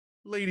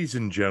Ladies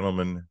and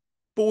gentlemen,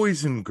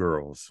 boys and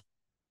girls,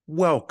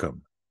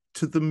 welcome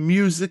to the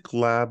Music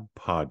Lab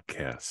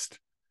podcast.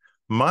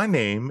 My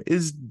name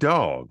is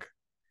Dog,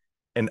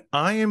 and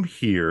I am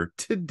here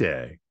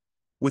today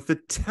with a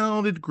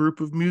talented group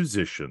of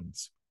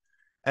musicians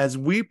as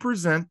we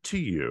present to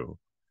you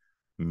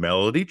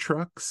Melody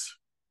Trucks,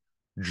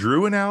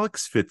 Drew and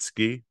Alex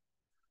Fitzkee,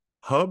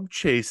 Hub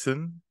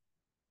Chason,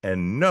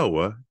 and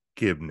Noah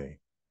Gibney.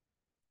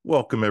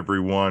 Welcome,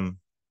 everyone.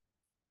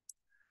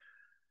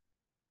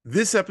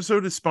 This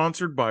episode is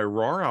sponsored by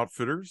Raw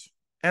Outfitters,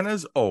 and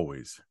as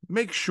always,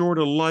 make sure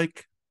to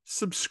like,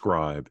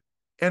 subscribe,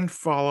 and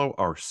follow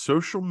our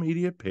social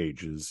media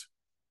pages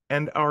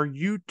and our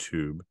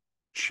YouTube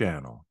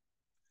channel.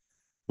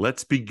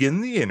 Let's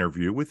begin the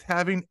interview with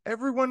having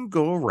everyone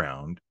go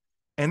around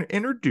and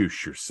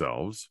introduce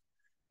yourselves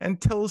and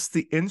tell us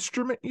the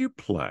instrument you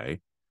play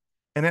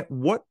and at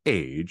what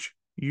age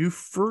you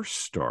first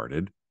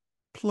started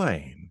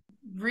playing.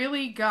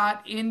 Really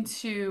got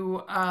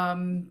into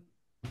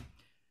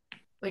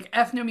like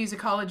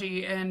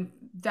ethnomusicology and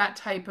that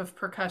type of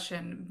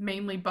percussion,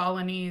 mainly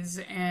Balinese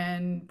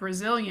and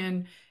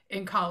Brazilian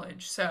in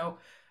college. So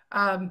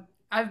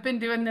I've been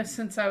doing this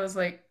since I was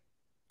like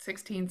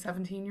 16,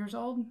 17 years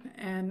old,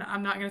 and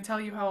I'm not going to tell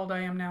you how old I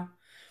am now.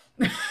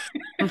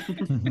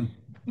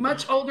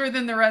 Much older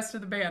than the rest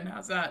of the band.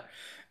 How's that?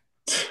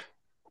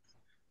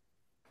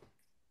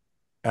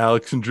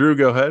 Alex and Drew,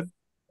 go ahead.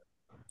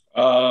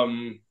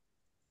 Um,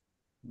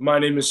 my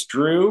name is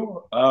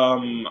Drew,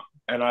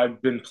 and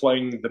I've been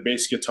playing the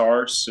bass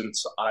guitar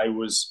since I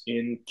was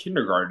in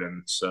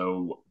kindergarten,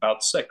 so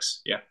about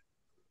six. Yeah.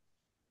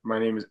 My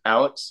name is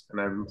Alex,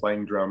 and I've been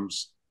playing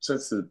drums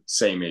since the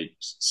same age,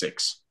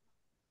 six.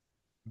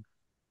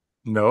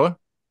 Noah?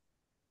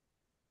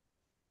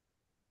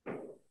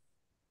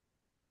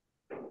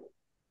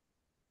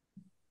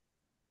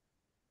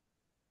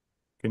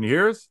 Can you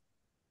hear us?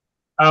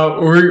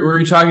 Oh, were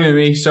you talking to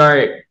me?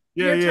 Sorry.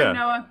 Yeah, Your turn, yeah.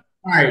 Noah.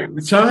 All right.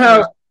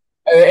 Somehow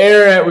the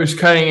internet was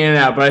cutting in and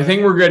out, but I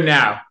think we're good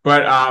now.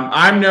 But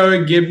I'm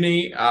Noah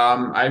Gibney.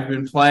 I've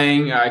been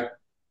playing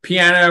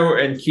piano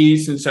and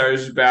keys since I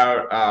was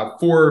about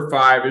 4 or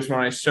 5 is when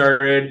I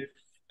started,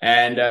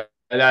 and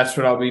that's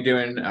what I'll be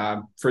doing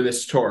for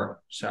this tour.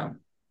 So.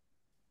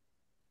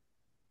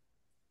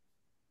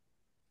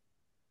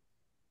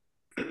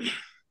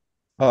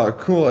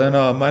 Cool.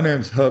 And my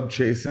name's Hub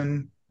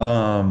Chason.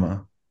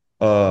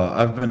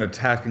 I've been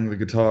attacking the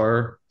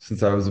guitar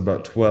since I was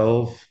about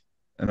 12,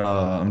 and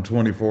I'm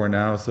 24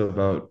 now, so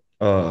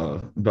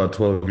about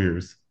 12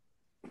 years.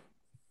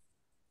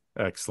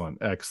 Excellent,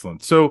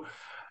 excellent. So,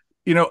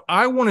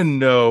 I want to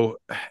know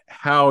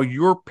how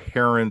your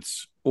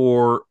parents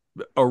or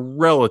a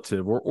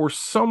relative or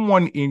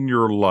someone in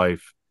your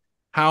life,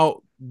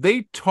 how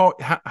they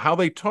taught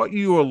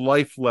you a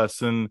life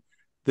lesson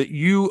that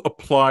you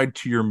applied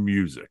to your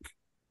music.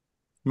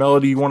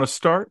 Melody, you want to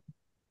start?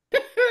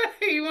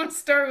 You want to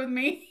start with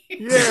me?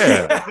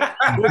 Yeah.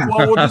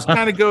 Well, we'll just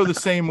kind of go the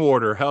same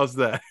order. How's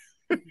that?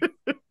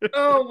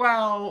 Oh,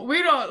 well,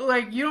 we don't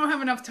like you don't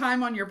have enough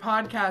time on your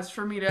podcast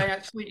for me to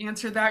actually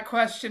answer that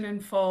question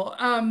in full.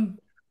 All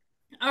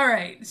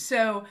right.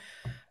 So,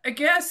 I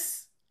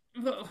guess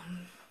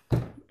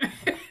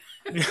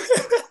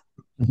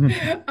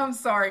I'm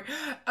sorry.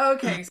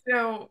 Okay,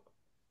 so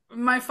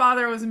my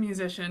father was a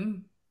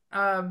musician.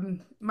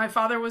 My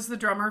father was the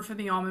drummer for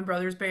the Allman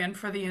Brothers band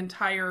for the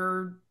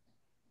entire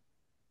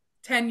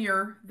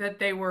tenure that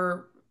they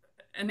were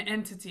an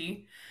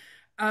entity.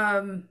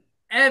 Um,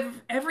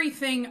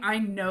 Everything I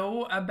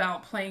know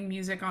about playing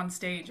music on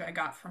stage, I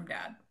got from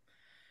dad.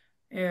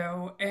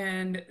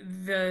 And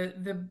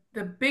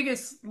the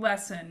biggest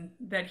lesson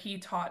that he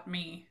taught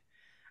me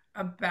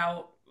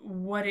about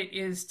what it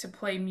is to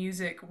play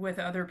music with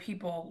other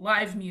people,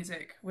 live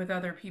music with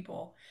other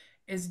people,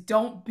 is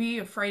don't be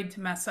afraid to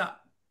mess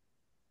up.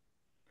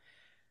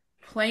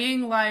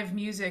 Playing live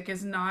music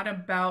is not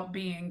about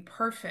being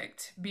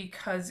perfect,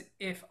 because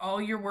if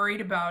all you're worried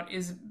about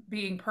is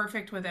being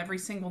perfect with every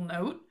single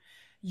note,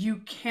 you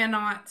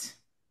cannot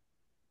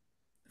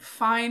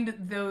find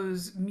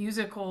those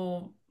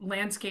musical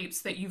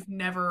landscapes that you've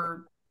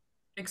never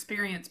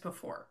experienced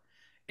before.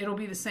 It'll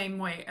be the same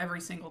way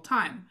every single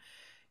time.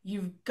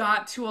 You've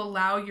got to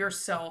allow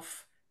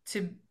yourself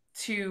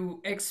to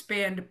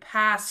expand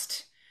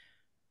past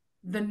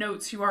the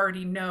notes you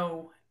already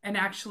know and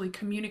actually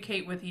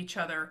communicate with each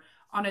other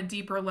on a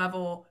deeper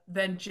level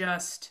than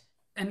just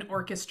an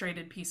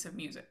orchestrated piece of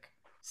music.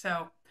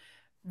 So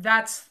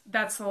that's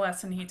the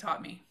lesson he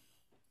taught me.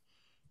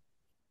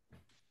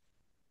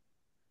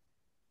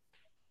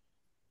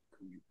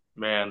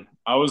 Man,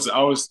 I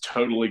was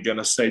totally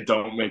gonna say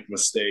don't make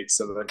mistakes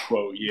and then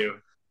quote you.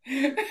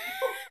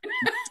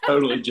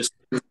 Totally just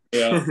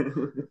yeah.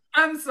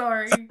 I'm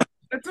sorry.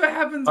 That's what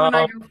happens when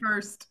I Um, go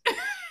first.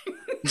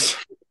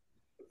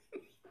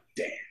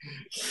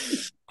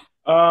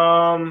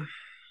 um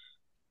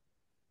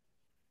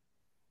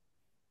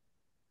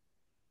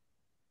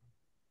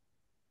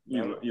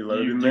You you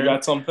loaded in you there?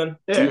 got something?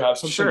 Do you Yeah, have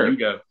something? sure. You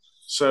go.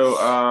 So,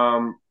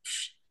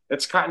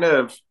 it's kind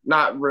of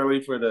not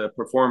really for the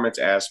performance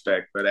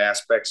aspect, but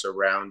aspects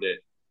around it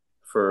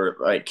for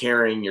like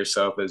carrying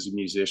yourself as a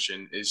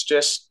musician is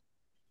just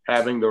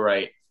having the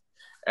right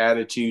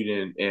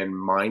attitude and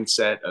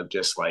mindset of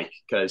just like,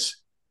 because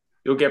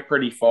you'll get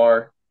pretty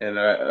far in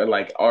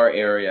like our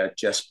area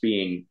just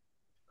being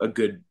a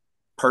good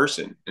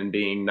person and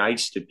being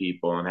nice to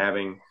people and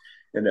having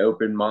an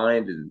open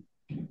mind and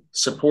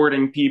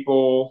supporting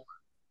people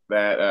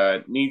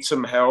that need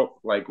some help,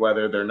 like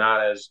whether they're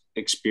not as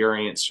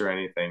experienced or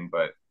anything,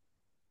 but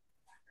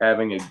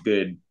having a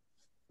good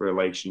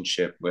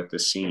relationship with the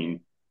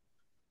scene,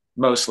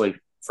 mostly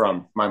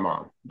from my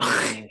mom.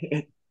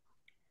 I'd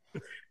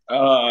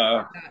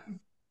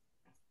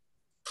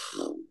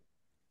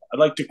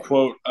like to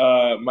quote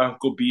my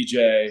uncle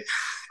BJ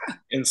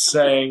in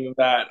saying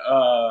that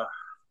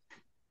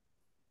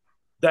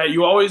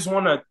you always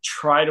want to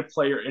try to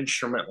play your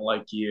instrument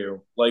like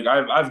you. Like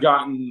I've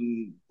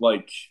gotten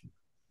like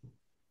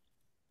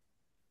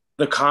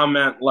the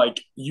comment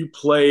like you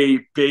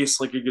play bass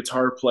like a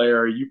guitar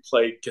player, you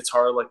play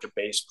guitar like a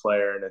bass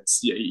player, and it's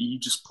you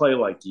just play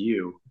like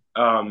you.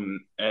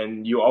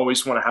 And you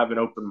always want to have an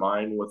open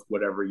mind with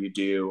whatever you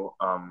do,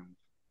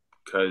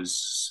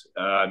 because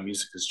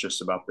music is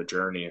just about the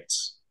journey.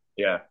 It's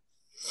yeah,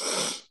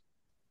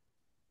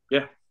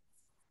 yeah.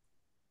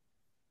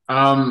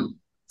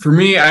 For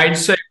me, I'd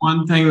say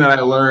one thing that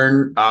I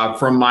learned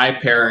from my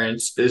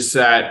parents is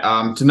that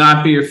to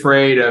not be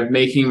afraid of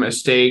making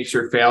mistakes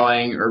or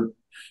failing, or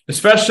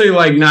especially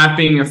like not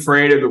being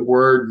afraid of the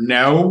word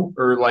no,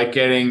 or like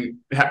getting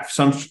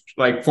some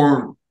like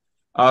form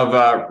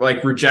of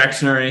like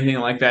rejection or anything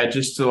like that,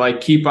 just to like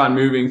keep on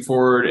moving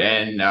forward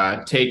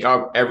and take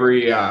up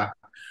every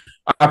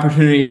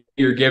opportunity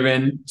you're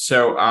given.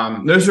 So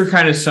those are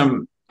kind of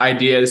some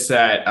ideas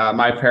that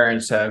my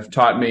parents have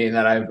taught me and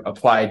that I've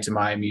applied to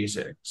my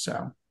music.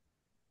 So.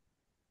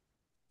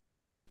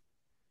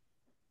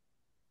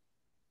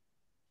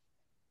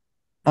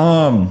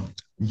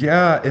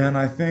 Yeah, and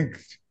I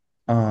think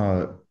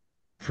uh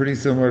pretty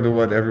similar to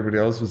what everybody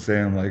else was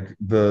saying. Like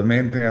the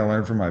main thing I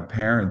learned from my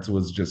parents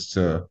was just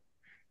to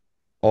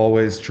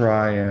always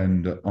try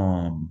and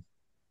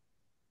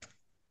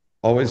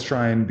always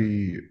try and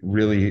be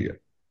really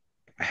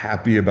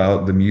happy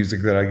about the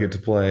music that I get to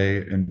play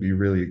and be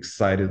really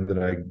excited that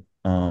I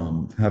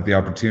have the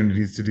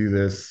opportunities to do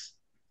this.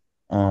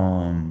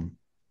 Um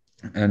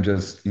and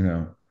just,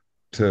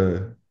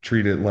 to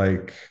treat it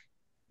like,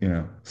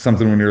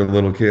 something when you're a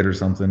little kid or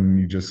something,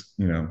 you just,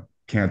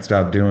 can't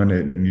stop doing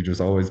it and you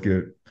just always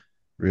get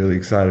really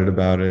excited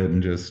about it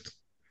and just,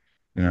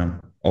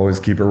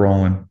 always keep it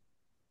rolling.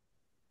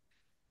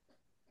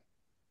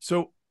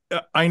 So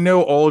I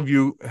know all of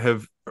you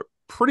have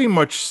pretty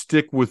much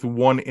stick with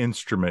one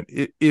instrument.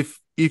 If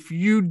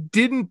you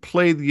didn't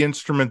play the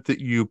instrument that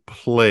you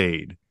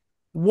played,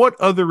 what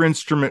other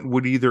instrument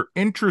would either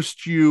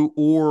interest you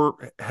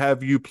or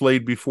have you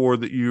played before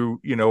that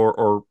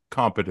are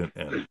competent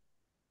in?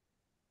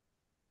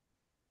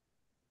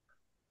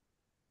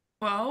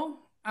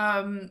 Well,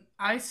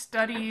 I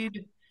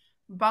studied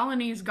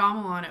Balinese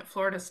gamelan at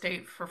Florida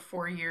State for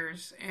 4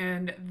 years,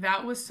 and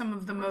that was some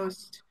of the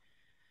most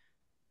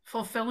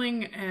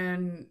fulfilling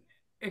and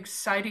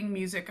exciting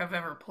music I've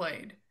ever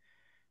played.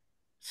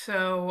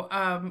 So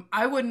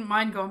I wouldn't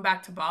mind going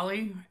back to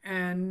Bali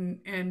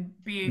and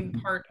being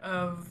part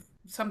of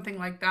something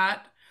like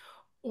that.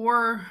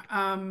 Or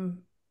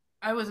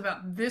I was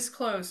about this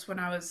close when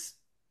I was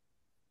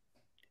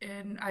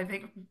I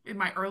think in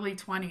my early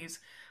 20s.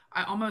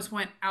 I almost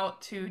went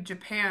out to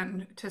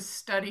Japan to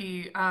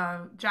study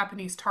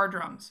Japanese tar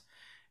drums.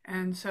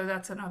 And so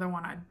that's another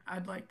one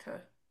I'd like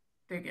to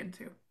dig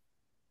into.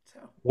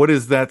 So What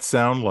does that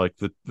sound like,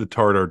 the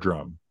tartar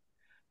drum?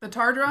 the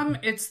tar drum,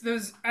 it's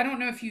those, I don't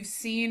know if you've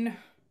seen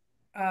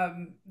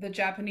the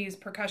Japanese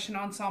percussion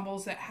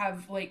ensembles that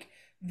have like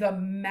the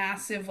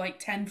massive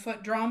like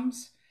 10-foot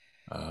drums,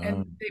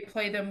 and they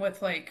play them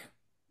with like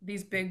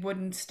these big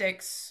wooden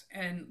sticks,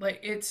 and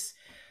like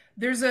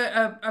there's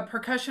a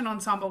percussion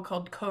ensemble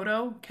called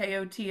Koto,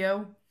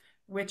 Koto,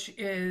 which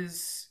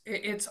is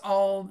it's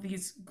all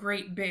these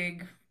great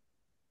big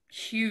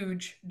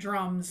huge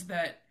drums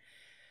that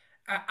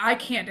I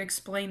can't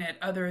explain it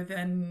other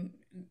than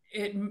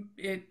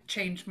it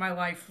changed my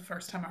life the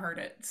first time I heard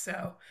it.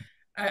 So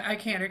I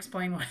can't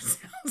explain what it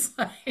sounds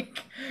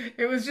like.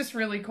 It was just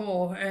really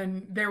cool.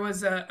 And there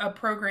was a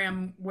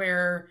program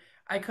where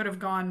I could have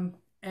gone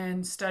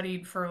and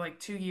studied for like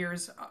 2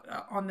 years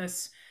on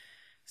this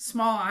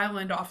small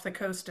island off the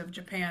coast of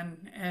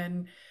Japan.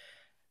 And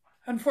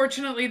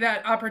unfortunately,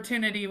 that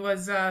opportunity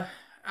was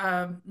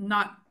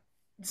not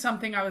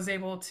something I was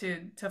able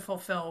to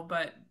fulfill,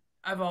 but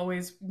I've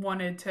always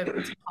wanted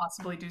to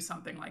possibly do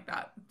something like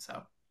that.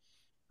 So,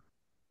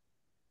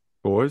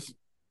 Boys?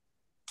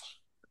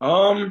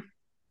 Um,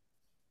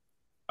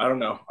 I don't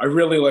know. I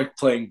really like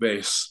playing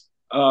bass.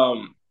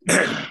 If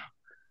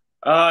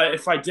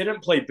I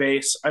didn't play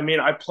bass, I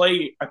mean, I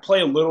play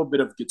a little bit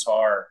of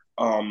guitar.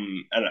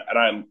 and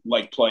I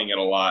like playing it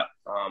a lot,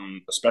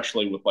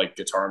 especially with like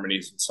guitar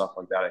harmonies and stuff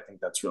like that. I think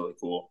that's really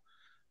cool.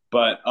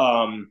 But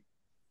I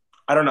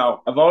don't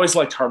know. I've always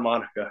liked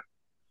harmonica.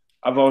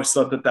 I've always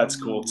thought that that's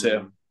cool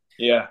too.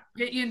 Yeah.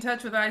 Get you in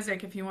touch with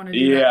Isaac if you want to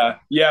do that.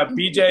 Yeah.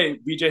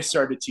 BJ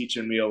started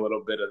teaching me a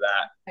little bit of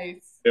that.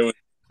 Nice. It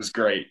was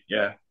great.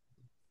 Yeah.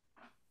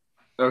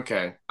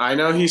 Okay. I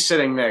know he's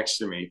sitting next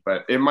to me,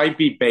 but it might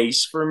be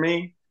bass for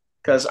me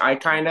because I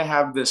kind of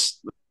have this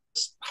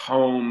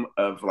home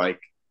of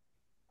like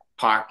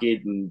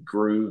pocket and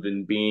groove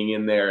and being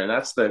in there. And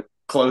that's the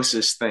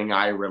closest thing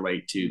I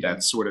relate to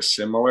that's sort of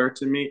similar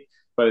to me,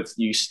 but it's,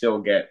 you still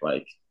get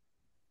like,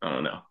 I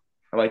don't know.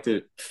 I like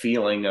the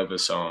feeling of a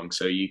song.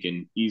 So you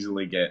can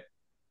easily get,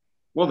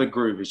 well, the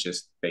groove is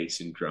just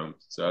bass and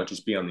drums. So I'll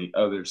just be on the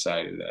other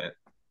side of that.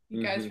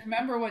 You guys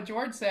remember what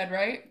George said,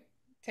 right?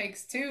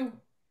 Takes two.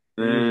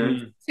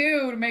 Mm-hmm.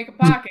 Two to make a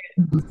pocket.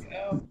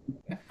 So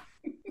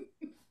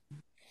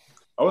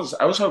I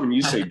was hoping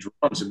you say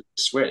drums and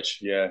switch.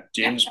 Yeah.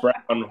 James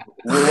Brown.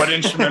 What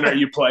instrument are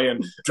you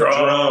playing?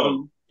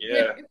 Drum.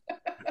 Yeah.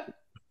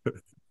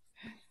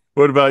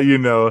 What about you,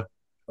 Noah?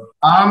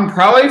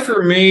 Probably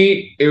for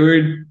me, it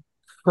would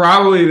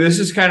probably, this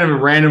is kind of a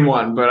random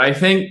one, but I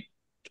think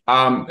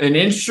an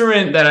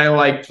instrument that I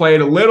like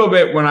played a little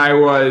bit when I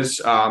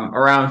was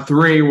around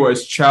 3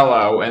 was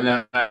cello, and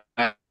then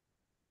I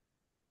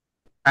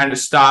kind of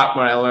stopped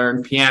when I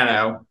learned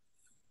piano.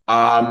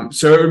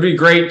 So it would be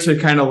great to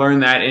kind of learn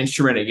that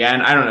instrument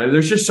again. I don't know.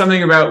 There's just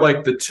something about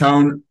like the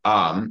tone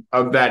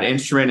of that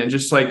instrument and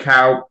just like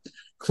how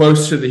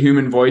close to the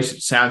human voice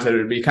it sounds that it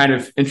would be kind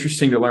of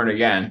interesting to learn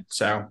again.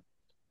 So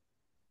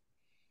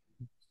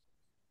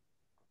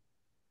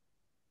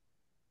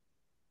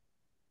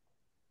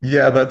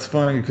Yeah, that's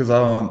funny because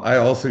I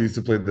also used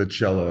to play the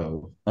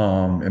cello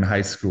in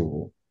high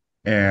school,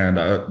 and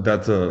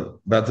that's a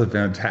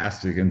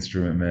fantastic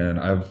instrument, man.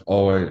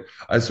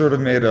 I sort of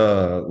made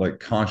a like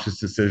conscious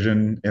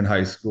decision in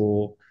high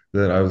school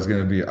that I was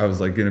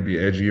like gonna be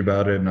edgy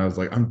about it, and I was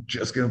like I'm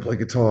just gonna play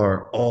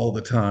guitar all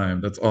the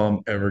time. That's all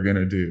I'm ever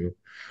gonna do.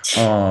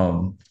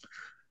 Um,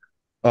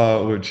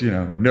 which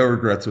no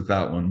regrets with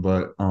that one,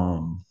 but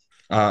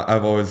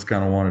I've always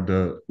kind of wanted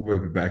to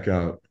whip it back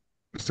out,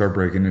 start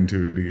breaking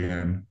into it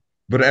again.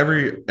 But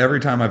every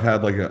time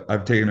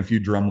I've taken a few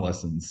drum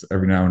lessons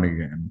every now and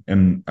again,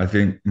 and I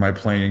think my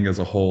playing as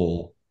a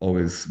whole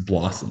always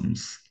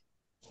blossoms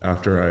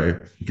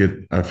after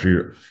you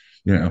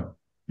know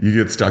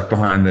you get stuck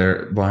behind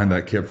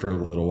that kit for a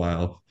little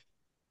while,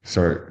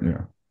 start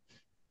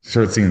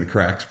start seeing the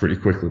cracks pretty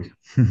quickly.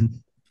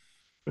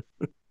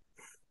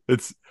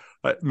 It's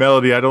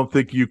Melody. I don't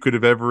think you could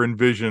have ever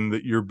envisioned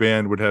that your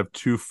band would have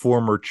 2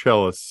 former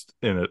cellists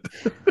in it.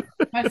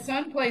 my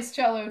son plays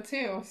cello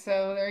too,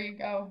 so there you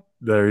go.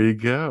 There you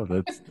go.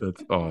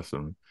 That's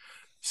awesome.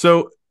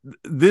 So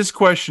this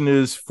question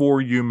is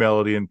for you,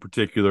 Melody, in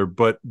particular,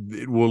 but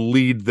it will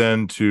lead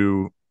then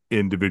to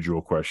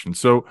individual questions.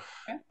 So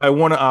Okay. I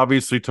want to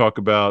obviously talk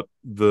about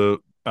the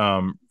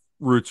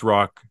roots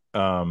rock,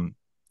 the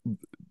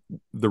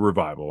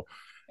revival.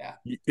 Yeah.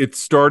 It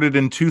started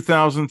in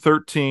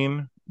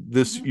 2013.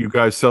 Mhm. You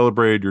guys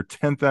celebrated your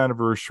 10th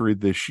anniversary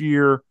this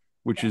year,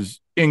 which Yeah. is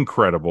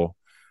incredible.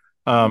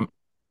 Mhm.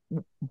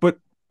 But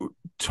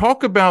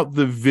talk about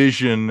the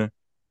vision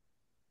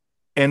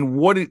and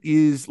what it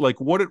is, like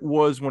what it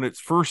was when it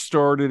first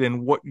started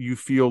and what you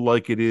feel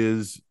like it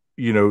is,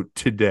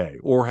 today,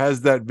 or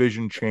has that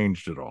vision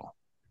changed at all?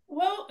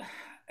 Well,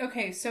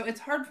 okay, so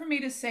it's hard for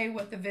me to say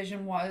what the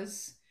vision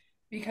was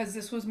because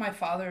this was my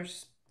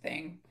father's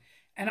thing.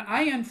 And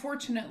I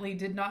unfortunately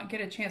did not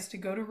get a chance to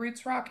go to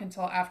Roots Rock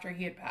until after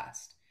he had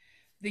passed.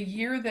 The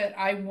year that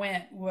I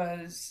went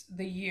was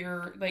the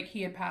year like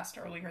he had passed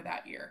earlier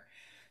that year.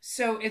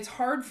 So it's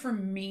hard for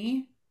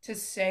me to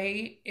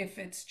say if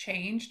it's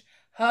changed.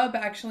 Hub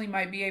actually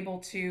might be able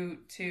to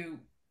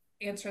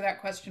answer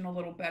that question a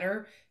little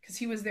better because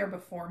he was there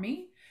before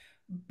me.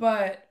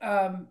 But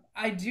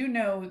I do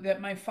know that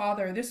my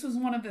father, this was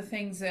one of the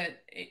things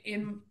that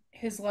in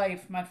his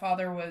life, my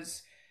father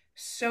was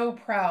so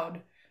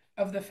proud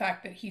of the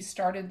fact that he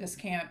started this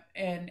camp.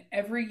 And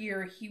every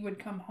year he would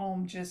come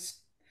home just,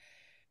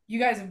 you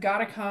guys have got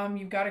to come.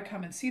 You've got to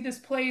come and see this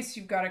place.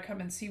 You've got to come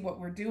and see what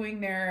we're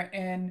doing there.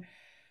 And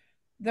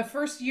the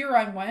first year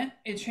I went,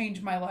 it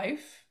changed my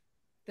life.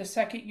 The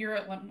second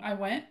year I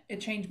went, it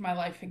changed my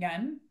life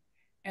again.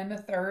 And the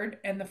third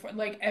and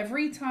like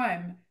every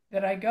time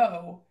that I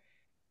go,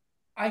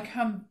 I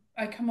come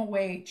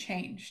away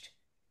changed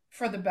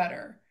for the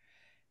better.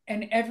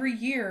 And every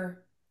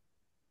year,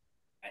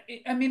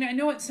 I mean, I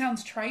know it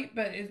sounds trite,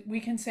 but we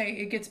can say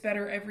it gets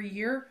better every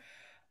year.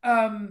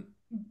 Um,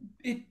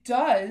 it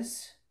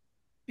does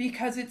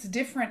because it's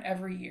different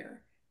every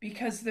year.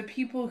 Because the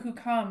people who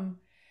come,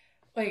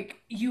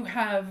 like you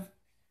have,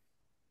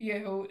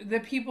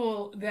 the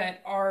people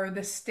that are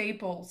the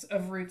staples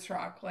of Roots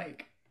Rock,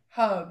 like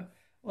Hub,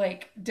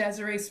 like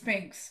Desiree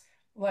Spinks,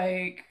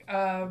 like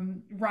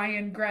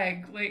Ryan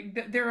Gregg.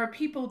 Like there are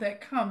people that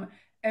come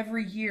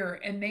every year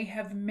and they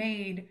have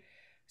made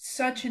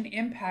such an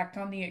impact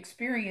on the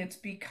experience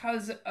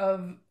because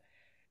of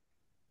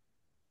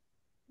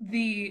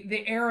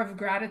the air of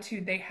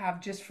gratitude they have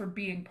just for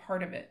being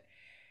part of it.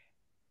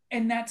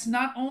 And that's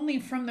not only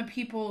from the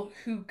people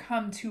who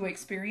come to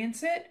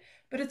experience it,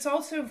 but it's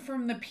also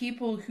from the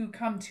people who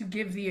come to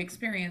give the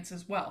experience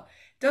as well.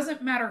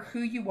 Doesn't matter who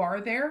you are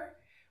there,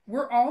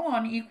 we're all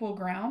on equal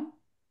ground,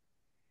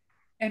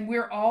 and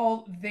we're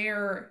all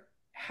there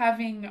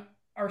having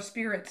our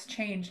spirits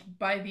changed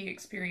by the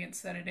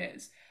experience that it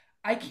is.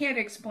 I can't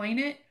explain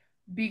it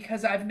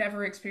because I've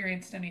never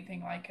experienced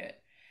anything like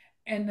it.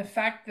 And the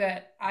fact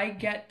that I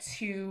get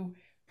to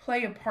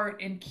play a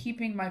part in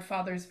keeping my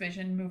father's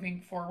vision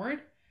moving forward,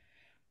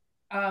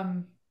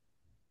 um,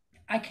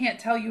 I can't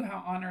tell you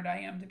how honored I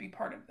am to be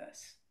part of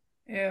this.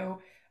 You know,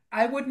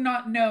 I would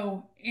not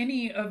know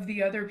any of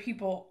the other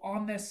people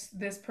on this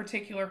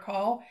particular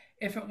call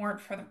if it weren't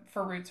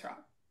for Roots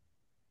Rock,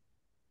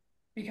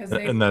 because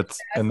they And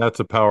that's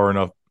a power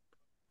enough.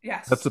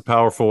 That's yes, a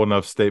powerful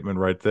enough statement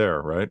right there,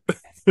 right?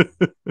 yes,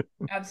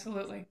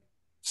 absolutely.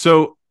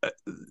 So,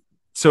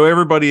 so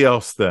everybody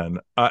else, then,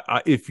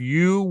 if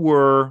you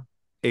were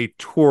a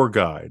tour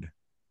guide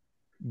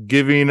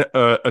giving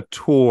a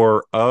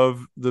tour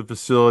of the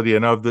facility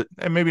and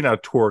maybe not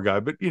a tour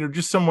guide, but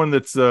just someone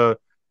that's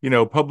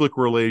public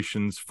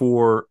relations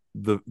for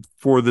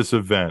this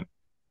event,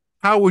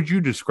 how would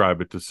you describe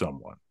it to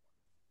someone?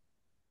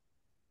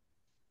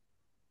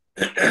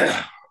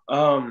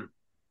 um,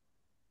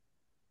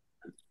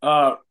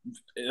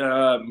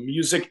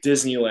 Music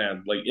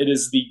Disneyland. Like, it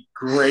is the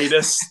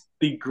greatest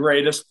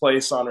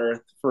place on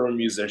earth for a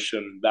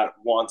musician that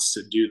wants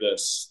to do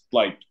this.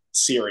 Like,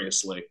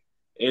 seriously,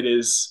 it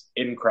is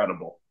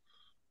incredible.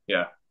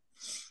 Yeah.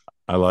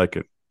 I like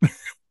it.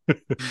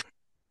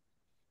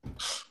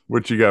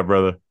 What you got,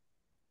 brother?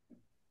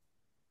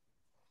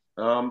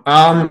 I'm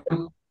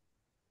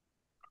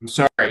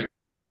sorry.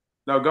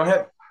 No, go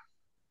ahead.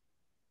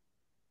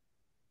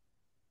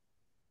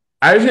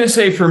 I was going to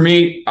say for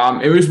me,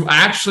 it was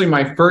actually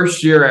my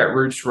first year at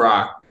Roots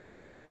Rock.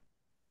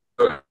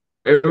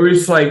 It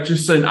was like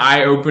just an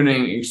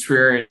eye-opening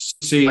experience.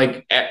 See,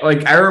 like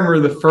I remember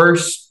the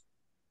first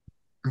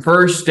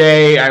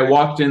day I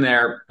walked in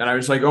there and I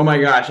was like, oh my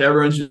gosh,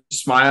 everyone's just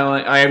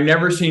smiling. I have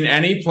never seen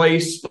any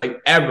place like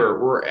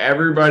ever where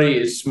everybody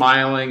is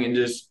smiling and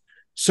just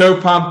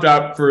so pumped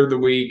up for the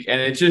week.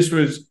 And it just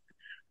was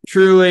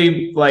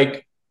truly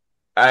like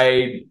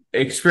I've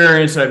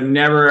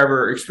never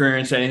ever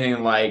experienced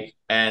anything like,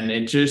 and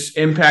it just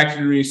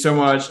impacted me so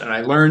much, and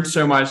I learned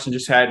so much, and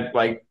just had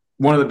like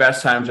one of the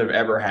best times I've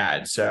ever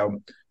had.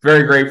 So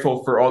very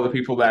grateful for all the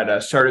people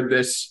that started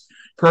this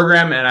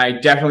program, and I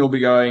definitely will be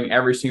going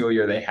every single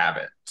year they have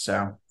it.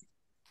 So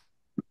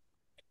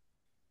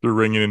The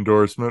ringing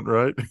endorsement,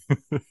 right?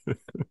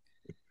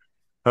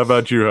 How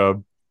about you,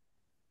 Hub?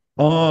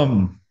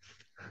 Um,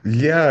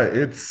 yeah,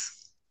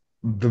 it's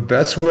the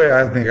best way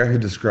I think I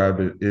could describe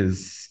it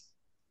is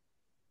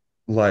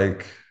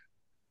like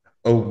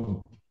a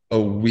a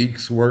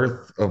week's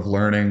worth of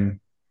learning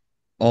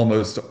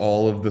almost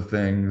all of the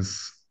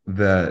things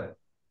that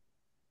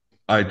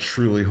I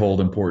truly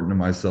hold important to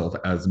myself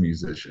as a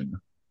musician.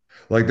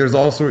 Like there's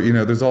all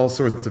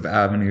sorts of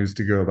avenues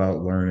to go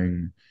about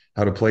learning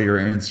how to play your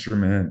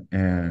instrument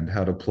and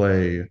how to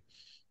play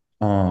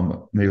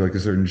maybe like a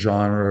certain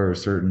genre or a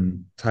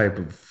certain type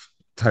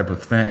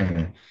of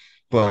thing.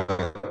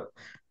 But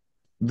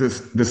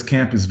this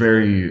camp is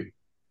very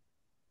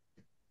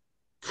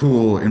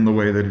cool in the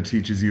way that it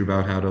teaches you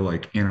about how to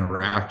like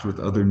interact with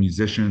other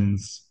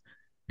musicians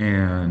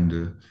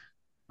and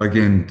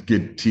again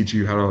get teach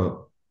you how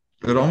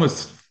to it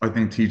almost I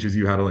think teaches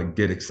you how to like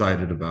get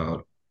excited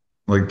about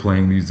like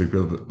playing music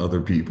with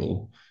other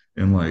people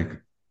and like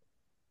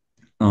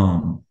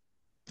um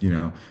you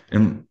know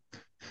and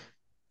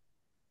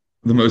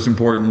the most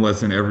important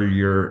lesson every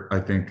year I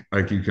think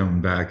I keep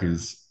coming back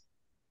is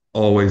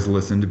always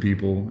listen to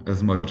people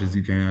as much as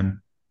you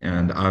can.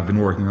 And I've been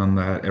working on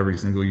that every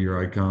single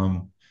year I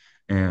come.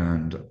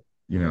 And,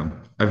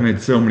 I've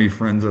made so many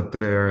friends up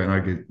there and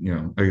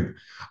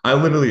I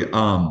literally,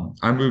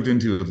 I moved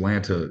into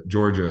Atlanta,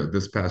 Georgia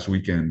this past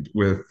weekend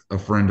with a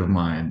friend of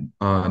mine,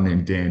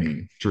 named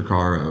Danny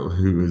Chicaro,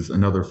 who is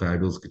another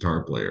fabulous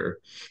guitar player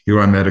who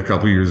I met a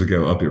couple years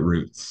ago up at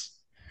Roots.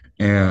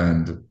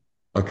 And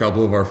a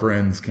couple of our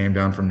friends came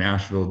down from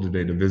Nashville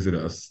today to visit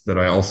us that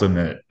I also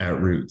met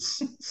at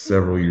Roots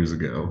several years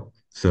ago.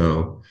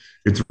 So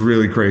it's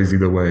really crazy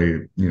the way,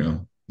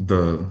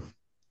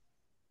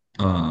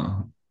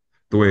 uh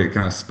the way it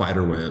kind of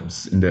spider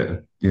webs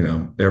into,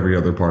 every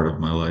other part of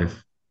my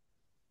life.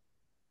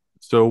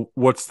 So,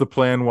 what's the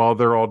plan while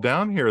they're all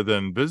down here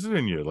then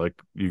visiting you?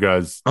 Like, you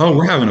guys, Oh,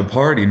 we're having a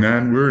party,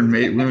 man.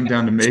 We went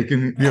down to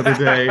Macon the other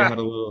day, had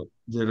a little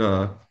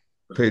did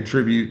paid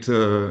tribute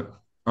to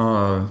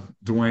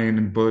Dwayne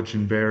and Butch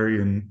and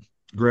Barry and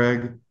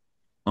Greg.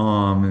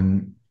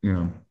 And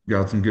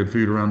got some good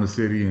food around the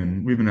city,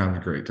 and we've been having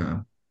a great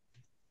time.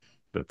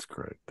 that's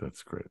great.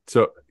 That's great.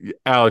 So,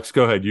 Alex,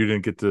 go ahead. You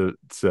didn't get to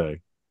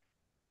say.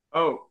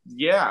 Oh,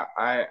 yeah.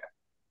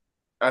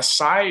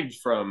 aside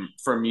from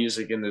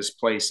music in this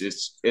place,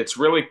 it's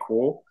really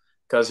cool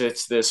because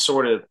it's this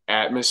sort of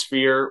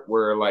atmosphere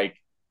where like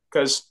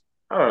because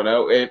I don't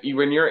know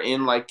when you're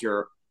in like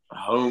your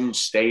home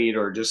state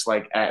or just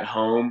like at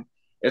home,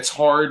 it's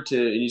hard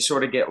to you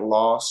sort of get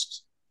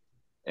lost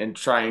and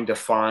trying to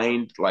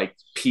find like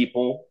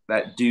people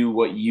that do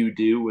what you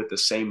do with the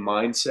same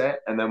mindset.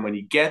 And then when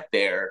you get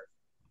there,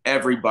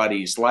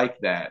 everybody's like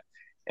that.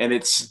 And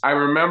I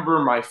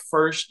remember my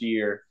first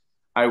year,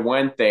 I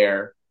went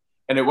there,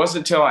 and it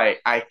wasn't until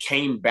I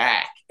came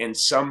back and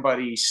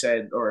somebody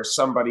said, or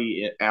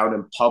somebody out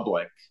in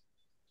public,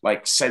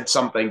 like said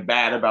something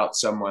bad about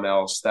someone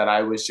else that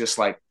I was just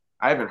like,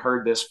 I haven't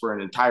heard this for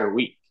an entire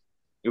week.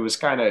 It was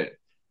kind of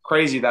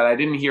crazy that I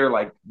didn't hear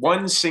like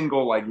one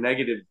single like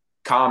negative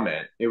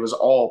comment. It was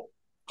all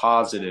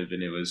positive,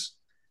 and it was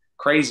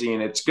crazy,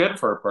 and it's good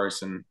for a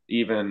person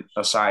even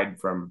aside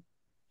from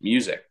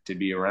music to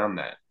be around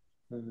that.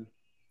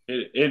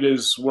 It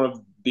is one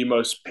of the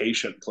most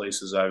patient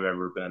places I've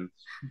ever been.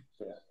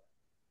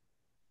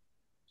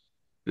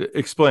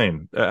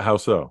 Explain how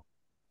so.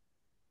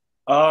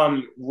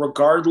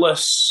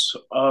 Regardless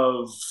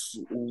of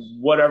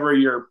whatever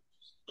your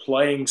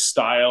playing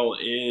style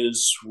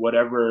is,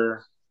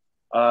 whatever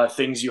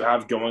things you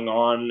have going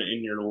on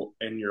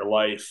in your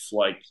life,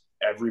 like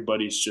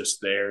everybody's just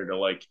there to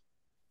like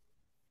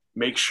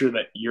make sure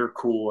that you're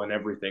cool and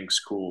everything's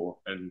cool,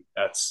 and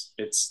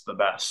it's the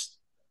best.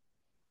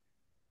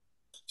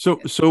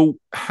 So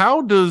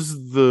how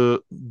does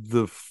the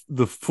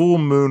Full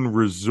Moon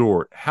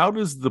Resort, how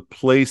does the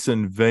place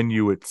and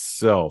venue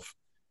itself,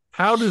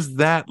 how does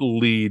that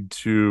lead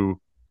to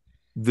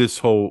this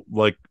whole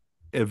like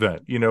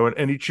event? You know,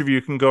 and each of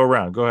you can go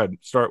around. Go ahead and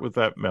start with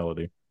that,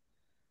 Melody.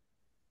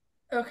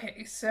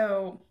 Okay,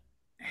 so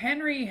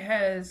Henry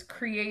has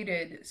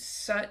created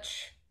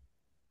such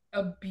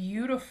a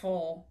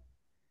beautiful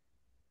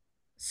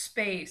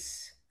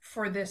space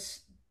for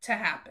this to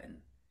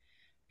happen.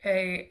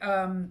 Okay,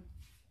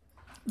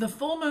 the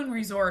Full Moon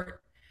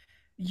Resort,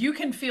 you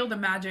can feel the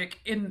magic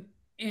in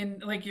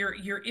like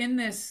you're in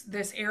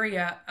this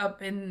area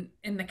up in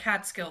the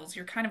Catskills.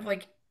 You're kind of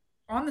like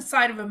on the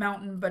side of a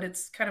mountain, but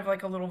it's kind of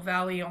like a little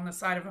valley on the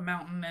side of a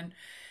mountain,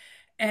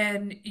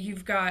 and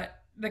you've got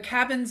the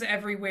cabins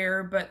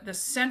everywhere, but the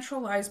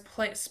centralized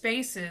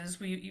spaces.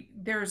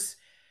 There's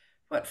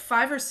what,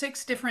 5 or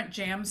 6 different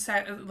jam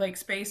set like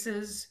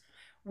spaces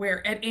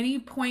where at any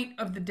point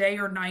of the day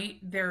or night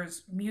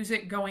there's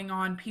music going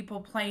on,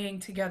 people playing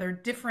together,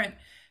 different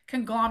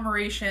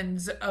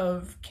conglomerations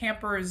of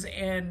campers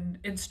and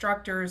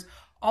instructors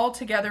all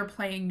together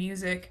playing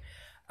music.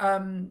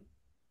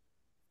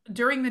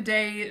 During the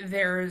day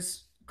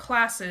there's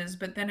classes,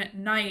 but then at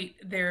night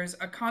there's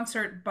a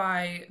concert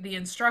by the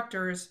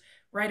instructors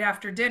right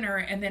after dinner,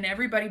 and then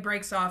everybody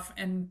breaks off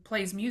and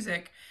plays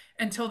music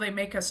until they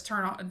make us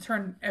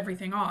turn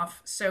everything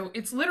off. So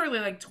it's literally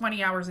like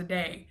 20 hours a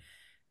day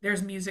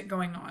there's music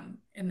going on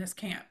in this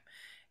camp,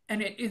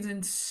 and it is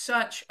in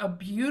such a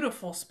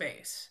beautiful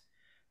space.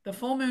 The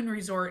Full Moon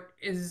Resort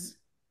is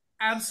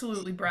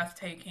absolutely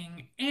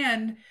breathtaking,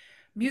 and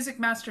Music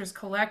Masters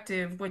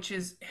Collective, which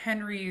is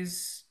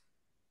Henry's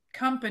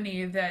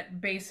company that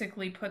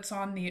basically puts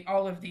on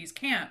all of these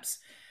camps.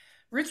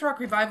 Roots Rock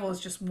Revival is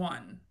just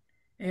one.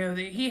 You know,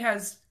 he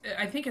has,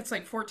 I think it's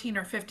like 14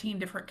 or 15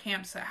 different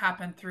camps that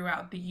happen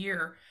throughout the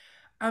year,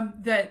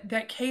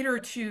 that cater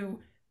to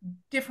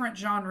different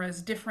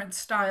genres, different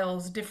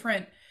styles,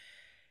 different,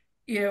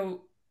 you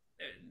know,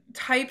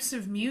 types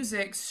of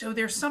music. So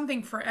there's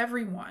something for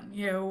everyone.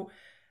 You know,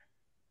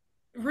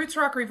 Roots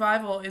Rock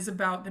Revival is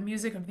about the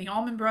music of the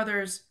Allman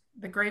Brothers,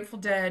 the Grateful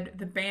Dead,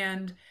 the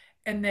band,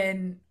 and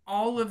then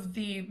all of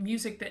the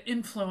music that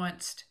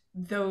influenced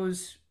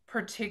those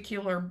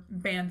particular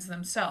bands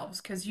themselves.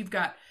 Because you've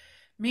got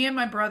me and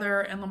my brother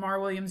and Lamar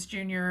Williams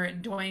Jr.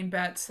 and Dwayne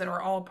Betts that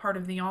are all part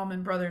of the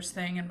Allman Brothers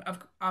thing, and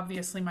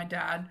obviously my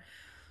dad.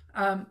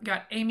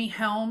 Got Amy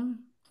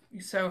Helm,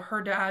 so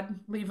her dad,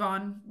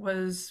 Levon,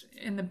 was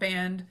in the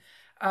band.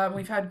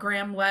 We've had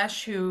Graham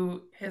Lesh,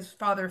 who his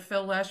father,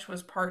 Phil Lesh,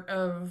 was part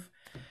of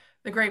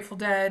the Grateful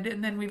Dead.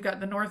 And then we've got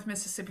the North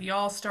Mississippi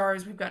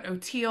All-Stars. We've got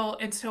O'Teal.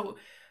 And so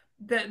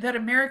that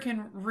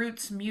American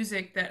roots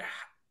music that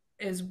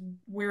is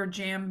where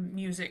jam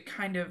music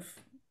kind of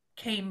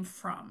came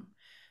from.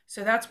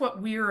 So that's what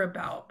we're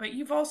about. But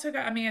you've also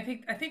got, I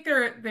mean, I think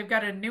they've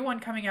got a new one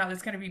coming out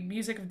that's going to be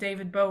music of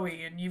David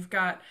Bowie, and you've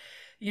got,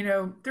 you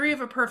know, Three of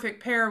a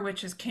Perfect Pair,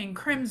 which is King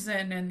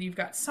Crimson, and you've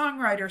got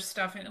songwriter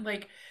stuff, and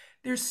like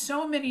there's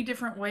so many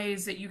different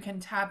ways that you can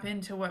tap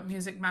into what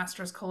Music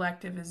Masters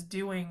Collective is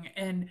doing,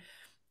 and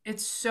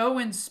it's so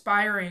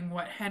inspiring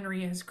what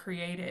Henry has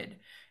created,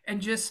 and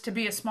just to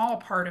be a small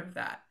part of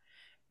that.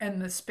 And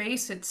the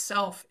space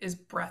itself is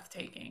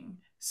breathtaking.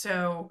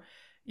 So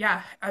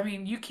yeah, I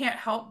mean, you can't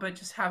help but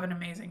just have an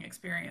amazing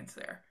experience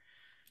there.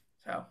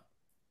 So,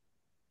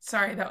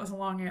 sorry, that was a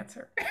long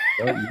answer.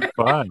 Oh, you're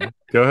fine.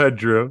 Go ahead,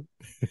 Drew.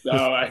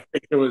 No, I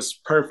think it was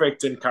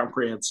perfect and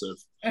comprehensive.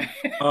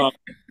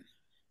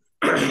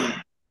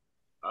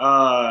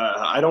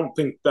 I don't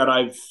think that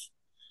I've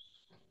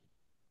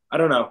I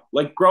don't know.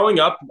 Like growing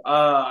up,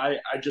 I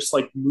just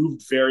like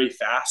moved very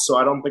fast, so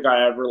I don't think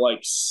I ever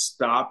like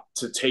stopped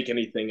to take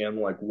anything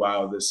in. Like,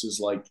 wow, this is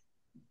like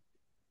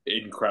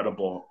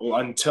incredible.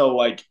 Until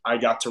like I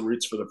got to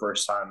Roots for the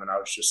first time, and I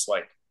was just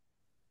like,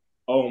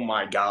 oh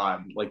my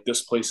god, like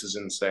this place is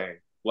insane.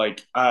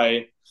 Like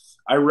I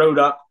rode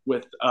up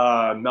with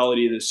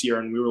Melody this year,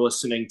 and we were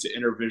listening to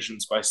Inner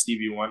Visions by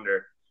Stevie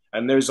Wonder,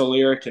 and there's a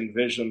lyric in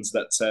Visions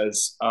that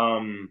says,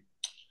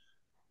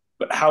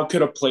 but how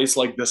could a place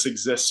like this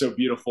exist so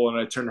beautiful? And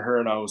I turned to her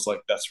and I was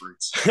like, that's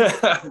Roots.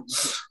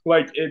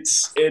 Like it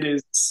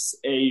is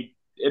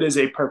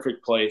a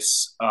perfect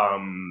place.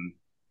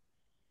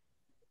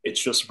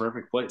 It's just a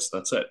perfect place.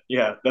 That's it.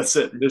 Yeah, that's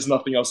it. There's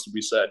nothing else to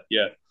be said.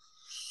 Yeah.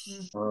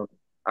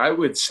 I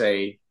would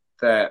say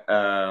that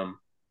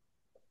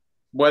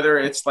whether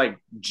it's like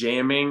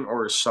jamming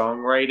or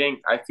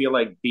songwriting, I feel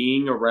like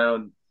being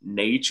around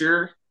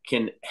nature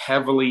can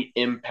heavily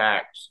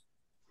impact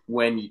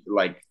when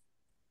like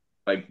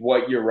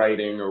what you're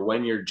writing or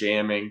when you're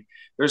jamming.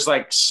 There's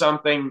like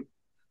something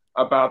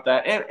about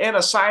that. And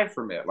aside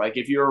from it, like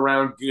if you're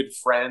around good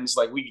friends,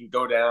 like we can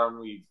go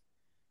down,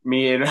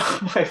 me and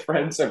my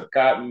friends have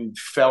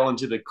fell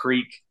into the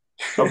creek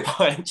a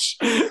bunch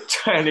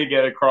trying to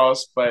get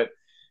across, but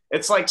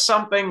it's like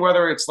something,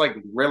 whether it's like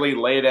really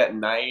late at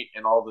night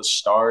and all the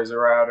stars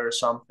are out or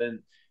something,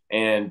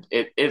 and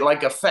it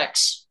like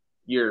affects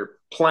your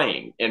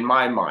playing in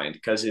my mind,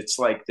 because it's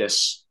like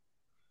this,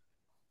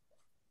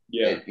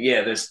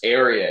 Yeah. this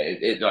area,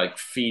 it like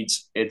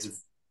feeds, it's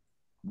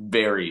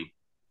very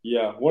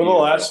Yeah. One of the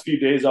last few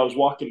days I was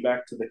walking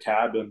back to the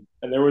cabin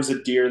and there was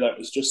a deer that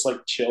was just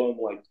like chilling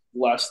like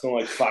less than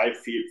like 5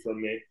 feet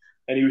from me.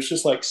 And he was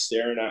just like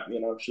staring at me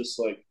and I was just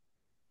like,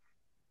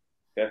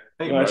 yeah.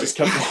 And I just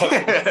kept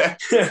walking.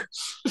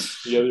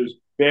 Yeah, there's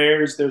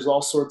bears, there's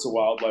all sorts of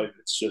wildlife.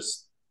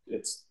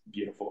 It's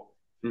beautiful.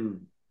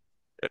 Mm.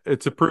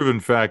 It's a proven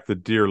fact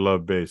that deer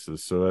love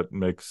bases, so that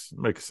makes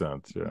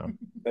sense. Yeah.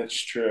 That's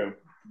true.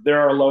 There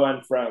are low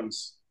end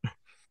friends.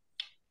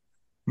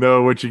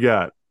 No, what you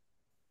got?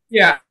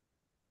 Yeah,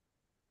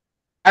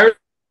 I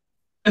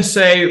would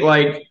say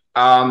like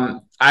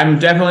I'm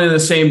definitely in the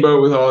same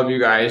boat with all of you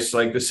guys,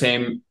 like the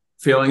same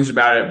feelings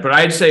about it. But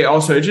I'd say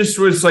also it just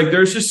was like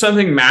there's just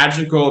something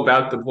magical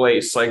about the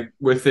place, like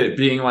with it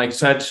being like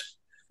such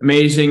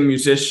amazing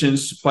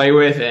musicians to play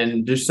with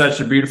and just such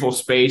a beautiful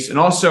space. And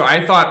also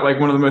I thought like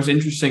one of the most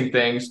interesting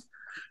things,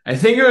 I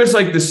think it was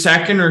like the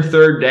second or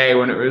third day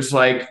when it was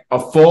like a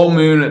full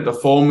moon at the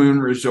Full Moon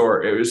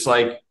Resort. It was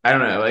like, I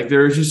don't know, like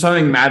there was just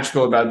something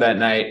magical about that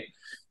night.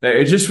 That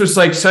it just was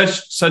like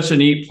such a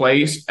neat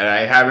place, and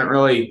I haven't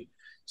really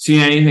seen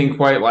anything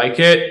quite like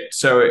it.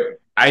 So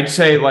I'd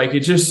say like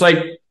it just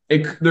like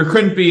there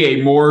couldn't be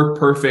a more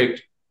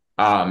perfect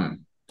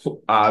um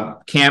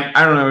camp.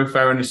 I don't know if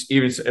I want to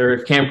even say, or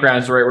if campground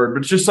is the right word,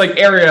 but it's just like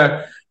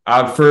area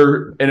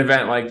for an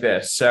event like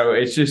this. So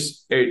it's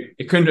just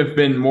it couldn't have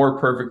been more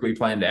perfectly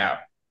planned out.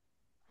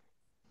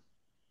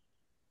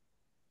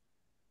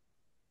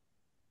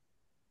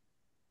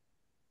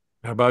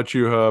 How about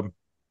you, Hub?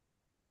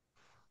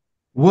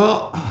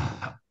 Well,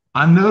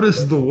 I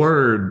noticed the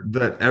word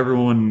that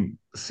everyone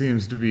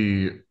seems to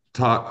be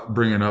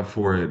bringing up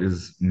for it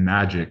is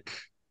magic,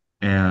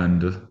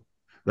 and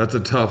that's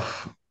a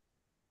tough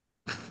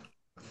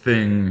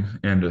thing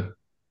and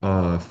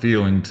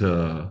feeling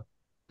to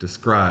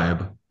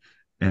describe.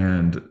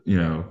 And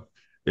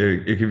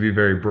it can be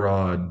very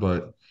broad,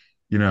 but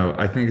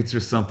I think it's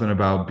just something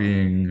about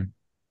being,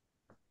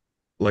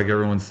 like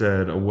everyone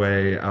said,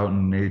 away out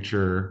in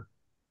nature,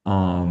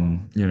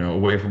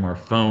 away from our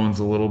phones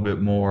a little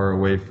bit more,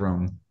 away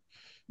from,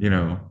 you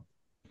know,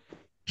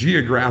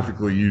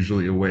 geographically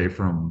usually away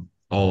from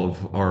all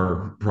of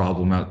our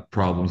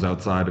problems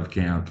outside of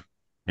camp,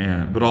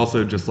 and but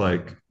also just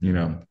like,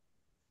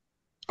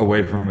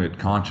 away from it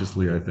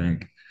consciously, I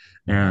think.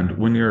 And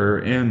when you're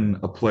in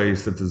a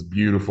place that's as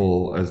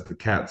beautiful as the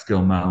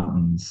Catskill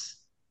Mountains,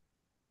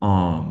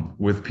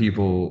 with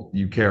people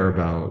you care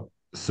about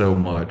so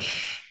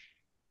much,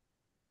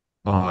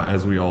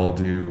 as we all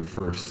do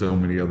for so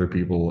many other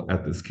people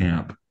at this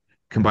camp,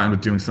 combined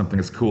with doing something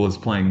as cool as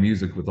playing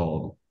music with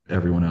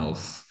everyone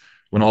else.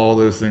 When all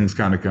those things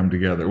kind of come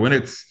together, when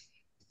it's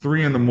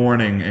 3 in the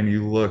morning and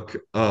you look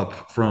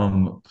up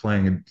from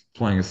playing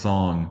a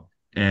song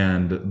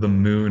and the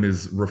moon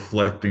is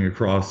reflecting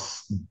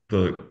across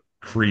the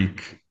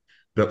creek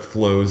that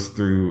flows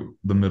through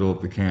the middle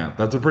of the camp,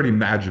 that's a pretty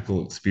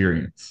magical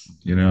experience.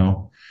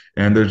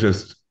 And there's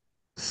just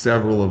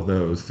several of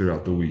those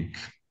throughout the week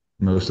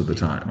most of the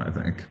time, I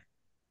think.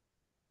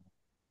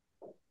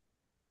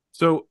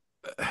 So,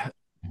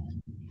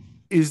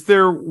 is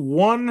there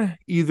one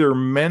either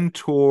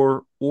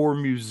mentor or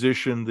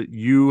musician that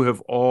you have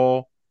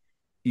all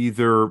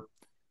either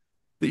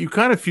that you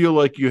kind of feel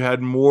like you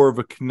had more of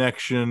a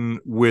connection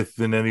with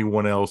than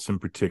anyone else in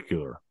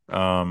particular?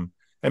 And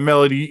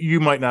Melody, you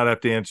might not have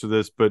to answer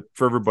this, but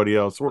for everybody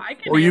else, or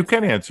you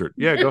can answer it.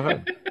 Yeah, go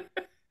ahead.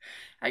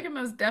 I can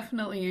most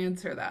definitely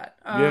answer that.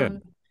 Yeah.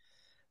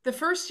 The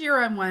first year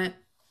I went,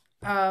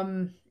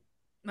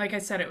 like I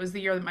said, it was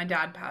the year that my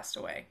dad passed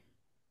away.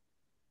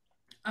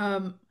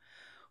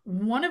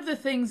 One of the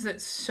things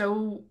that's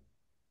so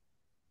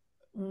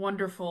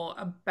wonderful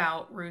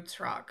about Roots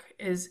Rock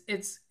is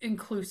it's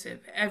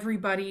inclusive.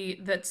 Everybody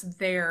that's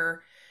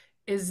there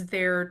is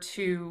there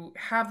to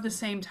have the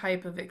same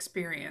type of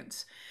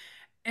experience.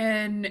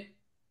 And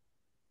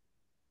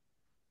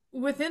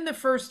within the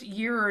first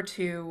year or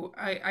two,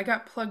 I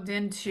got plugged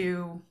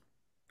into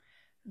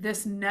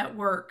this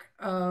network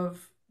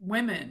of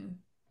women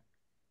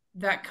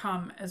that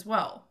come as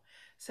well.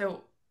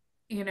 So,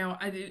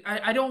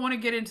 I don't want to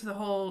get into the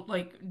whole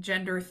like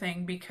gender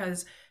thing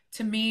because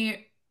to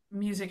me,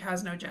 music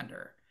has no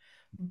gender.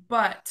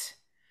 But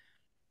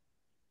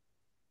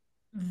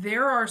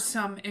there are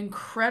some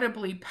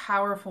incredibly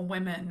powerful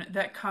women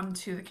that come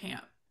to the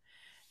camp.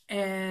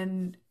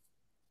 And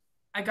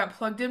I got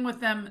plugged in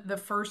with them the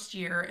first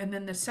year. And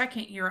then the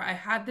second year, I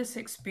had this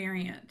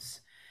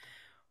experience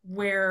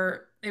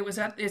where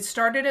it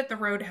started at the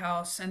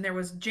Roadhouse and there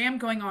was jam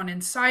going on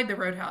inside the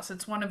Roadhouse.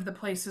 It's one of the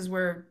places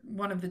where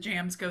one of the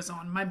jams goes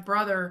on. My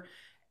brother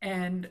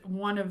and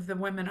one of the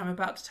women I'm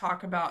about to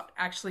talk about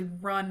actually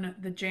run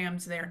the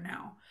jams there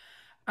now.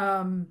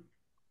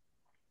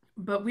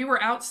 But we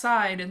were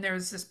outside and there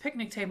was this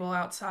picnic table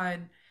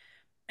outside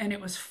and it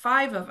was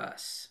 5 of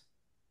us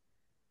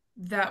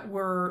that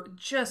were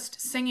just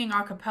singing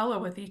a cappella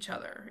with each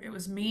other. It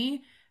was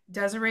me,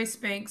 Desiree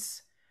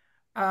Spinks,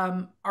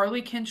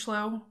 Arlie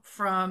Kinchlow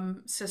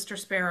from Sister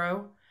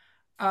Sparrow,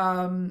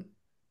 Shane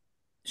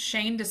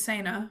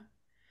DeSena,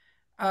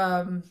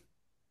 and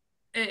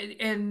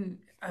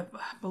I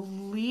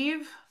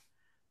believe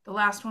the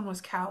last one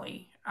was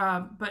Callie.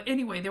 But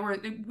anyway,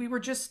 we were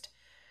just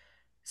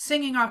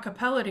singing a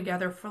cappella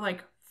together for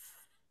like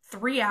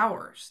 3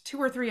 hours, 2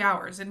 or 3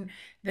 hours. And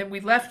then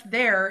we left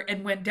there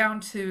and went down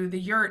to the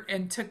yurt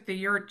and took the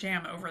yurt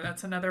jam over.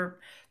 That's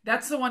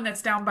the one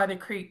that's down by the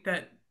creek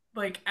that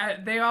like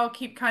they all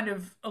keep kind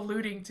of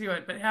alluding to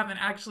it, but haven't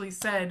actually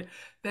said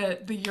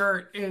that the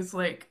yurt is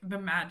like the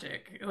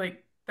magic.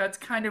 Like that's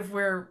kind of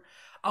where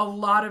a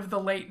lot of the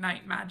late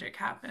night magic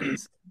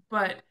happens.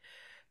 But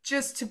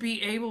just to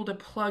be able to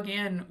plug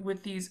in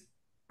with these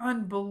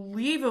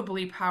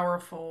unbelievably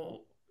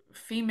powerful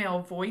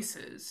female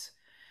voices,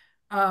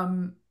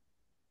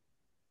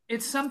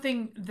 it's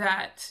something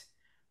that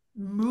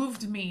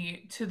moved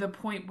me to the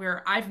point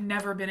where I've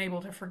never been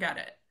able to forget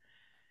it.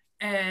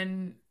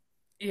 And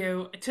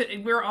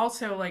we're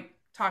also like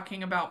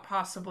talking about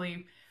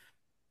possibly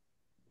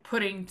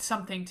putting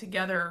something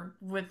together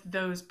with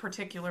those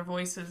particular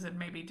voices and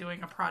maybe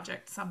doing a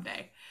project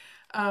someday.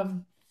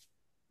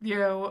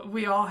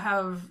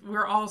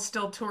 We're all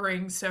still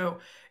touring, so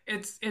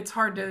it's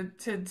hard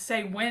to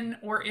say when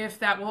or if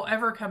that will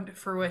ever come to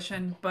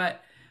fruition,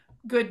 but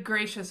good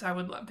gracious, I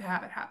would love to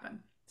have it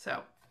happen.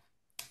 So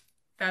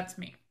that's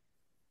me.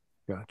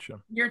 Gotcha.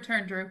 Your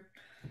turn, Drew.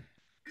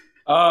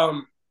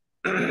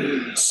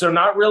 So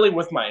not really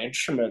with my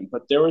instrument,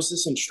 but there was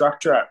this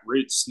instructor at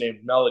Roots named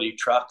Melody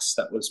Trucks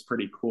that was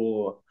pretty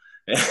cool.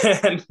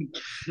 And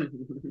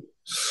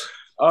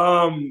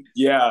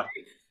yeah.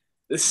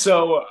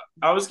 So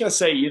I was gonna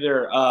say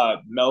either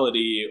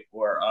Melody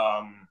or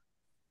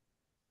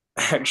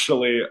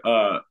actually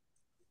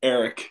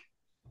Eric,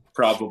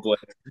 probably.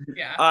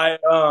 Yeah.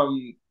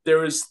 There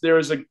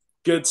was a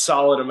good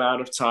solid amount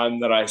of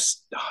time that I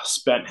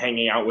spent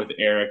hanging out with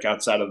Eric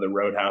outside of the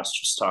Roadhouse,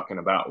 just talking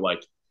about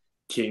like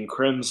King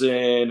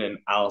Crimson and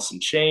Alice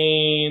in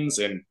Chains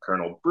and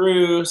Colonel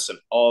Bruce and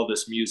all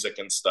this music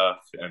and stuff.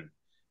 And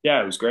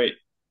yeah, it was great.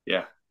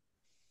 Yeah.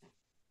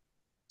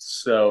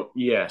 So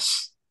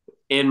yes,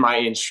 in my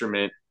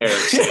instrument, Eric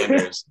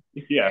Sanders.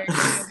 Yeah.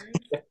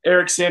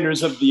 Eric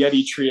Sanders of the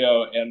Eddie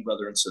Trio and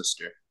Brother and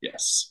Sister.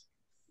 Yes.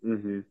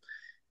 Mm-hmm.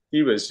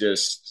 He was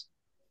just,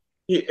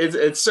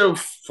 it's so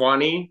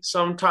funny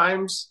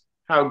sometimes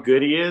how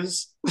good he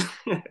is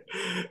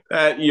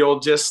that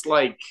you'll just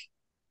like,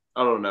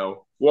 I don't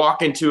know,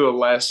 walk into a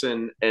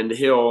lesson and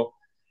he'll,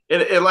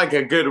 in like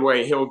a good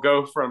way, he'll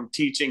go from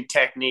teaching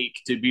technique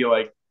to be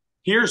like,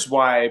 here's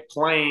why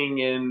playing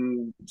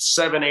in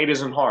 7/8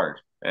 isn't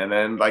hard. And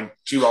then like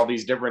do all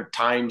these different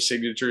time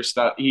signature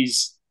stuff.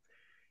 He's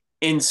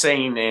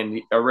insane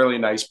and a really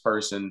nice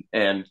person.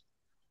 And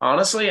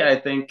honestly, I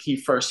think he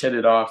first hit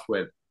it off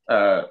with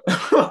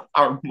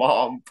our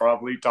mom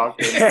probably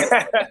talking.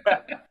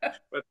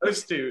 But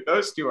those two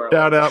are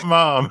Shout out,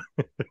 Mom.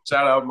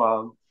 Shout out,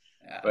 Mom.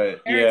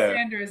 But Eric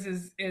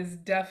Sanders is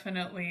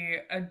definitely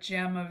a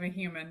gem of a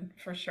human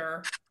for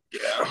sure.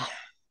 Yeah.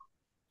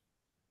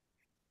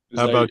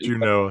 How about you,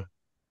 Noah?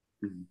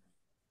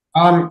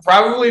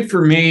 Probably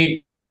for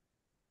me,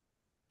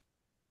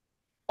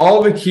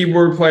 all the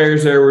keyboard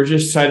players there were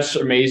just such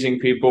amazing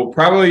people.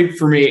 Probably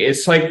for me,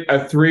 it's like a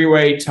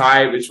 3-way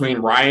tie between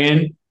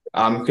Ryan,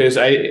 because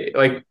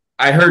I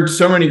heard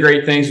so many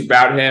great things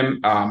about him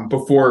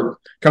before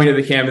coming to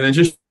the camp, and then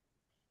just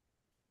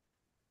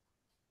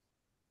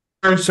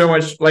learned so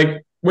much.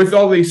 Like with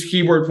all these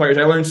keyboard players,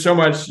 I learned so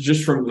much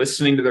just from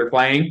listening to their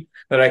playing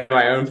that I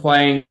my own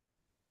playing.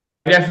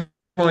 I definitely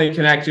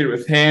connected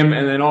with him,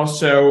 and then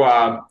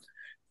also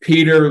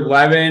Peter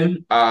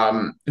Levin,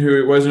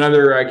 who was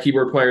another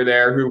keyboard player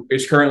there, who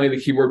is currently the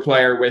keyboard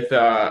player with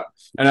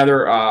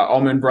another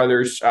Allman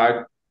Brothers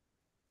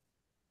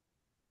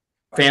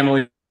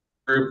family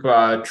group,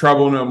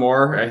 Trouble No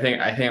More. I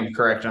think I'm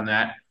correct on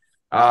that.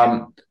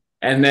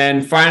 And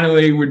then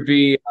finally would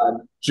be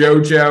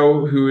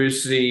Jojo, who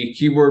is the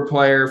keyboard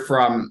player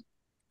from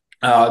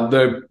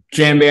the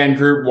jam band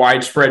group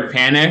Widespread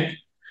Panic.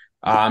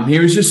 He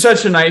was just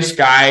such a nice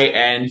guy,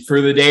 and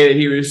for the day that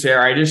he was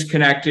there, I just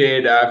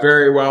connected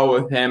very well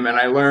with him, and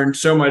I learned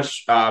so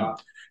much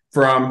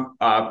from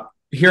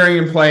hearing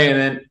him play. And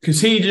then because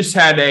he just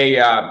had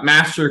a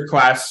master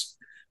class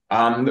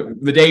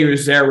the day he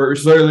was there, where it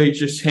was literally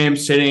just him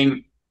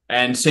sitting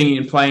and singing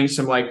and playing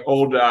some like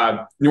old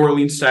New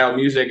Orleans style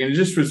music, and it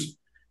just was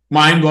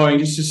mind blowing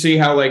just to see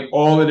how like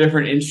all the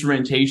different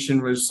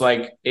instrumentation was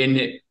like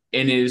in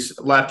his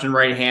left and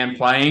right hand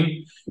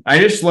playing. I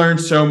just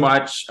learned so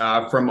much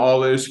from all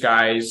those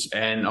guys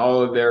and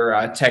all of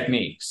their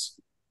techniques.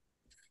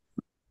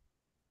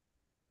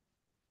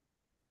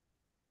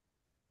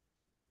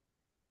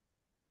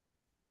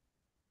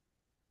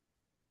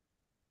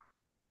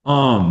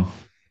 Um,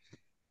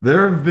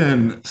 there have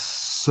been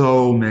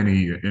so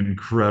many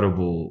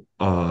incredible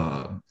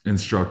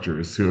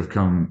instructors who have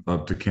come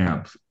up to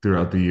camp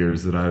throughout the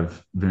years that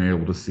I've been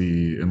able to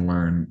see and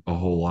learn a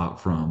whole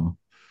lot from.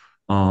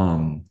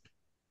 Um,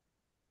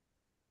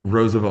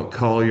 Roosevelt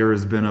Collier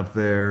has been up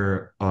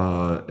there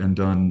and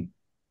done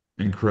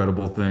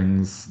incredible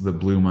things that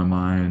blew my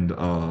mind.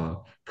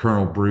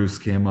 Colonel Bruce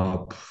came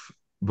up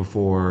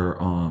before.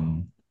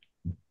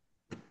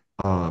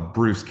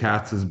 Bruce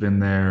Katz has been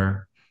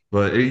there,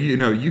 but you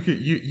know you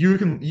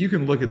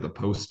can look at the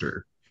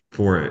poster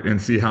for it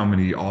and see how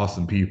many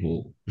awesome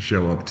people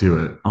show up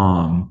to it.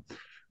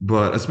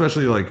 But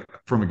especially like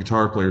from a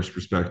guitar player's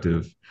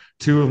perspective,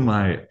 two of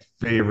my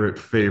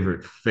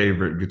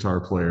favorite guitar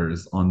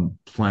players on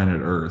planet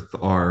Earth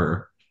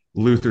are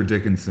Luther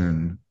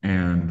Dickinson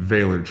and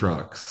Vaylor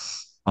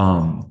Trucks.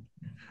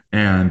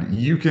 And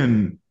you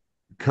can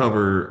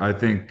cover, I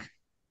think,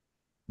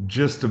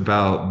 just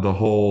about the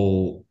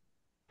whole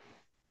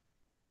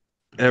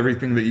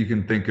everything that you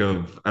can think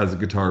of as a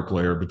guitar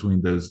player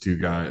between those two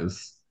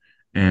guys.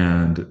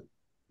 And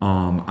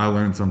I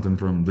learned something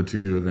from the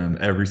two of them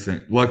every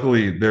single.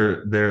 Luckily,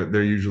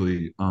 they're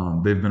usually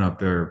they've been up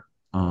there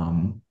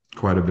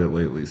quite a bit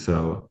lately,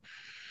 so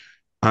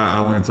I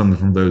learned something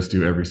from those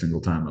two every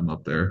single time I'm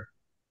up there.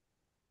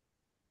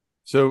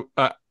 So,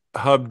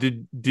 Hub,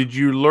 did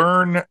you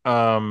learn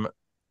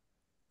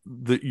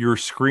your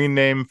screen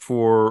name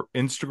for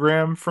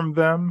Instagram from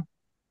them?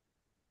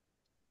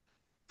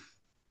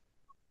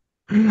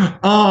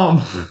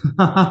 Um,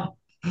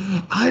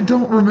 I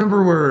don't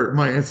remember where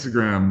my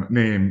Instagram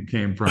name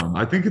came from.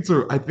 I think it's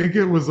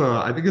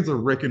a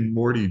Rick and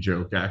Morty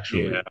joke,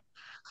 actually. Yeah.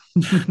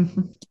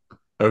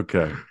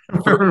 Okay.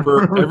 For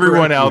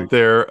everyone Correctly. out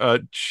there,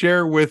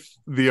 share with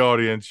the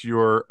audience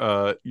your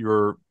Oh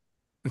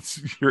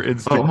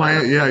Instagram.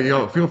 my, yeah,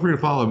 yo, feel free to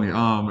follow me.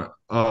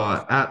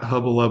 At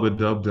Hubba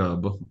Dub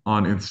Dub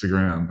on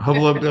Instagram.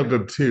 Hubba Dub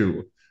Dub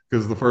 2,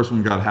 because the first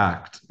one got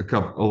hacked a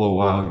little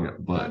while ago. Oh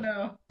But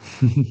no.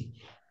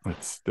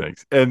 That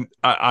stinks. And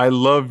I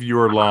love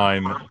your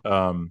line,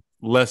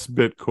 less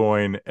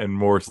Bitcoin and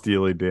more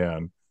Steely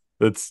Dan.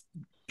 That's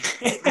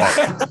yeah,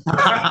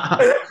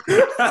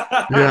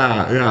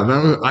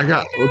 that was I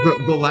got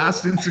the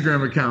last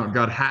Instagram account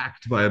got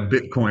hacked by a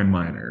Bitcoin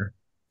miner,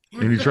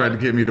 and he tried to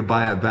get me to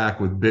buy it back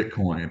with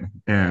Bitcoin,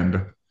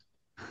 and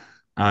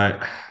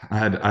I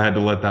had to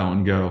let that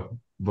one go.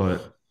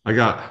 But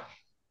I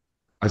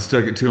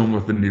stuck it to him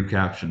with the new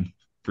caption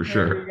for There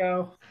sure. you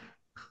go.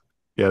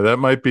 yeah, that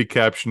might be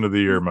caption of the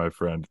year, my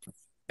friend.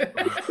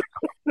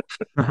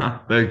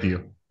 Thank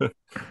you.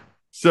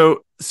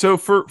 So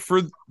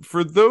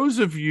for those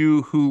of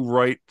you who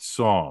write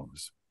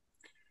songs,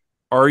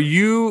 are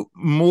you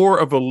more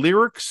of a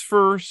lyrics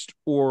first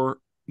or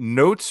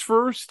notes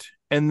first?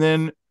 And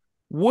then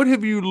what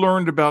have you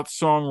learned about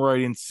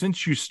songwriting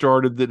since you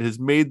started that has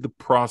made the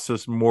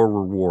process more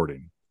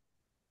rewarding?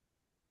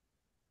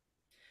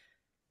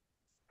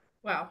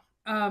 Wow.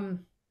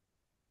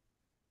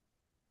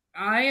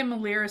 I am a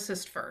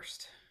lyricist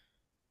first,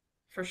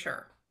 for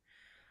sure.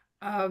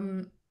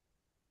 Um,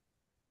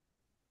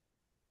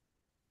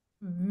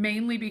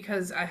 Mainly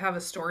because I have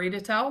a story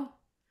to tell,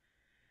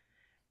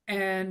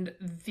 and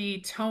the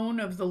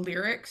tone of the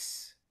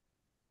lyrics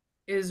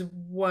is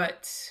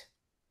what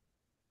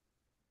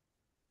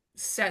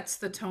sets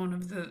the tone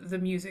of the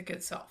music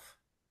itself,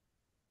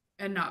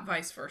 and not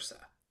vice versa.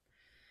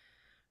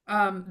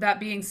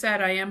 That being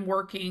said, I am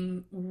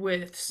working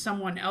with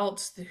someone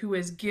else who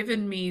has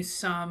given me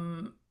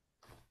some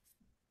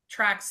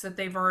tracks that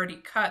they've already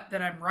cut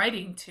that I'm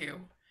writing to.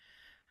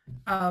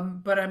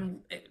 But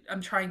I'm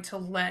trying to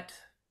let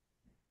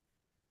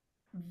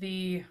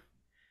the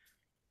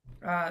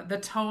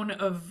tone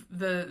of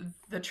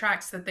the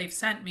tracks that they've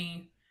sent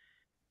me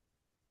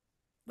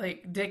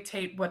like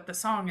dictate what the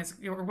song is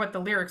or what the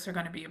lyrics are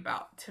going to be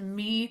about. To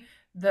me,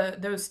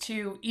 those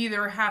two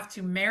either have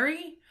to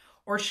marry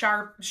or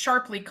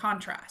sharply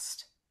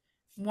contrast,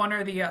 one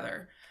or the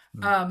other.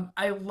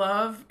 I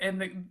love,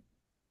 and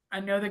I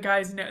know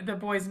the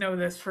boys know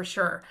this for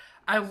sure.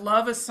 I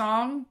love a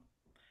song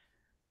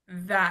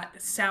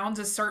that sounds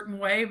a certain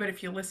way, but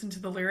if you listen to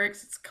the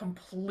lyrics, it's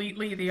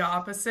completely the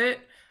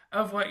opposite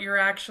of what you're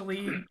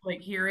actually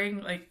like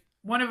hearing. Like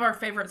one of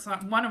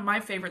my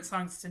favorite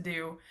songs to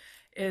do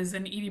is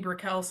an Edie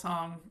Brickell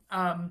song.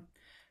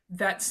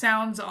 That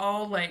sounds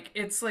all like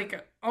it's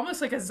like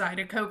almost like a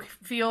Zydeco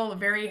feel,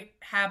 very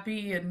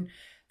happy, and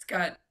it's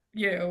got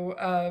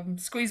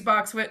squeeze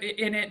box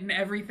in it and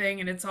everything,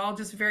 and it's all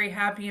just very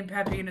happy and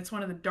peppy, and it's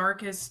one of the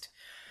darkest,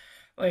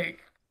 like,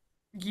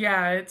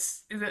 yeah,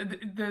 it's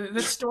the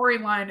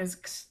storyline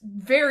is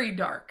very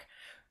dark,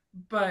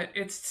 but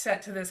it's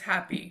set to this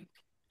happy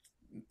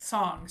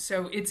song.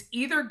 So it's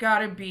either got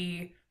to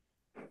be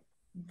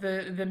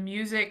the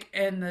music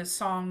and the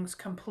songs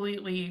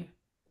completely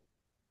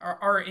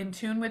are in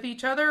tune with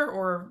each other,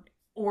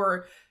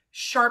 or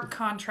sharp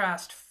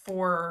contrast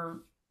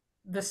for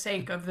the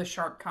sake of the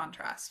sharp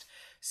contrast.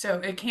 So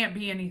it can't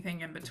be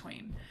anything in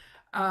between.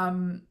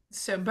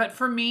 But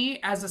for me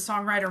as a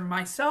songwriter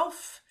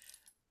myself,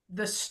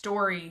 the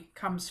story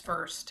comes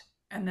first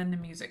and then the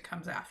music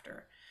comes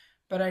after.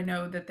 But I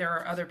know that there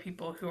are other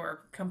people who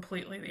are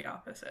completely the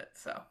opposite.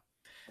 So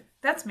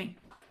that's me.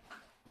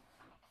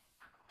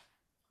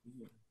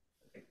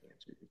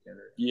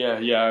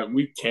 Yeah,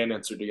 we can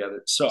answer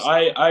together. So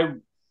I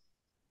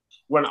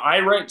when I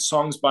write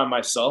songs by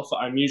myself,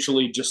 I'm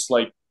usually just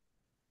like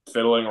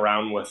fiddling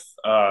around with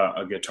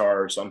a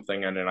guitar or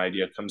something, and an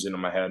idea comes into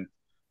my head.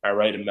 I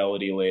write a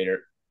melody later,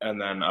 and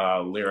then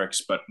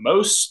lyrics. But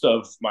most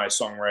of my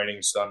songwriting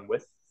is done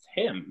with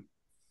him.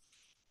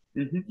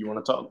 Mm-hmm. You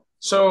want to talk?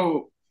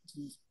 So,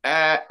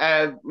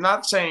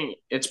 not saying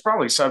it's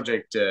probably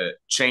subject to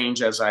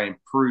change as I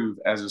improve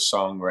as a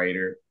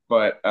songwriter,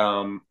 but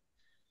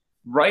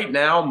right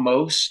now,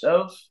 most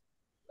of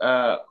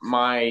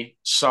my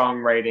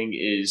songwriting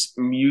is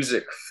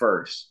music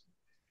first.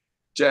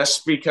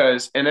 Just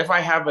because, and if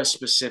I have a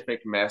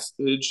specific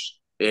message,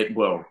 it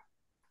will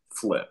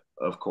flip,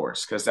 of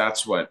course, because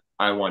that's what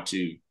I want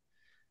to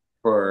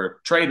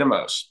portray the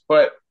most.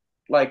 But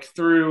like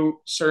through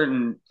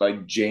certain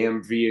like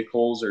jam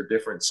vehicles or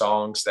different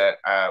songs that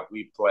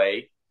we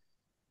play,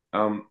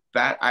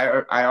 that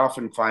I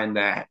often find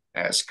that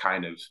as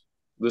kind of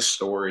the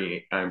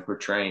story I'm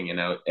portraying.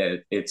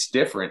 It's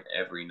different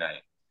every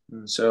night.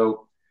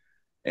 So,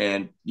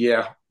 and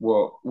yeah,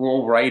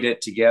 we'll write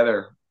it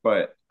together,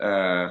 but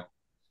for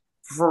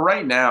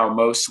right now,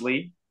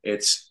 mostly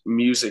it's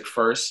music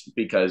first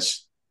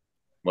because,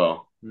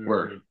 well,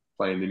 we're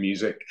playing the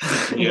music.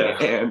 Yeah.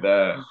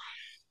 And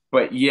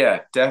but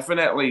yeah,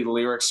 definitely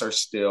lyrics are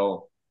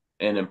still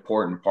an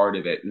important part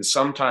of it. And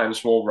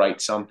sometimes we'll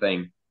write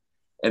something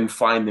and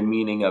find the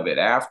meaning of it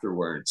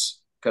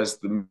afterwards because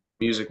the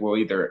music will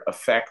either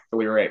affect the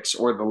lyrics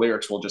or the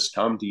lyrics will just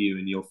come to you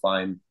and you'll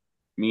find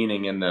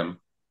meaning in them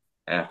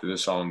after the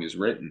song is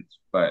written.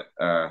 But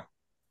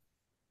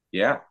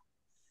yeah.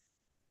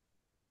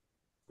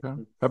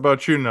 Okay. How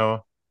about you,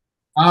 Noah?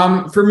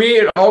 For me,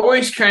 it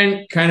always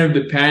kind of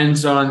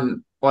depends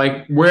on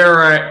like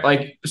where I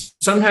like.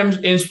 Sometimes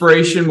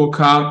inspiration will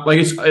come. Like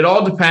it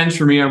all depends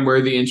for me on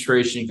where the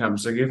inspiration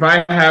comes. Like if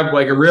I have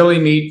like a really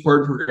neat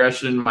chord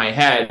progression in my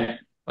head,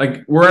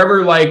 like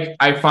wherever like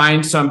I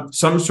find some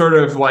sort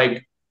of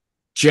like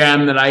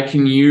gem that I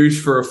can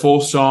use for a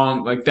full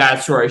song, like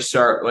that's where I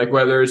start. Like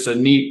whether it's a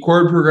neat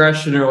chord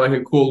progression or like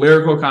a cool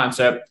lyrical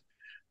concept,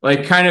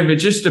 like kind of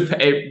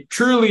it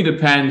truly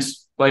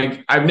depends.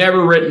 Like I've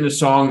never written a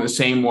song the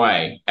same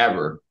way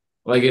ever.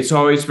 Like it's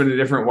always been a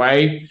different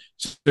way.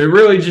 So it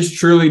really just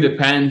truly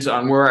depends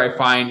on where I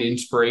find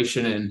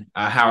inspiration and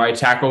how I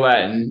tackle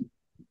that and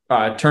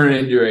turn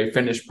it into a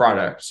finished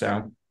product.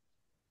 So.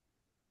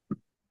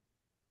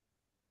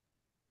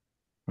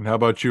 And how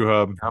about you,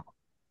 Hub?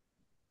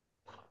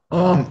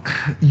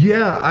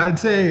 Yeah, I'd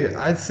say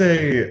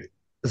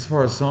as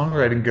far as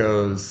songwriting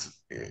goes,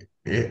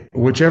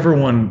 whichever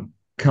one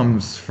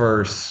comes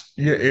first,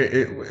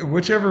 yeah,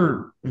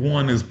 whichever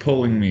one is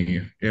pulling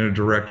me in a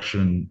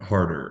direction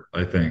harder,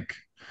 I think,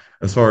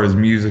 as far as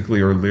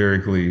musically or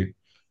lyrically.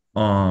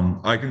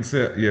 I can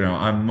say,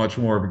 I'm much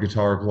more of a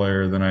guitar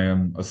player than I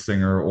am a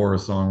singer or a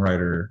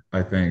songwriter,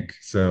 I think.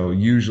 So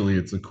usually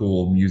it's a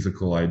cool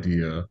musical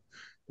idea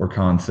or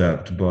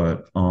concept,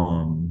 but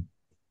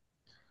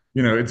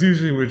it's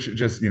usually which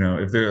just,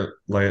 if they're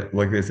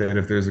like they said,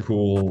 if there's a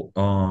cool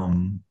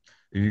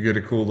if you get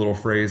a cool little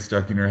phrase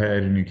stuck in your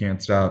head and you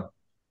can't stop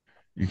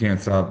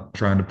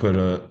trying to put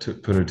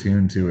a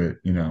tune to it,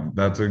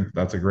 that's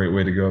a great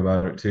way to go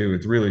about it too.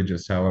 It's really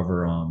just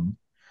however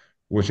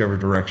whichever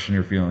direction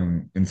you're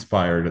feeling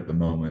inspired at the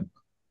moment,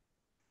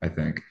 I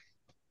think.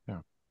 Yeah.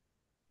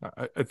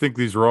 I think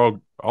these are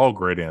all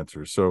great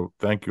answers. So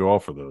thank you all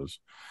for those.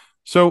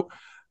 So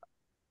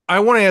I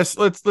want to ask,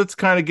 let's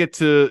kind of get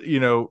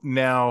to,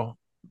 now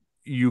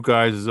you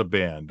guys as a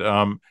band.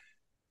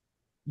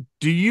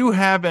 do you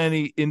have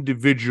any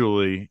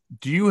individually?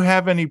 Do you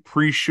have any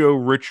pre-show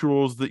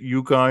rituals that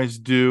you guys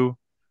do?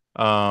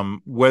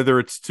 Whether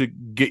it's to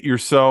get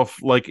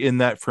yourself like in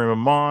that frame of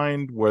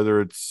mind,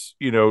 whether it's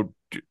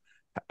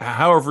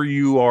however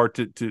you are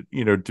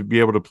to be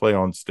able to play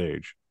on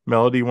stage.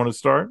 Melody, you want to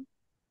start?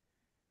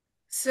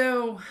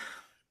 So,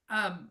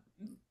 um,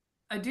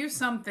 I do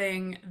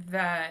something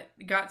that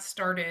got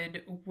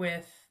started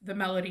with the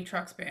Melody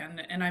Trucks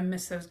Band, and I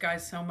miss those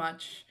guys so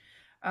much.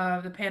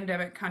 The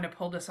pandemic kind of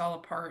pulled us all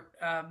apart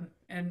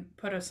and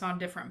put us on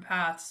different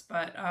paths.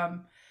 But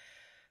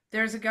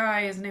there's a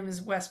guy, his name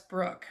is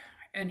Westbrook,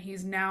 and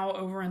he's now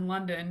over in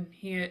London.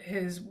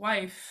 His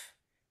wife,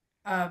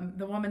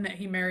 the woman that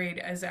he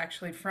married, is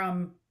actually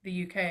from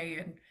the UK,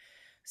 and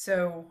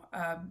so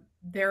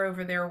they're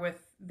over there with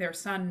their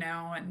son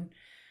now. And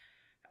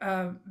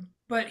uh,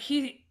 but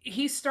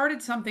he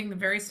started something the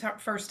very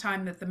first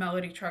time that the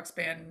Melody Trucks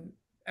Band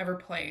ever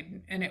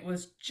played, and it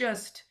was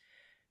just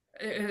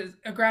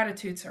a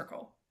gratitude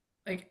circle.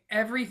 Like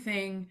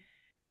everything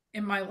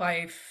in my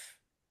life,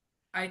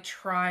 I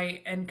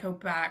try and go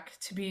back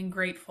to being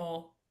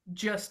grateful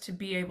just to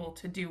be able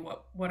to do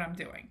what I'm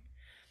doing.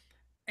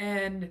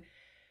 And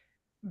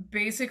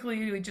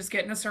basically, we just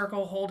get in a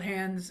circle, hold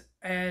hands,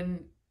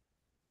 and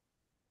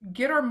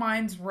get our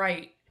minds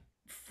right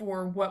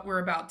for what we're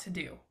about to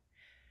do.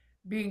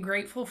 Being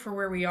grateful for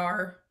where we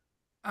are,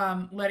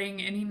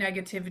 letting any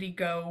negativity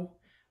go,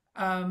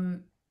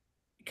 um,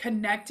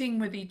 connecting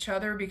with each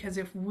other, because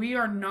if we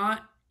are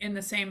not in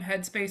the same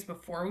headspace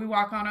before we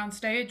walk on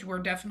stage, we're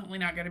definitely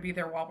not going to be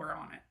there while we're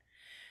on it.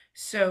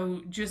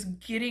 So just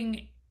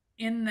getting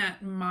in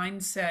that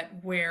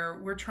mindset where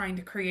we're trying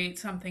to create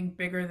something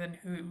bigger than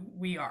who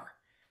we are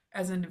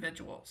as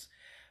individuals.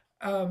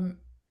 And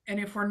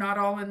if we're not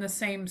all in the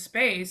same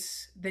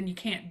space, then you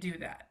can't do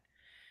that.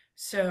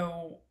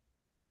 So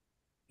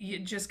you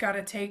just got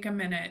to take a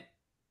minute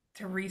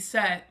to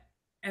reset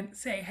and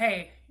say,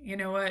 hey, you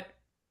know what?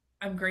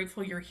 I'm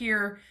grateful you're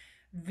here.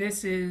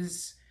 This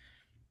is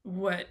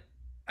what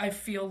I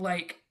feel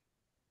like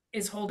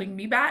is holding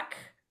me back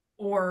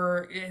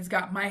or has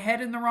got my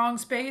head in the wrong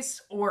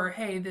space, or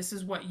hey, this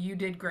is what you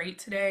did great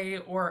today,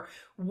 or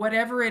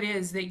whatever it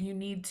is that you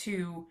need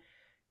to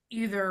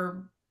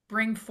either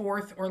bring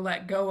forth or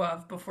let go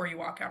of before you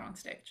walk out on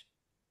stage.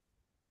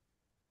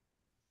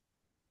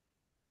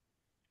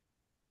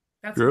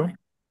 That's Drew?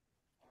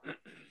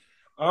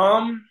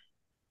 mine.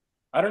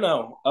 I don't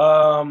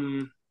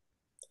know.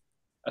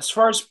 As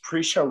far as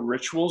pre-show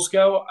rituals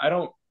go, I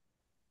don't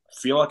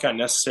feel like I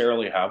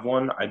necessarily have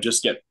one. I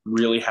just get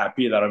really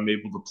happy that I'm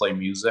able to play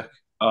music.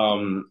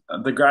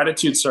 The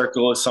gratitude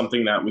circle is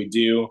something that we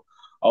do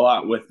a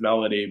lot with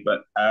Melody,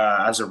 but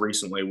as of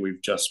recently,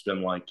 we've just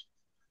been like,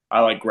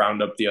 I like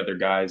round up the other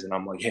guys and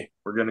I'm like, hey,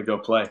 we're gonna go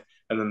play.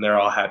 And then they're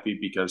all happy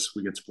because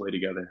we get to play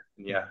together.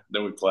 And yeah,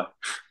 then we play.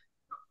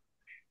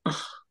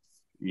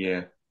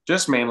 Yeah,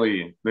 just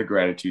mainly the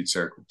gratitude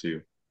circle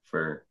too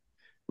for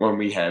when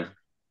we have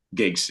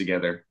gigs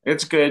together.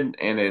 It's good,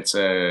 and it's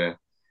a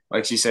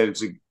like she said,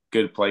 it's a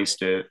good place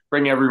to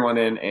bring everyone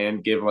in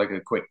and give like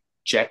a quick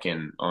check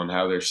in on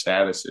how their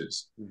status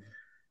is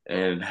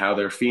and how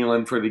they're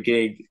feeling for the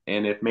gig.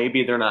 And if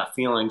maybe they're not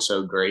feeling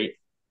so great,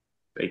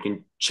 they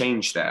can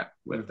change that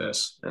with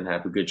this and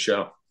have a good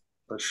show.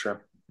 That's true.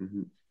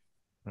 Mm-hmm.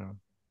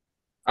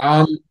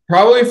 Yeah.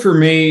 Probably for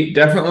me,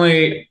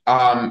 definitely,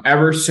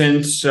 ever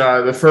since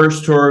the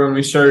first tour when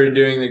we started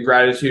doing the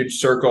gratitude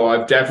circle,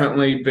 I've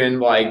definitely been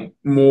like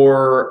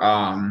more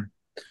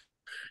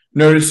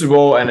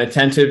noticeable and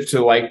attentive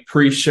to like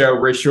pre-show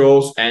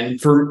rituals.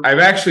 And I've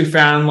actually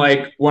found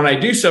like when I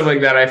do stuff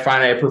like that, I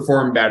find I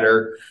perform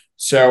better.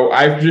 So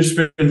I've just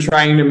been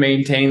trying to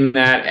maintain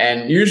that.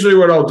 And usually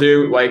what I'll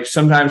do, like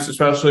sometimes,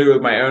 especially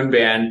with my own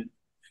band,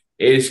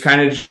 is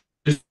kind of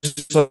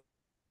just like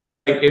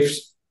if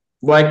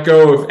let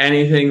go of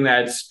anything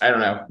that's, I don't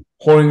know,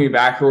 holding me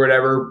back or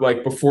whatever,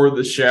 like before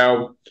the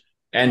show,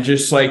 and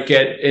just like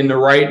get in the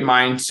right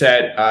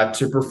mindset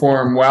to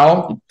perform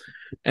well.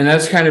 And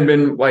that's kind of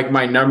been like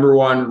my number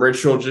one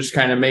ritual, just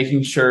kind of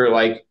making sure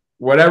like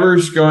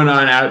whatever's going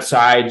on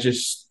outside,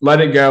 just let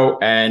it go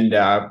and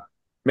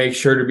make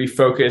sure to be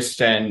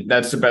focused. And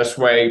that's the best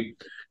way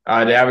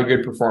to have a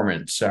good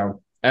performance.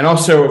 So, and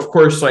also, of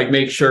course, like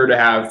make sure to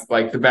have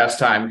like the best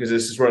time because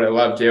this is what I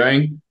love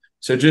doing.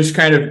 So just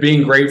kind of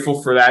being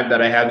grateful for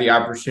that I had the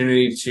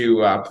opportunity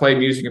to play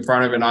music in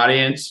front of an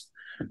audience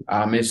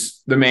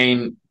is the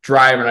main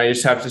drive. And I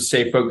just have to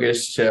stay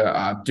focused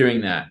to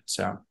doing that.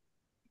 So.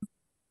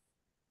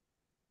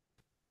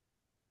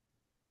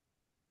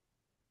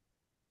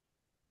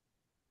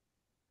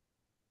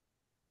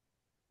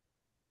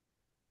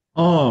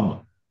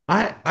 Um,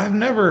 I've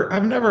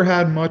never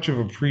had much of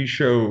a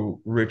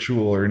pre-show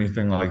ritual or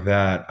anything like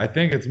that. I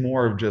think it's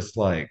more of just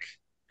like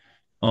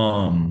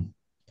um,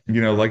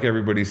 like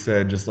everybody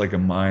said, just like a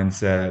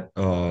mindset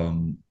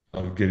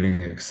of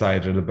getting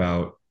excited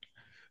about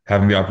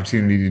having the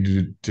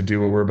opportunity to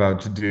do what we're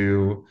about to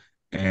do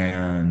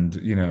and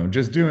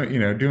just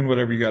doing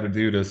whatever you got to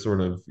do to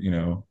sort of,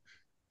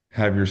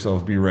 have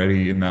yourself be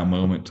ready in that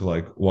moment to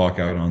like walk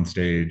out on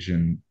stage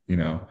and,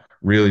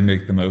 really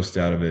make the most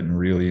out of it and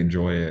really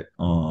enjoy it.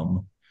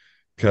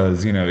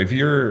 Because, if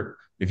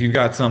you've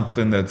got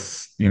something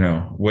that's,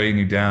 weighing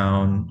you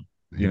down,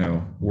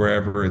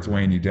 wherever it's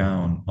weighing you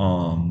down,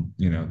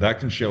 that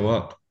can show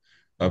up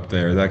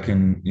there. That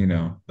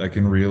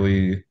can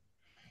really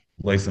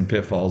lay some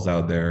pitfalls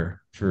out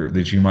there for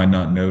that you might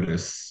not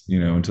notice,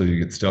 until you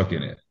get stuck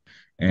in it.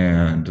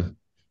 And,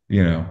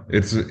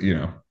 it's,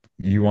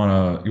 you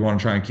want to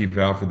try and keep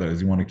out for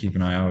those. You want to keep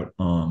an eye out,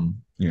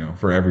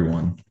 for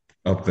everyone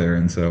up there.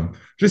 And so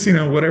just,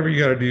 whatever you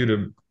got to do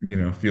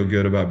to, feel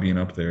good about being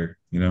up there.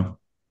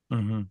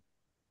 Mm-hmm.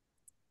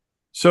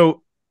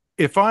 So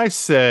if I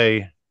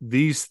say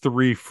these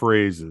three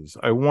phrases,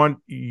 I want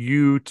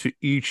you to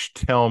each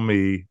tell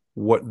me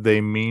what they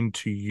mean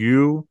to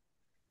you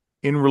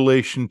in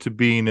relation to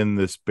being in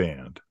this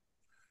band.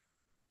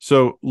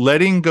 So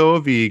letting go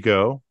of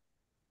ego,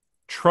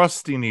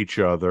 trusting each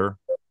other,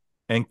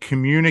 and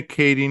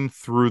communicating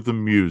through the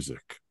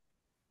music.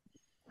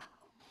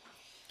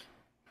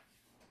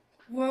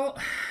 Well,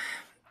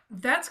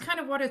 that's kind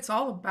of what it's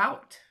all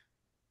about.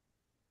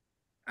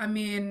 I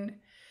mean,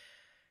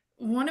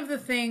 one of the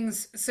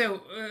things,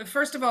 so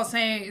first of all,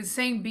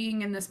 saying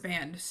being in this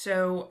band.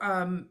 So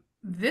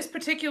this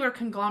particular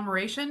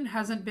conglomeration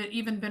hasn't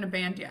even been a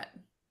band yet.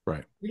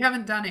 Right. We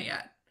haven't done it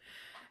yet.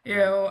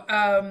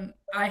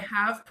 I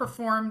have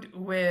performed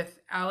with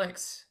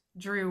Alex,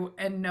 Drew,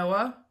 and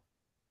Noah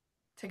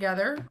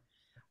together.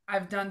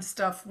 I've done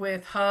stuff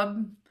with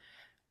Hub.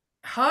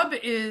 Hub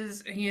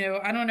is,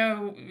 I don't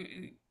know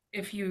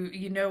if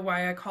you know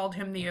why I called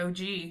him the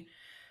OG,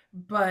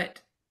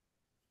 but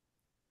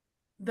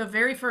the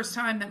very first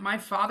time that my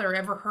father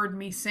ever heard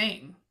me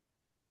sing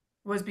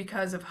was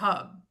because of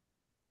Hub.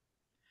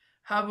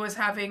 Hub was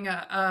having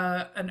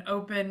an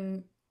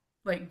open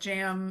like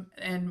jam,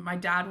 and my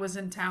dad was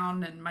in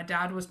town, and my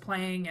dad was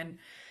playing, and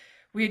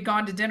we had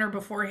gone to dinner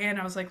beforehand.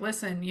 I was like,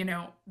 listen,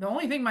 the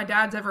only thing my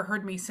dad's ever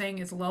heard me sing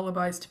is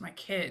lullabies to my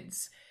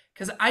kids,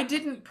 because I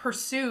didn't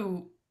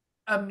pursue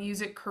a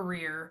music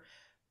career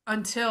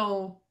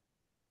until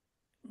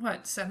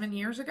 7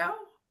 years ago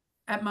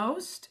at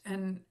most,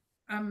 and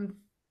I'm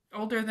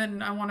older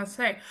than I want to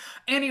say.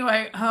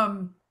 Anyway,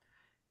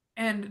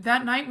 and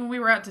that night when we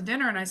were out to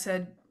dinner, and I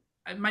said,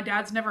 my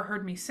dad's never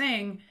heard me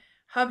sing,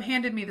 Hub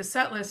handed me the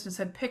set list and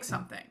said, pick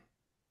something.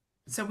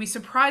 So we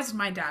surprised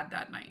my dad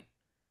that night.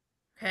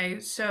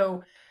 Okay,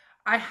 so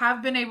I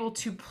have been able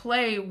to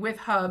play with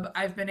Hub.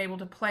 I've been able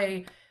to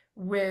play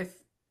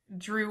with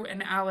Drew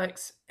and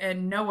Alex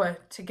and Noah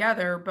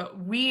together, but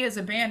we as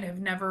a band have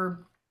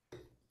never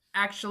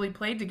actually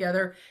played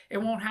together. It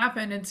won't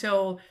happen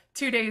until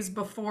 2 days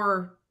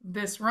before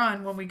this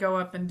run when we go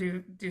up and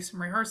do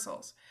some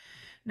rehearsals.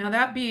 Now,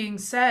 that being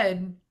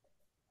said,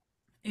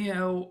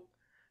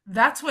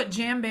 that's what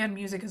jam band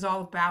music is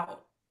all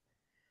about,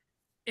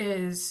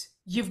 is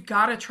you've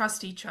got to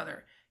trust each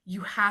other.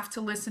 You have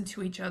to listen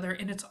to each other,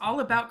 and it's all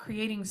about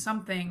creating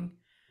something.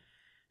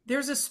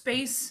 There's a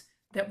space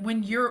that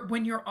when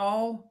you're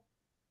all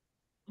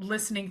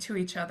listening to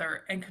each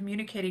other and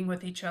communicating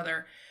with each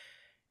other,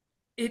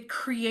 it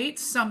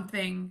creates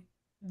something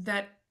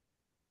that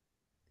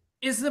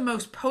is the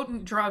most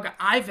potent drug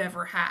I've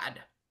ever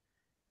had.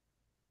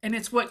 And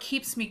it's what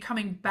keeps me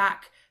coming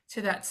back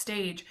to that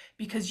stage,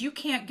 because you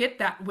can't get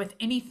that with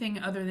anything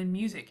other than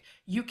music.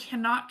 You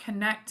cannot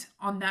connect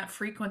on that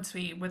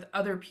frequency with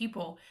other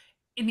people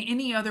in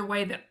any other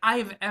way that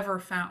I've ever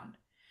found.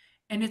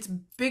 And it's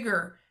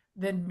bigger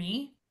than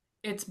me.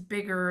 It's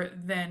bigger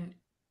than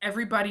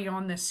everybody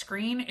on this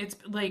screen. It's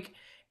like,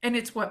 and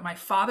it's what my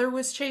father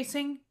was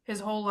chasing his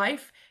whole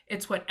life.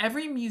 It's what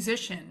every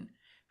musician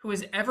who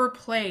has ever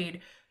played,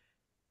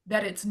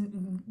 that it's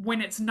when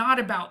it's not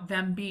about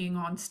them being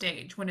on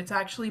stage, when it's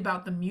actually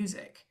about the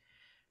music.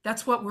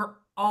 That's what we're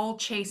all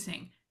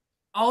chasing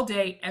all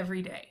day,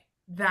 every day.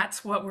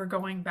 That's what we're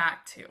going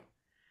back to.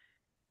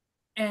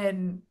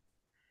 And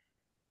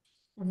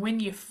when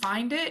you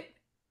find it,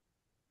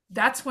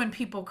 that's when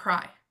people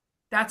cry.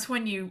 That's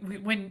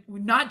when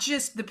not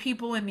just the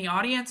people in the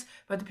audience,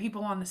 but the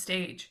people on the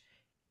stage.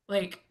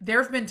 Like,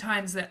 there have been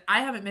times that I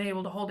haven't been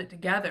able to hold it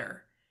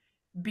together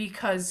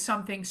because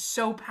something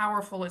so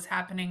powerful is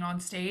happening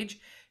on stage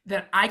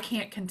that I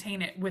can't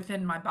contain it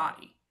within my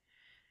body.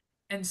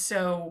 And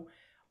so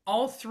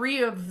all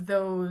three of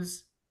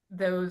those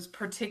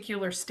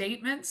particular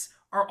statements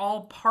are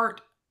all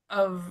part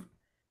of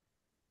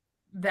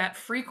that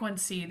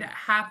frequency that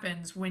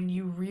happens when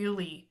you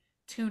really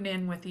tune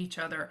in with each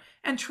other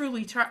and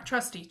truly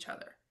trust each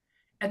other.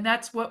 And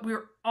that's what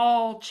we're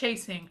all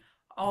chasing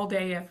all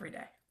day, every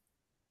day.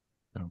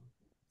 Yeah.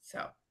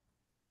 So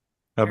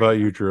how about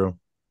you, Drew?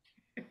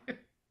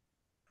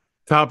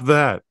 Top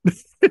that.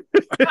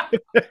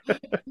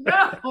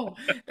 No,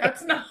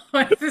 that's not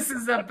what this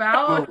is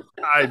about.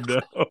 I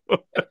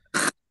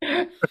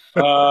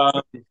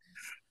know.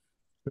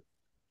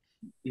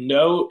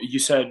 No, you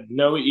said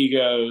no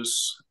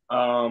egos.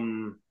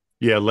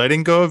 Yeah,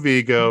 letting go of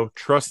ego,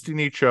 trusting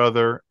each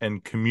other,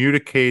 and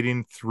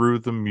communicating through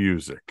the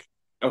music.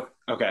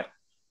 Okay.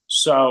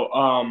 So,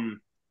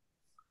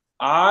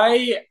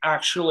 I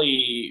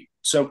actually,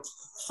 so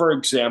for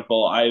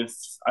example,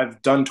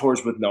 I've done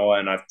tours with Noah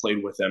and I've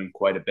played with him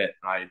quite a bit.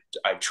 I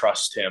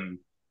trust him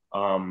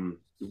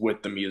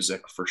with the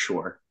music for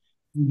sure.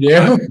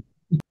 Yeah.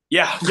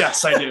 Yeah,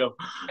 yes, I do.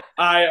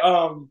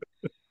 I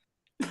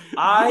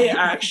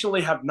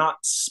actually have not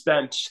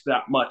spent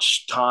that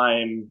much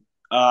time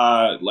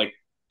like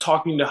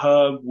talking to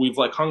Hub. We've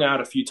like hung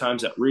out a few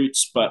times at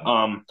Roots, but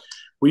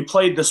we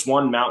played this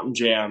one mountain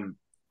jam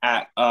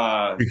at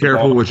Be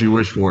careful what you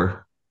wish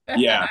for.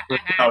 Yeah,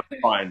 no,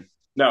 it's fine.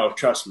 No,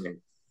 trust me.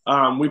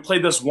 We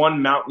played this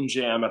one mountain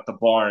jam at the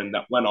barn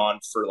that went on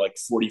for like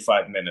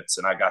 45 minutes,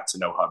 and I got to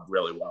know Hub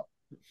really well,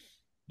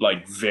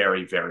 like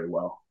very, very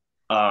well.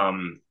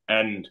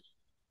 And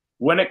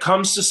when it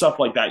comes to stuff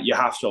like that, you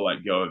have to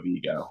let go of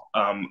ego.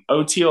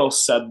 Oteil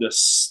said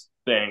this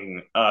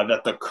thing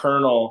that the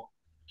Colonel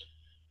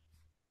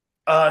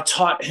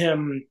taught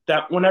him,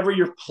 that whenever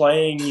you're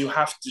playing, you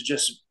have to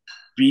just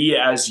be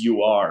as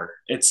you are.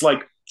 It's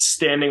like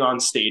standing on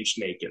stage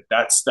naked.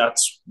 That's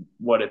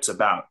what it's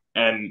about.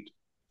 And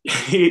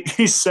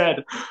he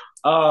said,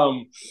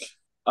 you're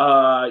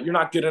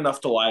not good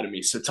enough to lie to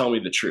me, so tell me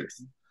the truth.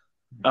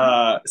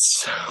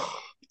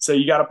 So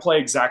you got to play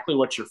exactly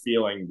what you're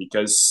feeling,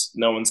 because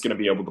no one's going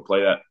to be able to play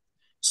that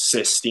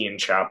Sistine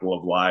Chapel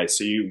of Lies.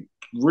 So you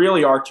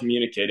really are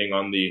communicating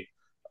on the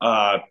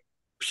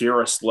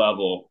purest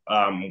level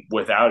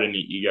without any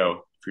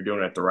ego if you're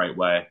doing it the right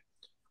way.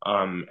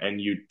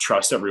 And you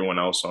trust everyone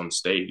else on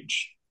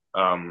stage,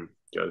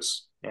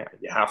 because yeah,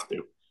 you have to.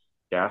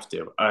 You have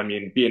to. I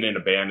mean, being in a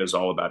band is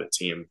all about a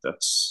team.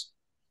 That's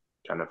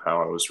kind of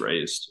how I was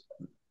raised.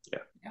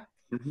 Yeah.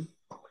 Mm-hmm.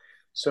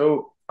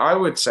 So I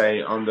would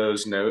say on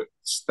those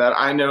notes that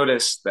I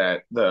noticed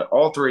that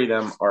all three of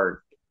them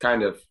are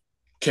kind of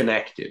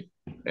connected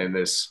in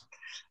this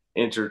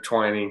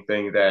intertwining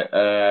thing,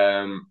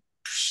 that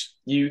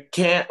you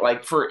can't,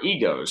 like, for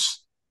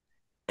egos,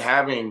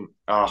 having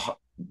a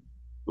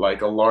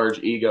large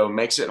ego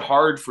makes it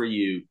hard for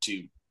you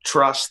to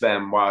trust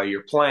them while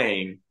you're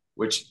playing,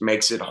 which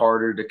makes it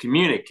harder to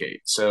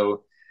communicate.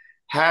 So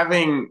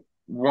having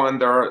one,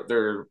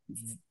 they're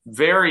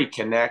very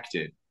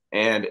connected,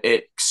 and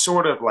it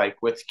sort of,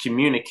 like, with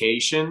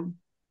communication,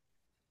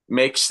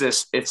 makes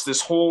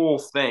this whole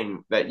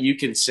thing that you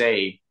can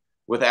say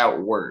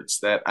without words.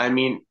 That, I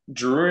mean,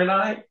 Drew and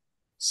I,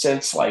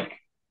 since like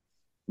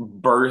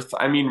birth,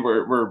 I mean,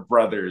 we're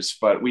brothers,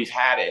 but we've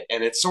had it,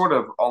 and it's sort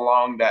of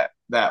along that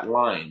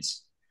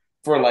lines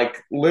for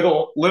like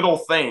little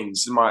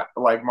things. My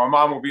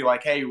mom will be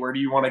like, "Hey, where do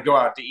you want to go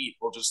out to eat?"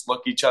 We'll just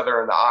look each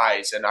other in the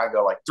eyes, and I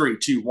go like 3,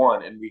 2,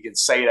 1, and we can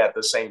say it at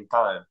the same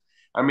time.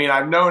 I mean,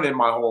 I've known it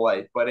my whole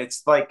life, but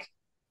it's like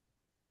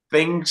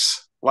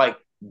things like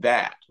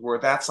that, where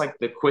that's like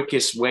the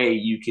quickest way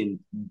you can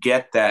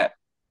get that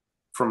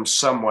from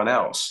someone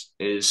else,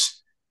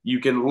 is you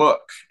can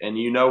look, and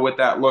you know what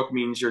that look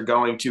means. You're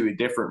going to a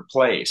different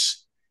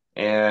place,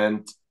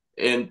 and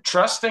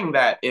trusting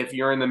that if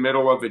you're in the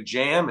middle of a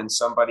jam and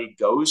somebody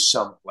goes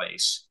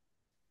someplace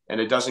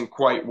and it doesn't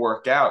quite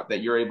work out,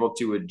 that you're able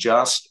to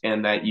adjust,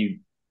 and that you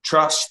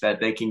trust that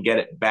they can get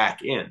it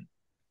back in,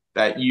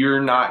 that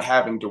you're not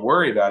having to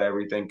worry about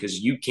everything because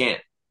you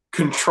can't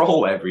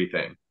control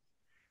everything.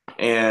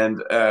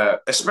 And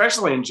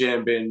especially in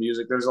jam band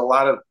music, there's a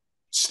lot of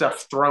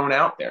stuff thrown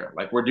out there.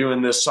 Like, we're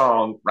doing this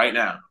song right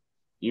now.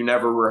 You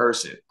never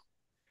rehearse it.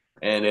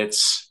 And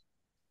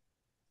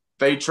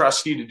they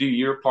trust you to do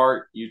your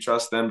part. You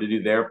trust them to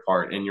do their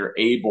part. And you're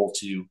able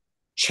to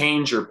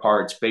change your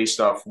parts based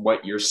off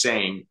what you're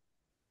saying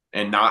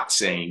and not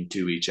saying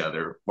to each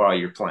other while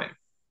you're playing.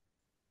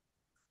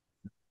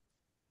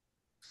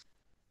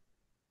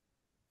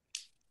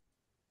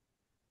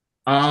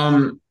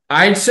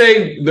 I'd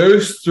say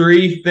those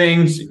three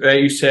things that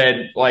you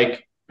said,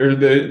 like, or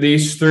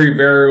these three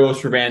variables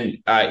for band: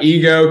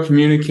 ego,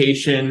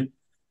 communication,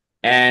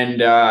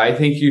 and I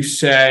think you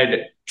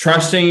said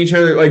trusting each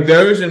other. Like,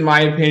 those, in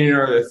my opinion,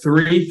 are the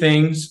three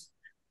things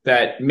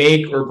that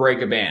make or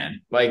break a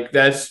band. Like,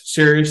 that's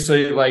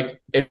seriously, like,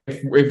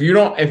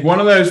 if one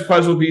of those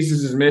puzzle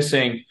pieces is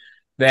missing,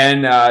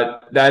 then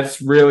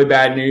that's really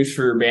bad news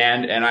for your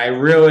band. And I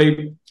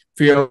really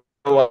feel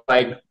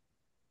like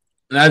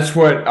that's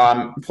what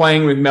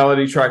playing with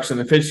Melody Trucks and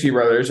the Fitzkee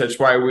brothers. That's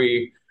why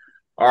we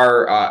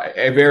are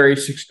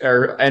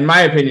in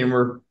my opinion,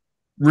 we're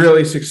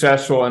really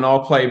successful and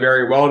all play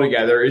very well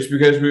together, is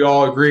because we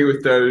all agree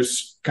with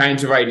those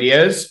kinds of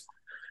ideas.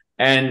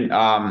 And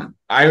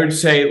I would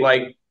say,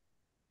 like,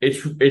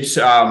 it's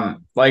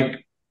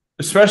like,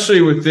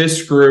 especially with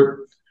this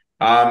group,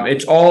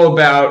 it's all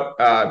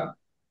about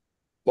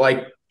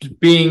like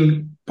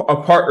being a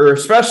part, or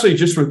especially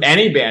just with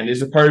any band,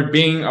 is a part of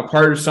being a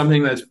part of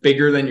something that's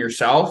bigger than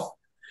yourself.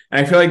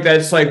 And I feel like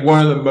that's like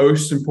one of the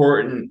most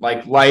important,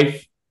 like,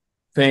 life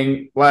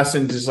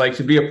lessons, is like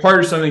to be a part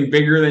of something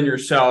bigger than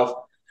yourself.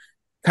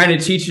 Kind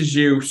of teaches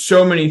you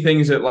so many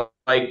things that, like,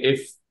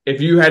 if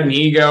if you had an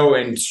ego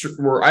and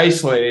were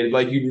isolated,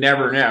 like you'd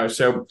never know.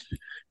 So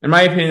in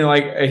my opinion,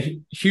 like a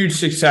huge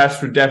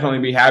success would definitely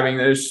be having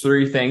those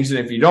three things. And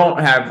if you don't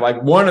have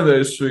like one of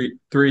those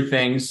three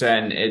things,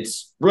 then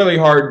it's really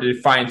hard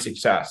to find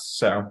success.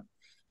 So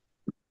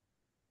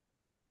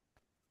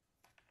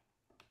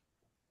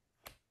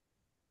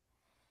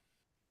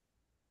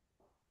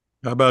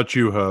How about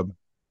you, Hub?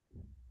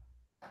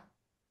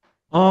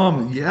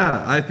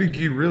 Yeah, I think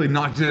you really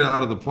knocked it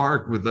out of the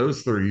park with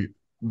those three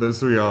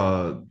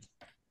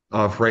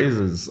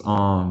phrases.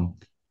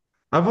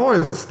 I've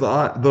always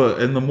thought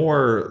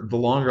the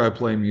longer I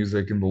play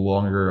music and the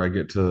longer I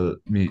get to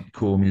meet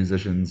cool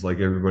musicians like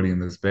everybody in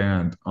this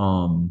band,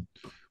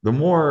 the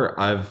more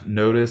I've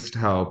noticed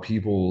how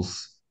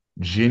people's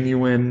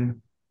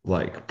genuine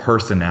like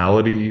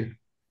personality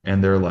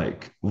and their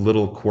like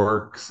little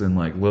quirks and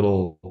like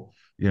little,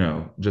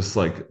 just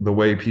like the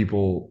way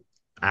people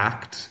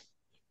act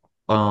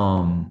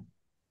um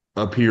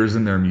appears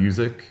in their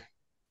music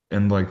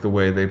and like the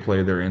way they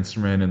play their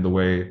instrument and the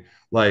way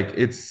like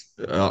it's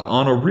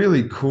on a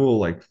really cool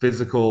like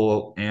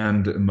physical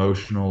and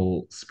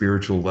emotional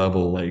spiritual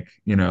level, like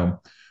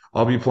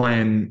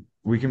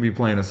we can be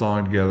playing a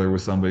song together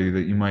with somebody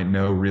that you might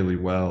know really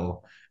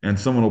well, and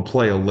someone will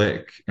play a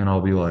lick and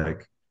I'll be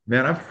like,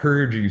 man, I've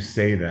heard you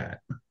say that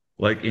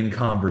like in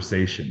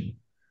conversation,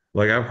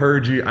 like I've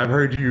heard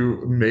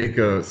you make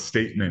a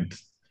statement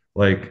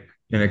like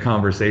in a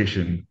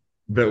conversation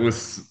that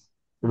was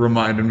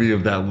reminded me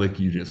of that lick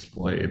you just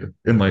played.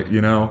 And like,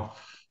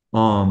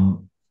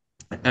 um,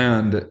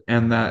 and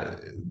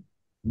that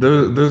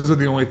those are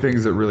the only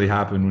things that really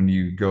happen when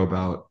you go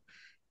about,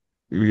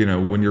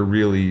 when you're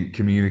really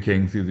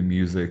communicating through the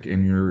music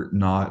and you're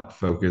not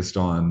focused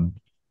on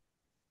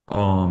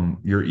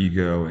your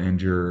ego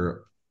and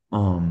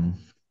um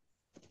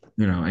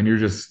and you're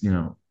just,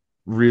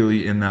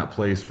 really in that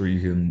place where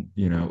you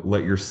can,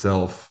 let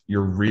yourself,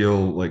 your real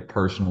like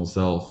personal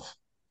self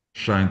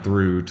shine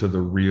through to the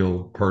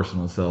real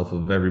personal self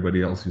of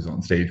everybody else who's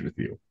on stage with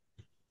you.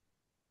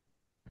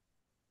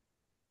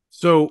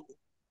 So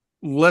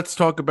let's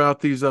talk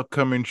about these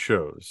upcoming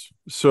shows.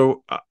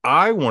 So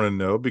I want to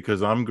know,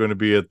 because I'm going to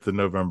be at the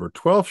November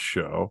 12th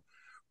show,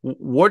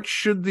 what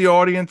should the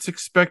audience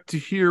expect to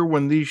hear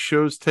when these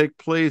shows take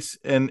place?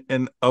 And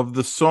of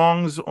the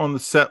songs on the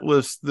set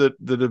list that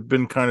have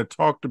been kind of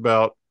talked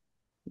about,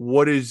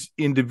 what is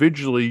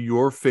individually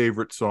your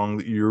favorite song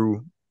that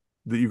you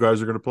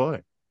guys are going to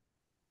play?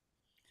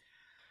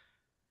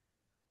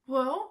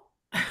 Well,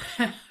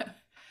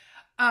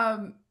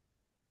 um,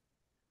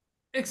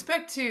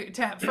 expect to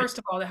have, first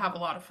of all, to have a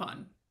lot of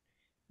fun,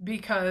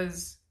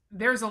 because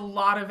there's a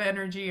lot of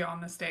energy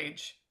on the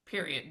stage,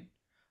 period.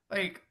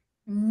 Like,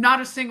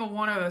 not a single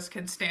one of us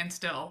can stand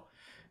still.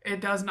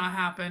 It does not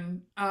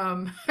happen.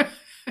 And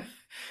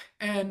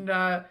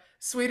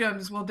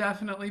Sweetums will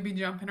definitely be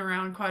jumping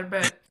around quite a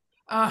bit.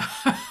 Uh,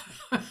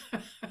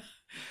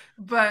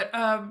 but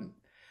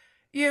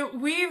yeah,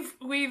 we've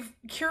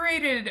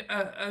curated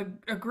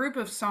a group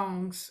of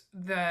songs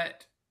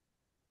that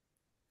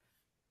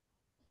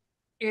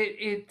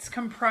it's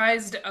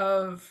comprised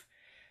of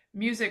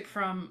music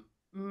from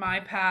my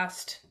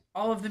past,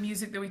 all of the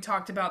music that we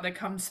talked about that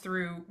comes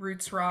through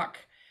roots rock,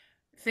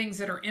 things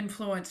that are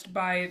influenced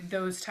by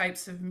those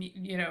types of,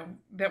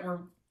 that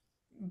were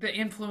the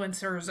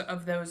influencers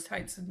of those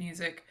types of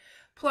music,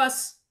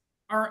 plus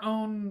our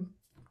own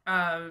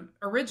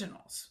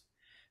originals.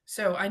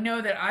 So I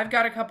know that I've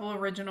got a couple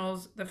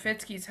originals. The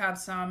Fitzkees have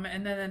some,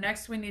 and then the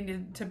next we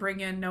needed to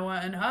bring in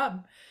Noah and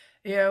Hub.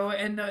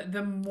 And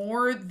the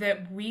more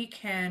that we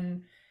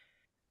can,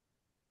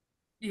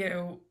 you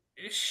know,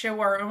 show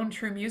our own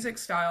true music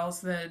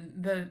styles,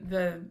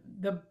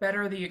 the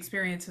better the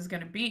experience is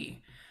going to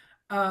be.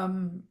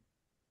 Um,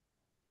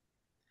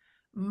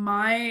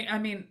 I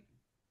mean,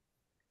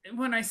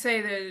 when I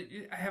say that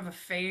I have a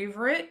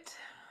favorite,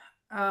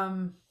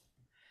 um,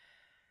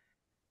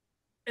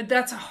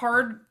 that's a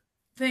hard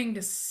thing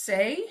to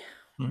say,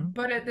 Mhm.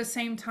 but at the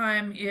same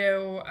time,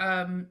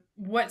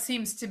 what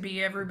seems to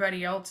be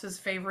everybody else's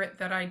favorite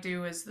that I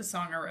do is the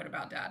song I wrote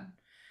about Dad.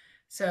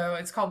 So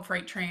it's called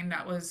Freight Train.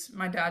 That was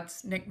my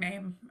dad's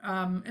nickname.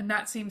 And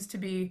that seems to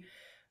be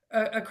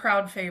a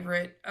crowd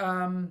favorite.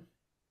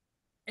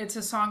 It's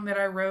a song that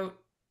I wrote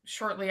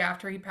shortly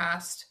after he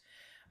passed.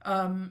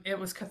 It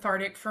was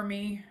cathartic for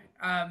me,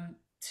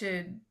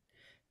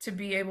 to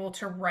be able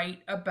to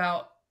write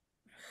about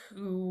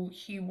who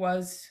he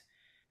was,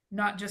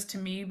 not just to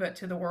me but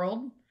to the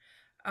world.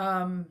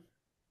 Um,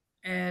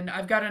 and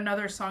I've got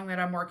another song that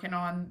I'm working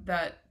on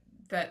that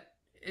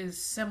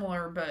is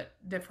similar but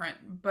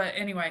different. But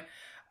anyway,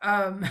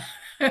 um,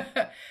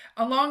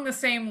 along the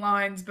same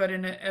lines, but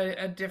in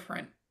a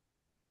different.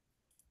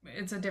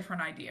 It's a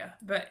different idea,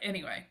 but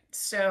anyway.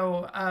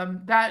 So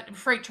that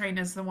Freight Train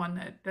is the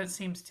one that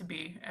seems to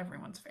be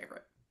everyone's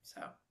favorite.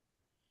 So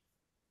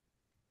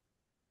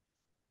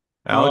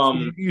Alex,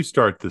 Um, you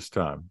start this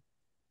time.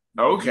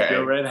 you go Okay.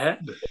 right ahead.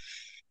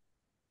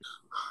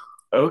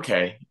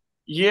 Okay.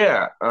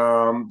 Yeah.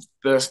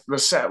 The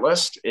set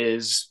list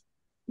is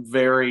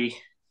very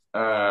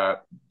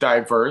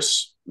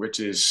diverse, which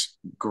is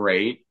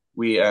great.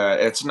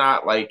 It's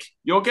not like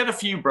you'll get a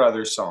few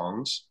brother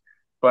songs,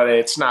 but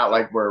it's not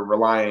like we're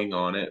relying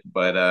on it.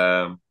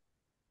 But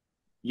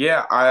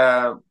yeah,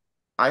 I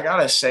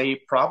gotta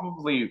say,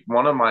 probably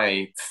one of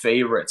my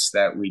favorites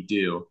that we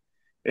do.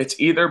 It's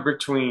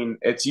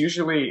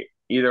usually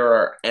either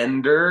our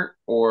ender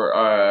or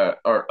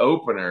our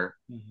opener,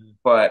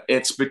 but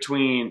it's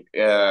between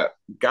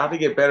 "Got to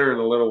Get Better in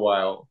a Little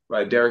While"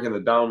 by Derek and the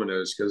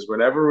Dominoes, because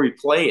whenever we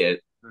play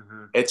it,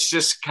 it's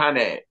just kind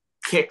of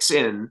kicks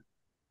in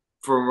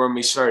from when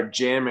we start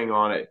jamming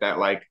on it that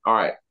like, all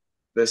right,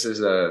 this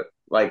is a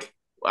like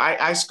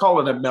I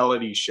call it a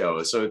melody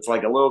show. So it's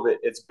like a little bit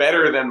it's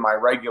better than my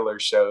regular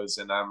shows,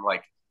 and I'm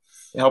like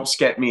it helps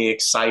get me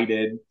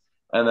excited.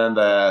 And then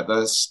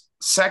the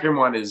second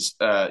one is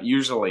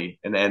usually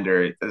an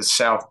ender,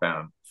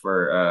 Southbound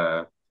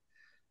for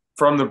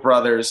from the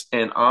brothers,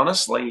 and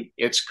honestly,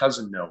 it's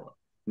cousin Noah.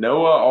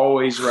 Noah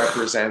always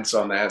represents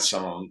on that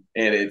song,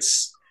 and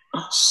it's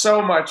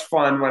so much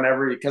fun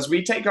whenever because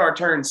we take our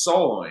turn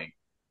soloing,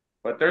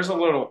 but there's a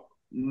little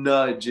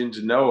nudge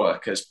into Noah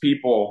because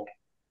people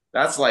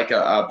that's like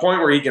a point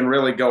where he can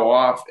really go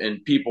off,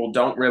 and people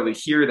don't really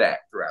hear that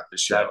throughout the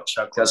show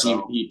because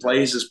he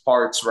plays his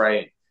parts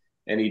right,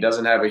 and he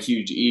doesn't have a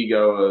huge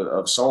ego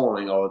of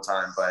soloing all the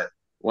time, but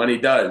when he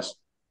does,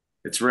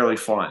 it's really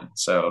fun.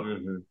 So.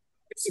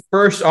 It's the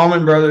first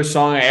Allman Brothers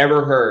song I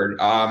ever heard.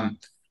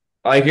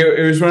 Like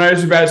it was when I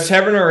was about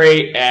 7 or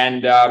 8,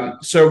 and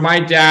so my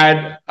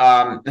dad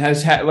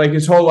has had like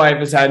his whole life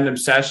has had an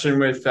obsession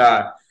with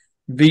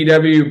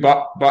Volkswagen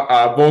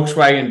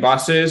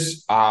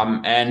buses,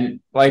 and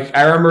like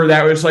I remember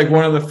that was like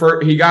one of the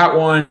first he got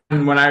one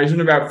when I was in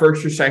about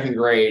first or second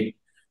grade,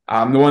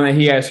 the one that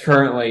he has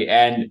currently,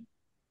 and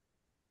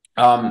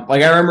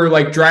like I remember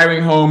like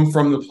driving home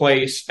from the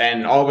place,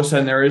 and all of a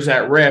sudden there was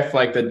that riff,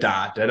 like the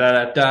da da da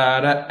da da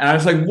da, and I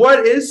was like,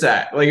 "What is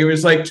that?" Like it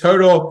was like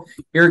total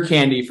ear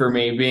candy for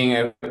me,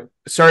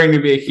 starting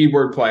to be a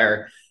keyboard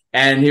player.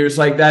 And he was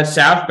like, "That's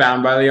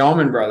Southbound by the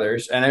Allman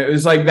Brothers," and it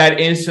was like that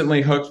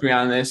instantly hooked me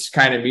on this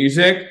kind of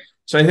music.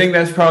 So I think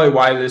that's probably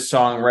why this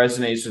song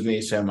resonates with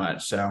me so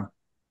much. So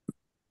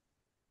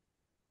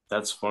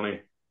That's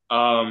funny.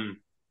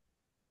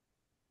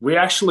 We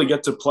actually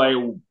get to play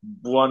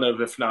one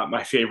of, if not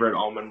my favorite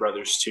Allman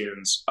Brothers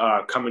tunes,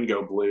 "Come and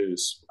Go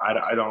Blues."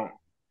 I don't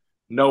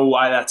know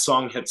why that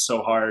song hits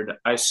so hard.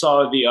 I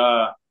saw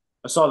the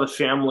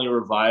family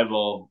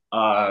revival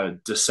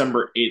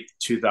December 8th,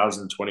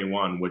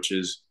 2021, which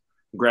is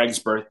Greg's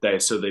birthday.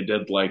 So they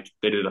did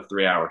a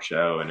 3 hour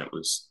show, and it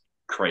was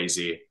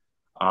crazy.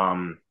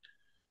 Um,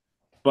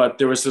 but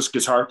there was this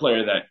guitar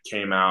player that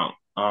came out,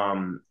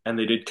 and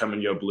they did "Come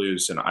and Go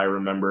Blues," and I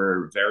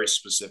remember very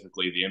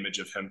specifically the image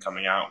of him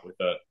coming out with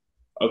a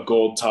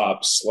gold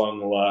top slung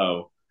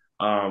low.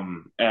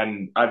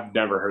 And I've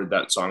never heard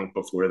that song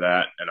before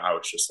that, and I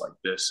was just like,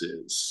 this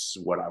is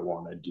what I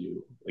want to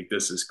do. Like,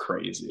 this is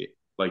crazy.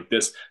 Like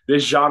this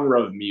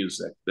genre of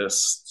music,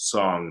 this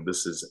song,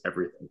 this is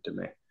everything to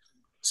me.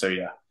 So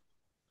yeah.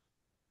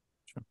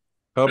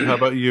 How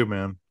about you,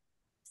 man?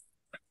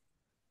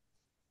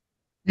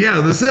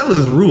 Yeah, the set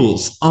list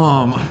rules.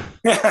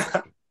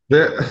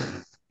 There,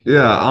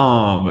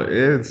 yeah,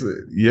 it's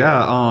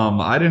yeah,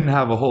 I didn't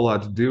have a whole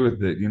lot to do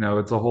with it.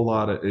 It's a whole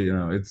lot of,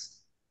 it's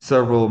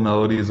several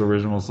melodies,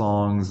 original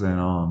songs,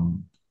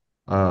 and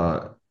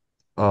uh,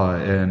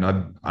 and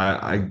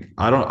I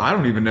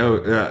don't even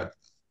know.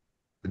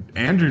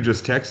 Andrew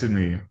just texted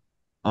me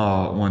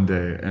one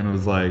day and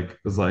was like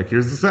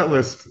here's the set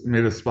list,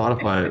 made a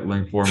Spotify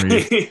link for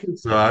me.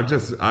 So I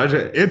just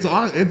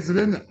it's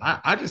been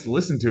I just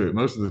listen to it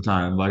most of the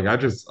time. Like I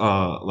just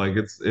like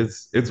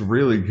it's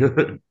really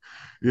good.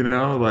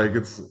 Like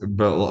it's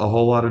but a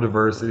whole lot of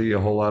diversity, a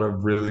lot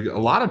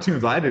of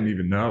tunes I didn't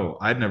even know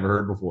I'd never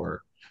heard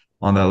before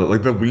on that,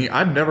 like the Ween.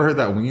 I'd never heard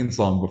that Ween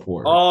song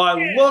before. Oh, I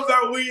love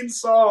that Ween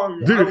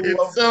song. Dude,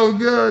 it's so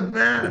good,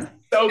 man.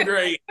 So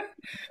great.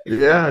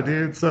 Yeah,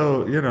 dude.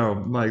 So,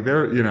 like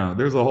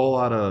there's a whole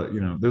lot of,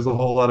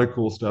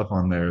 cool stuff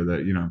on there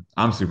that,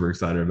 I'm super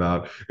excited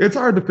about. It's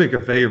hard to pick a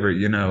favorite,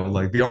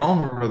 like the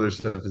Allman Brothers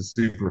stuff is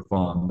super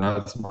fun.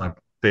 That's my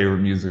favorite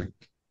music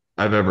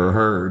I've ever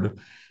heard.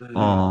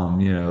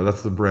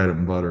 That's the bread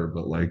and butter,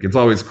 but like it's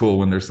always cool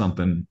when there's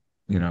something,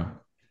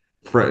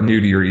 new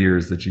to your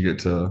ears that you get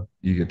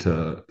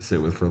to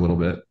sit with for a little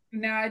bit.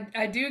 Now,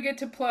 I do get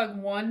to plug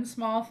one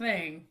small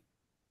thing,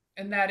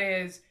 and that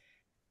is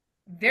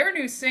their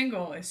new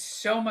single is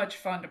so much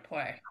fun to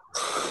play.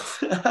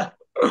 I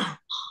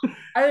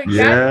think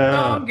that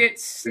song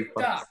gets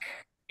stuck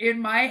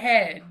in my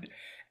head.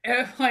 And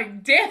I'm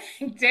like, dang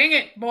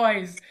it,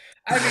 boys.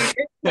 I mean,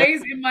 it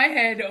plays in my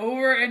head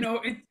over and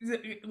over.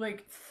 It's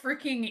like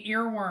freaking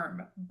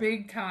earworm,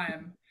 big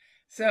time.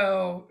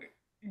 So,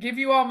 Give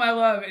You All My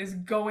Love is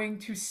going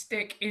to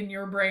stick in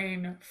your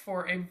brain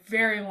for a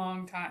very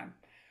long time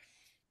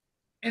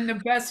in the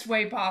best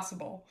way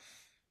possible.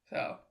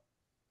 So,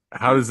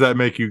 How does that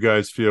make you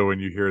guys feel when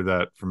you hear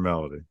that from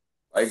Melody?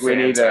 We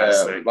need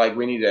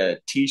a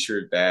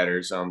T-shirt that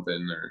or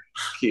something, or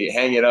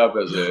hang it up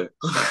as a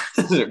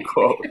as a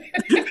quote.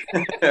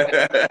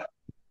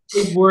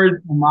 Big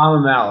words from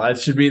Mama Mel. That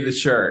should be the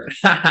shirt.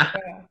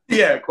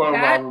 Yeah, quote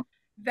That Mama.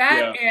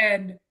 that Yeah.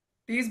 and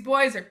these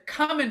boys are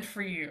coming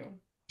for you.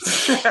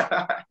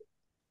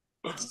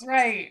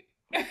 Right.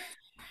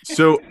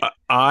 So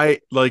I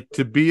like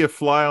to be a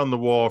fly on the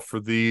wall for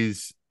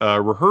these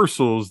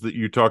rehearsals that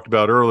you talked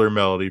about earlier,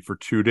 Melody, for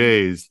 2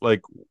 days.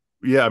 Like,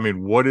 yeah, I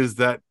mean, what is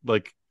that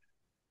like?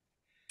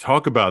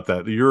 Talk about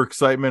that. Your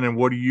excitement and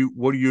what do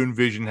you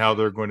envision how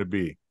they're going to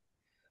be?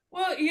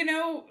 Well,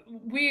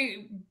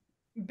 we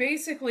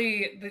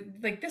basically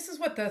like this is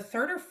what the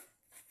third or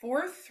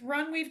fourth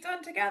run we've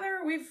done together.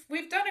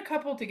 We've done a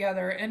couple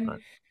together, and Right.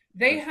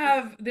 they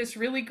have this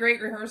really great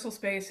rehearsal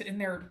space in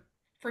their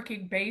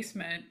freaking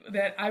basement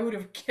that I would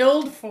have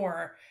killed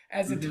for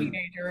as a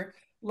teenager.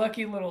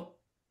 Lucky little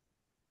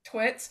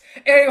twits.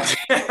 Anyway,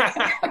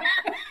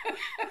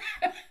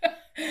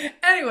 Shout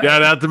anyway,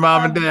 out to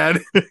mom and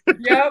dad.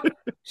 yep.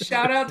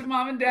 Shout out to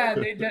mom and dad.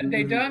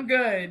 They done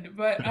good,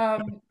 but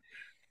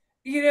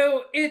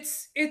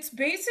it's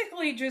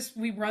basically just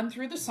we run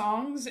through the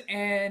songs,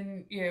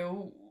 and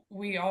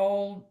we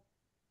all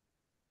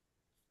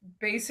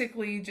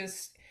basically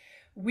just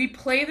we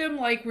play them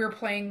like we're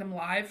playing them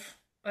live,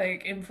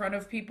 like in front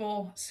of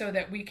people, so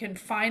that we can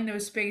find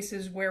those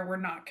spaces where we're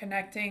not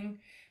connecting,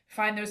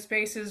 find those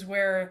spaces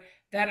where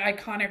that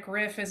iconic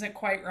riff isn't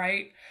quite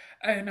right,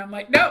 and I'm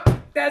like, no,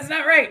 that's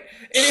not right.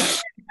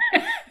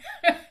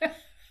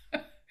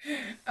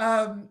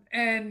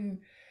 And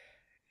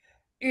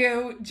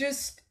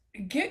just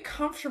get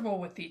comfortable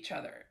with each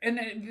other.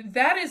 And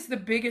that is the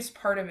biggest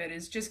part of it,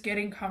 is just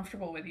getting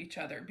comfortable with each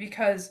other,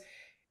 because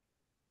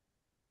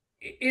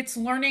it's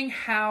learning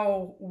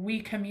how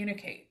we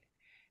communicate.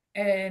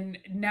 And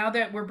now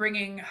that we're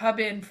bringing Hub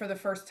in for the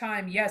first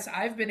time, yes,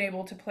 I've been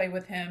able to play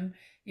with him.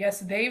 Yes,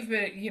 they've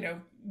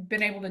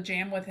been able to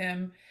jam with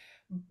him,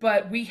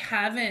 but we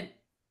haven't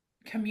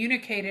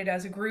communicated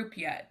as a group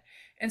yet.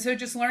 And so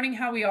just learning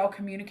how we all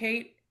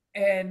communicate,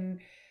 and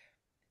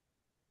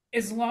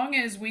as long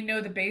as we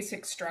know the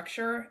basic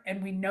structure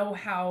and we know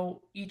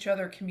how each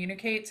other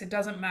communicates, it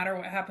doesn't matter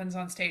what happens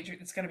on stage.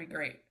 It's going to be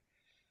great.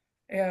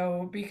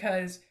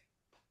 Because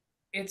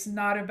it's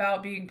not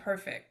about being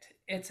perfect.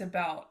 It's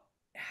about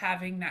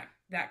having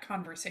that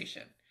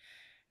conversation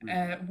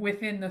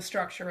within the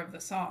structure of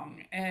the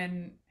song.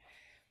 And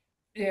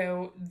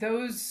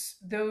those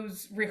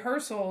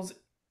rehearsals,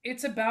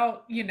 it's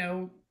about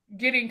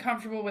getting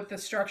comfortable with the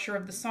structure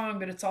of the song,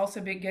 but it's also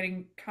been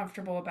getting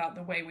comfortable about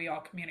the way we all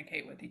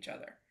communicate with each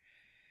other.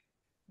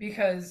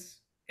 Because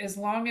as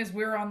long as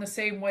we're on the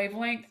same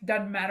wavelength,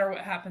 doesn't matter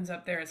what happens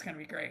up there, it's going to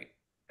be great.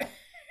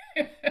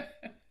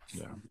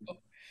 Yeah.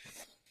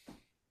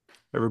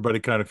 Everybody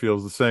kind of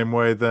feels the same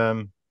way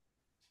then.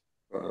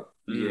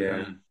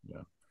 Yeah.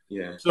 Yeah.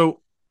 Yeah.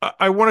 So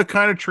I want to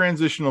kind of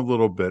transition a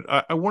little bit.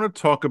 I want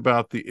to talk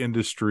about the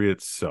industry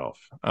itself.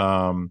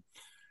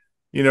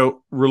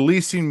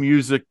 Releasing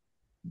music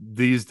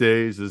these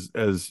days,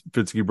 as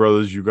Fitzkee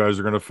Brothers, you guys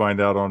are going to find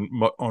out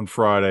on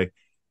Friday.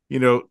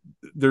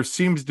 There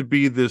seems to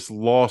be this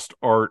lost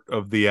art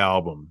of the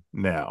album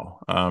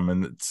now,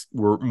 and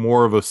we're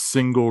more of a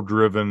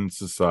single-driven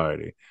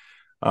society.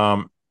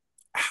 How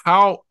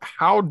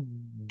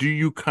do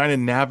you kind of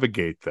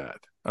navigate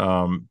that?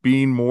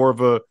 Being more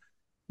of a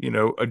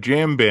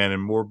jam band,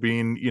 and more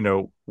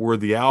being, where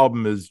the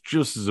album is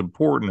just as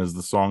important as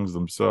the songs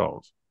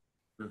themselves.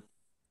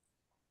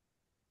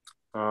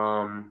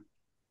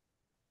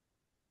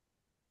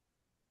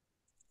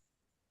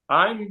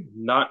 I'm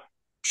not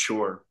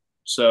sure.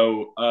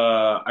 So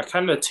I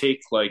kind of take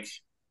like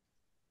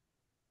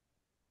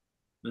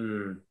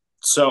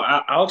so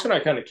Alex and I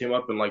kind of came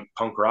up in like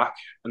punk rock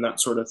and that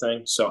sort of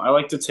thing. So I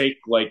like to take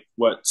like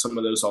what some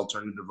of those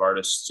alternative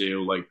artists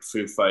do, like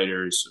Foo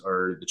Fighters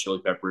or the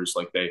Chili Peppers.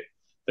 Like they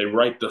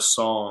write the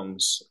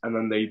songs and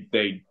then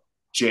they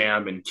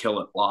jam and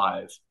kill it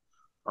live.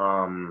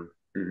 Or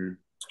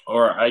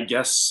I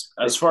guess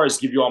as far as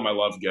Give You All My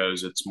Love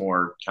goes, it's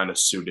more kind of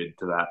suited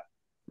to that.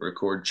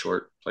 Record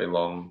short, play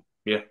long.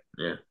 Yeah.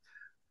 Yeah.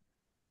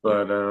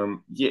 But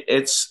yeah,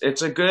 it's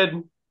a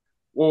good.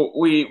 Well,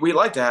 we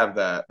like to have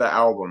the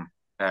album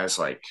as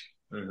like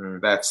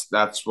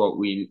that's what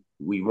we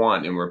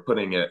want, and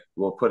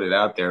we'll put it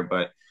out there.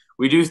 But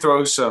we do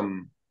throw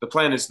some. The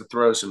plan is to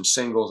throw some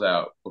singles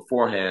out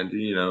beforehand,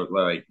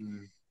 like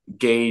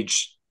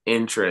gauge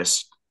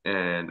interest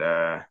and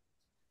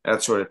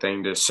that sort of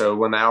thing. Just so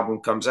when the album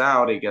comes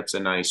out, it gets a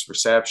nice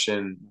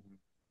reception.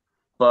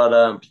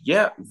 But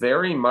yeah,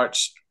 very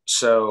much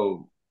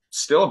so.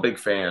 Still a big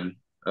fan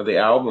of the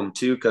album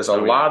too, because a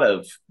lot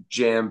of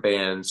jam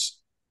bands,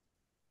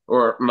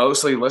 or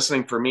mostly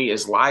listening for me,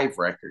 is live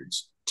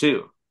records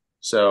too.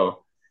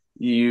 So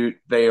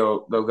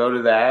they'll go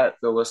to that,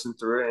 they'll listen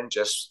through it, and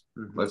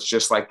it's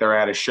just like they're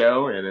at a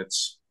show, and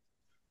it's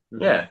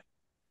yeah.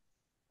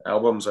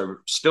 Albums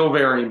are still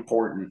very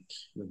important.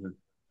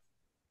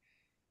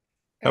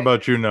 How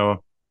about you, Noah?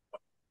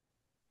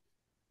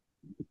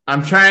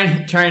 I'm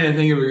trying to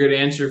think of a good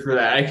answer for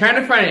that. I kind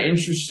of find it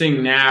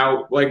interesting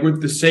now, like with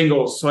the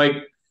singles. Like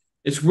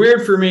it's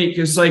weird for me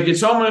because like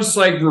it's almost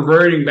like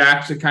reverting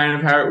back to kind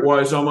of how it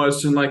was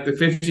almost in like the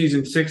 50s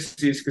and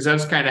 60s, because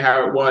that's kind of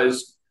how it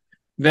was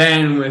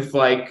then with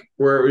like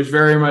where it was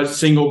very much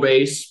single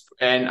base.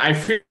 And I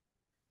feel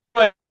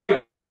like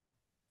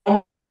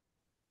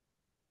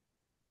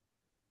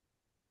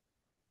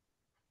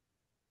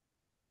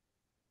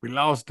We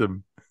lost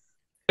him.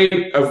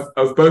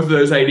 of both of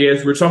those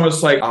ideas, which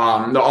almost like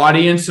the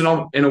audience in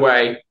a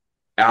way,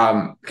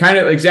 kind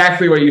of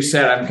exactly what you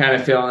said. I'm kind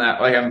of feeling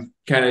that, like I'm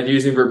kind of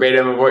using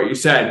verbatim of what you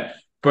said,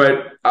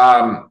 but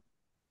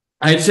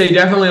I'd say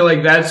definitely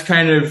like that's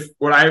kind of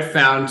what I've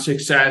found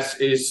success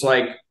is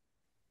like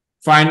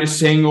find a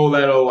single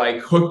that'll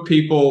like hook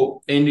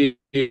people into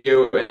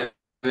you, and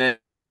then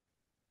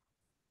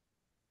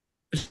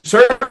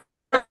certainly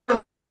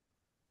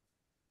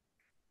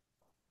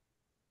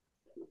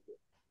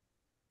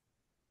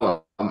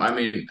I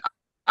mean,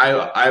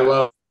 I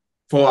love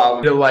full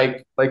out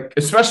like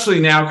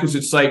especially now because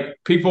it's like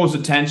people's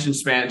attention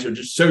spans are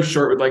just so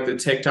short with like the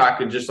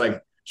TikTok and just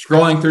like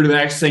scrolling through to the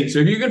next thing. So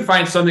if you can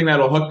find something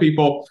that'll hook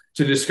people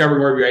to discover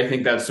more of you, I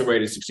think that's the way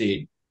to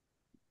succeed.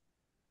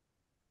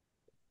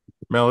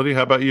 Melody,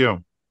 how about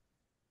you?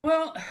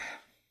 Well,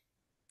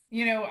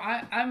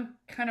 I'm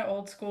kind of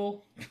old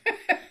school.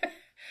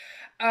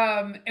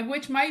 And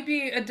which might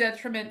be a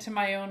detriment to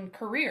my own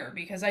career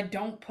because I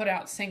don't put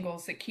out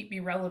singles that keep me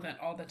relevant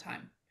all the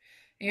time.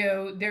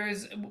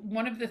 There's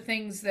one of the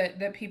things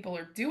that people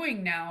are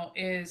doing now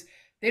is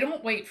they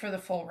don't wait for the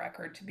full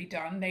record to be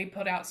done. They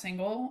put out a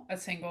single,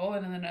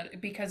 and then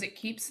because it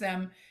keeps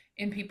them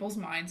in people's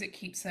minds, it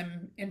keeps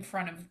them in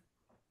front of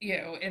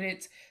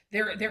and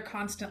they're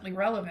constantly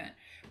relevant.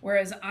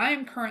 Whereas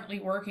I'm currently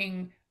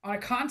working on a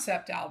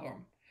concept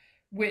album,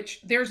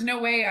 which there's no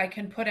way I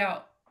can put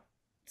out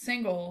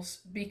singles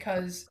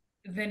because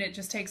then it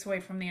just takes away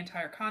from the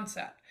entire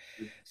concept.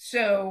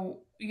 So,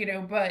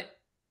 but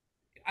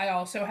I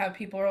also have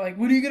people who are like,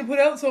 when are you going to put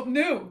out something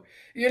new?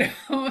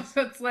 So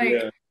it's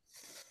like,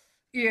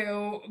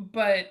 Yeah.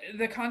 But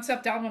the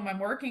concept album I'm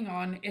working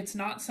on, it's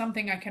not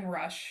something I can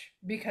rush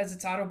because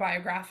it's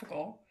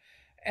autobiographical.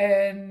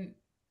 And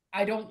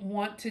I don't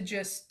want to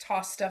just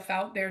toss stuff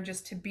out there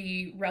just to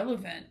be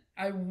relevant.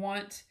 I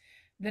want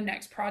the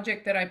next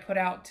project that I put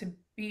out to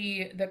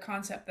be the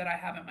concept that I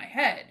have in my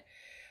head.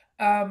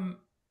 Um,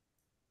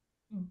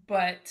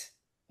 but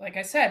like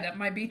I said, that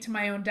might be to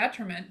my own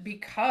detriment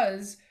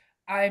because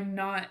I'm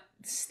not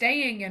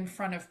staying in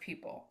front of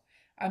people.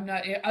 I'm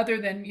not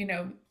other than,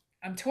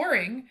 I'm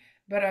touring,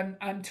 but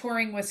I'm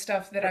touring with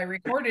stuff that I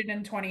recorded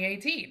in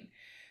 2018.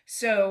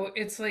 So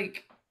it's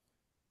like,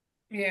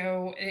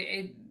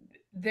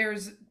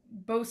 there's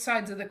both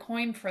sides of the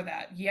coin for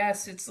that.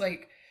 Yes, it's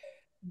like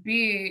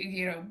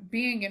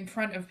being in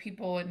front of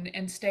people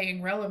and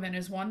staying relevant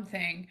is one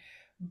thing,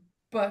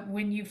 but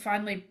when you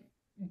finally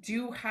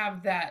do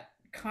have that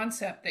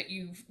concept that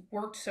you've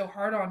worked so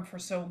hard on for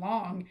so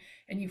long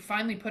and you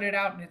finally put it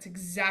out and it's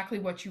exactly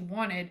what you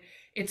wanted,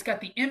 it's got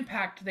the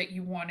impact that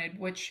you wanted,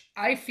 which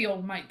I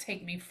feel might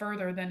take me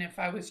further than if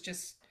I was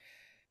just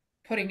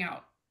putting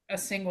out a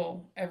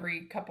single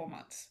every couple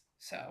months.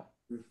 So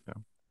Yeah.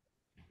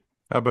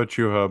 How about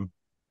you, Hub?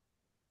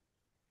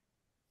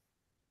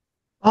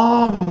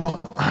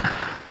 Um,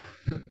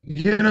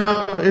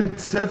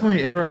 it's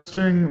definitely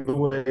interesting the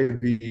way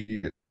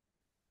the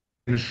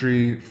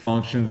industry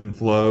functions and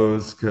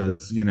flows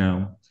because,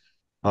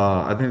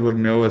 I think like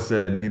Noah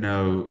said,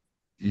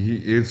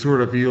 it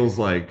sort of feels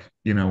like,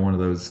 one of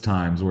those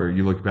times where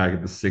you look back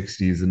at the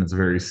 60s and it's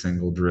very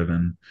single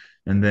driven.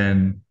 And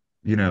then,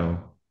 you know,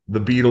 the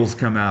Beatles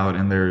come out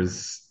and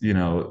there's,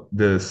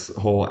 this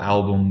whole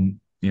album,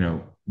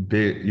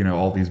 big,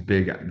 all these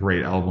big,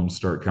 great albums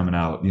start coming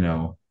out,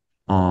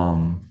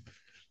 um,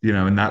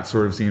 and that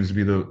sort of seems to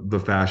be the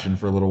fashion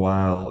for a little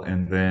while.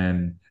 And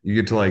then you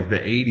get to like the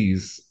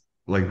 80s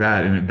like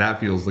that, and that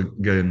feels like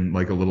getting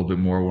like a little bit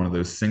more one of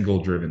those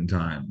single driven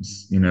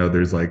times.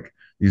 There's like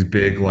these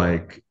big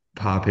like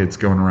pop hits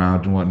going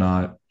around and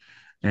whatnot.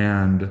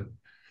 And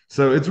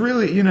so it's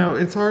really,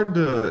 it's hard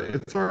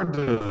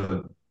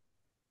to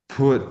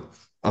put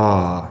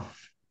uh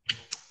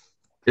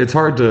it's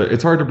hard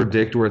to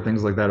predict where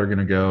things like that are going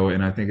to go.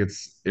 And I think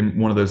it's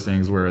one of those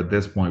things where at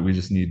this point we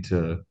just need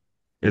to,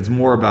 it's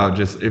more about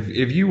just if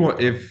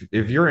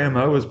your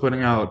MO is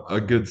putting out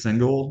a good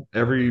single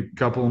every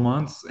couple of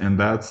months,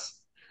 and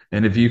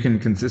if you can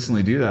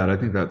consistently do that, I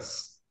think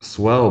that's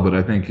swell. But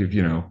I think if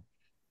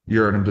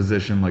you're in a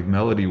position like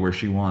Melody where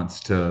she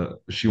wants to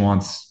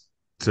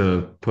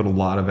put a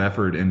lot of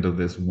effort into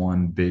this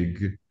one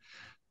big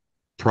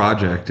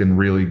project and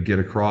really get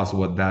across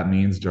what that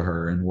means to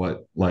her and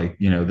what, like,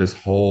 this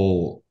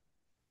whole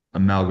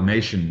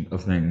amalgamation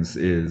of things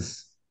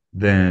is,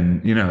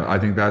 then I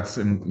think that's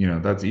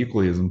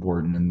equally as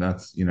important, and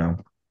that's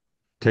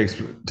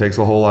takes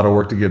a whole lot of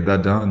work to get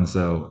that done.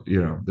 So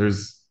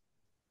there's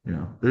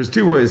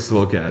two ways to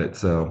look at it.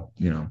 So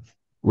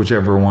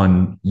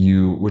whichever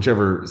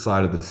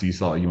side of the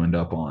seesaw you end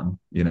up on.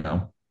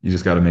 You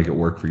just got to make it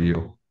work for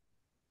you.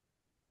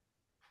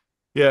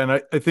 Yeah, and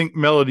I think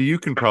Melody, you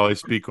can probably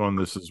speak on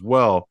this as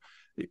well.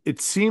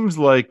 It seems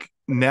like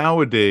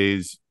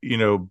nowadays,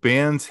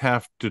 bands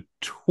have to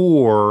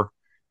tour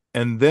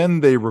and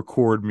then they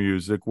record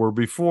music, where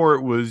before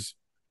it was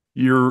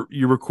you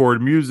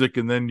record music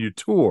and then you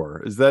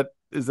tour. Is that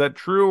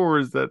true, or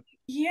is that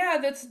Yeah,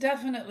 that's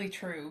definitely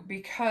true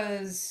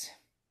because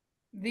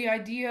the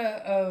idea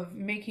of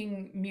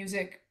making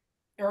music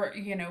or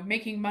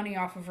making money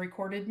off of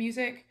recorded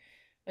music,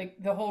 like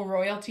the whole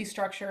royalty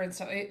structure, and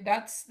so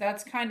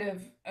that's kind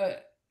of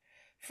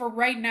for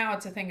right now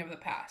it's a thing of the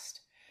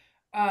past.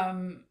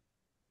 um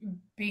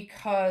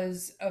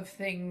because of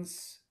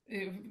things,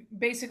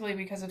 basically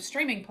because of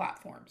streaming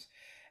platforms.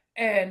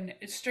 And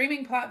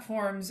streaming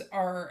platforms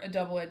are a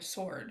double-edged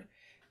sword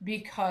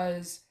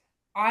because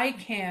I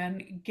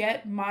can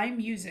get my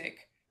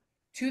music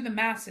to the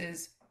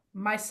masses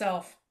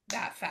myself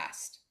that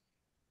fast.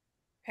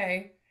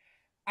 Okay?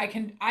 I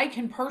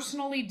can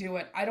personally do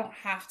it. I don't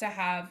have to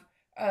have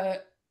a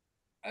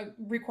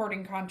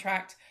recording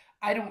contract.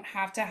 I don't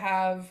have to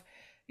have,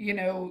 you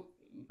know,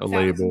 a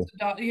thousands label? of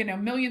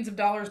dollars, millions of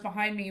dollars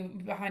behind me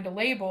behind a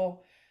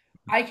label.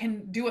 I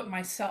can do it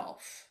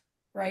myself,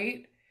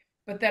 right?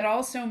 But that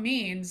also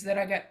means that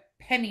I get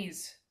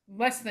pennies,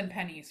 less than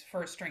pennies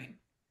for a stream.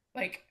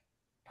 Like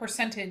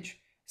percentage,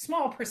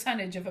 small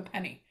percentage of a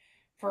penny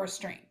for a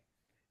stream,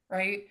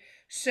 right?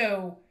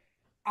 So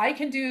I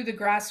can do the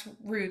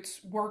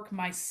grassroots work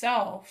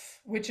myself,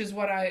 which is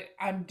what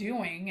I'm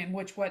doing, and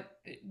which what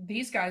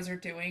these guys are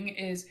doing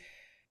is,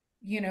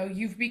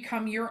 you've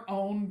become your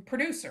own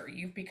producer,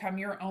 you've become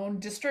your own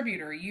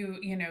distributor.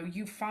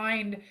 You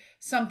find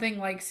something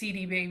like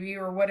CD Baby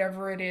or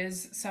whatever it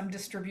is, some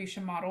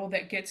distribution model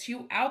that gets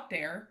you out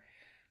there,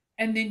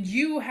 and then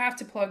you have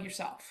to plug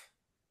yourself.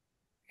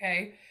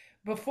 Okay.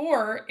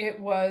 Before it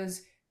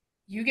was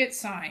you get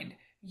signed,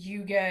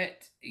 you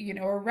get,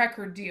 a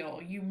record deal,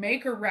 you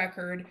make a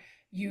record,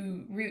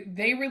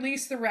 they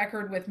release the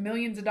record with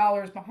millions of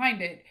dollars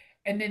behind it,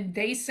 and then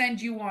they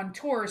send you on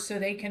tour so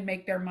they can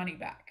make their money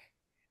back.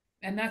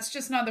 And that's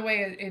just not the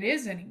way it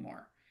is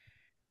anymore.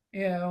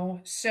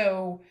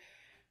 So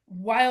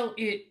while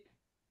it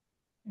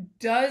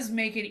does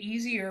make it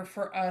easier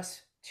for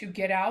us to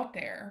get out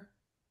there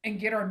and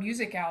get our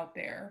music out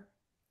there,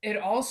 it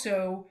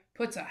also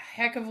puts a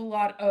heck of a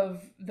lot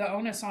of the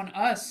onus on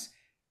us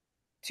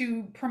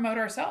to promote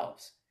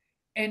ourselves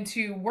and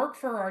to work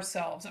for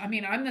ourselves. I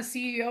mean, I'm the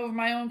CEO of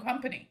my own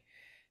company.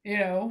 You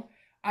know,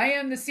 I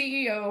am the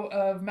CEO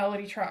of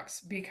Melody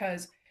Trucks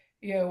because,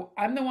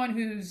 I'm the one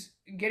who's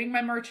getting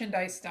my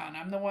merchandise done.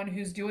 I'm the one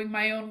who's doing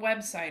my own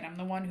website. I'm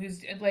the one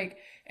who's like,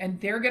 and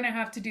they're going to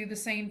have to do the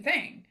same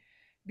thing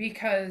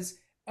because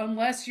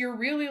unless you're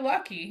really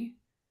lucky,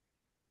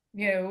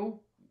 you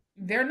know,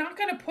 they're not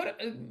going to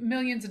put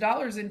millions of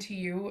dollars into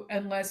you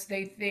unless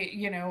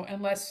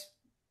unless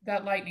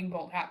that lightning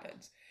bolt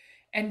happens.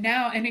 And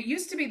it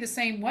used to be the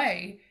same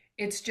way.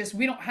 It's just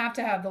we don't have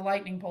to have the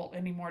lightning bolt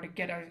anymore to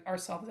get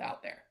ourselves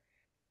out there.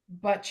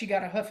 But you got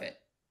to hoof it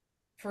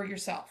for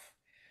yourself,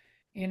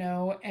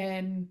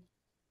 and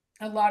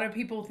a lot of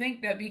people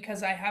think that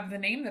because I have the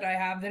name that I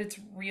have that it's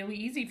really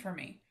easy for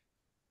me.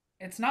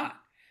 It's not.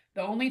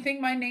 The only thing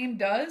my name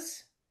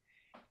does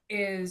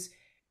is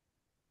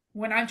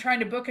when I'm trying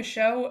to book a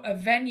show, a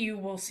venue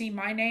will see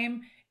my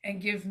name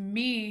and give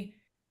me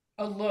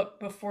a look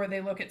before they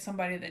look at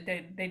somebody that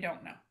they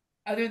don't know.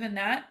 Other than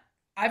that,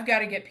 I've got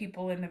to get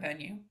people in the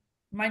venue.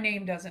 My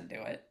name doesn't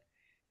do it.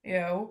 You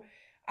know,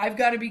 I've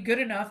got to be good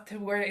enough to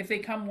where if they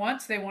come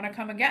once, they want to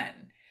come again.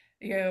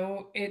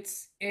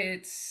 It's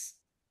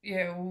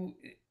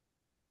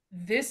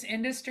this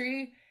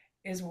industry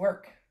is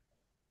work.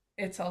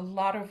 It's a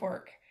lot of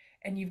work.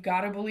 And you've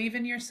got to believe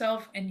in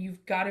yourself and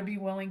you've got to be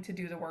willing to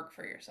do the work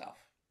for yourself.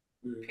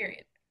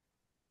 Period.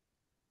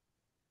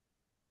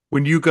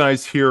 When you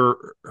guys hear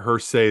her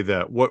say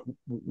that,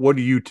 what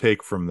do you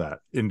take from that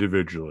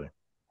individually?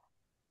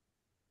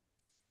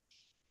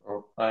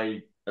 Well,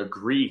 I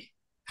agree.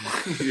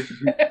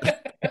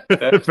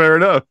 Fair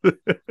enough.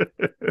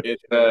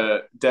 It's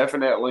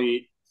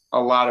definitely a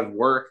lot of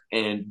work,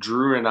 and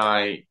Drew and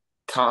I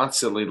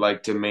constantly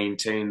like to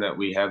maintain that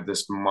we have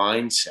this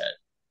mindset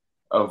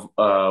of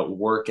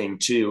working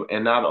too,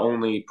 and not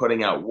only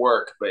putting out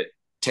work, but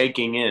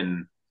taking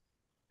in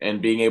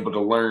and being able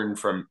to learn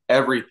from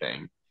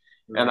everything.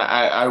 Mm-hmm. And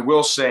I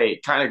will say,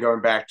 kind of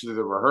going back to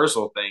the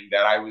rehearsal thing,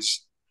 that I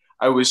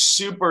was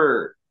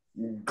super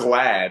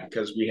glad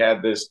because we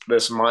had this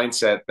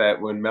mindset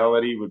that when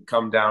Melody would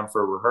come down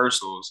for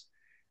rehearsals,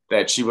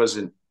 that she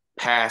wasn't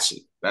passive.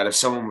 That if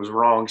someone was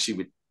wrong, she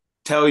would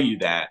tell you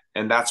that,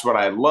 and that's what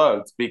I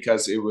loved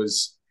because it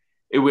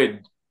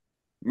would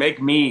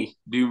make me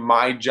do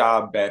my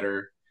job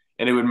better,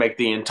 and it would make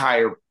the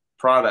entire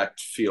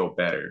product feel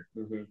better.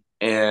 Mm-hmm.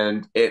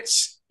 And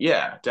it's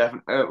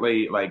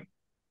definitely like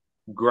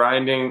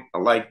grinding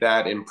like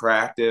that in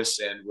practice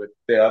and with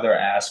the other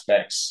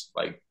aspects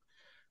like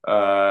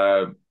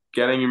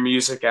getting your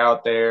music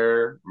out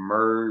there,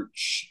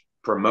 merch,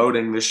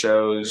 promoting the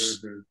shows.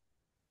 Mm-hmm.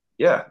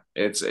 yeah,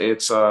 it's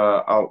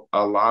a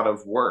lot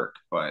of work,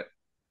 but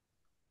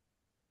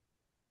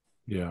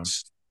Yeah.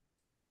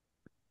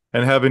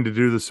 And having to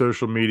do the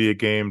social media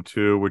game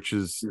too, which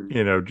is,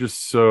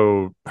 just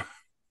so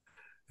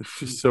it's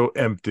just so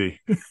empty.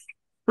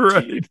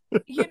 Right.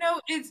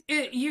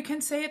 You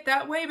can say it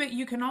that way, but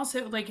you can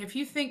also, like, if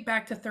you think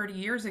back to 30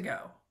 years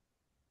ago,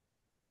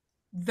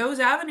 those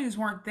avenues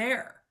weren't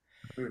there.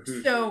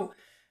 So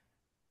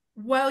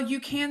while you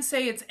can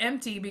say it's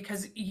empty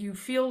because you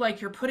feel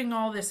like you're putting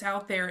all this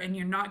out there and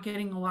you're not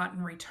getting a lot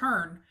in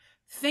return,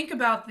 think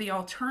about the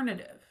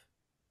alternative,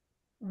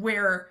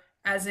 where,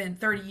 as in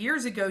 30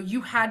 years ago,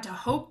 you had to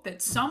hope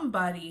that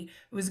somebody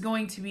was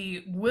going to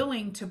be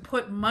willing to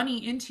put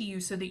money into you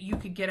so that you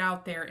could get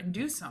out there and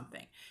do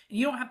something. And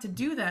you don't have to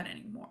do that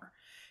anymore.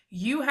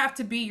 You have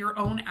to be your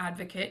own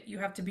advocate. You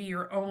have to be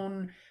your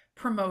own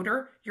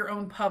promoter, your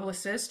own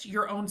publicist,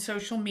 your own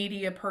social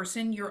media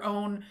person, your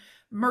own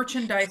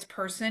merchandise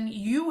person.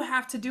 You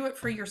have to do it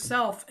for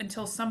yourself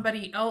until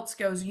somebody else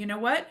goes, you know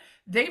what?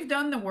 They've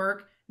done the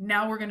work.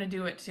 Now we're going to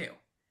do it too,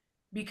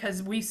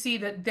 because we see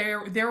that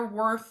they're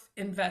worth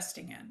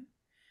investing in,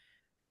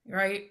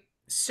 right?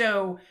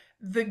 So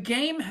the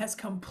game has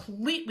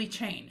completely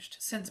changed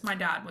since my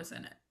dad was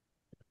in it,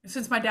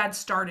 since my dad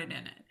started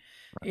in it.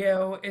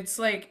 It's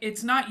like,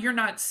 you're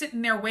not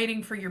sitting there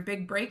waiting for your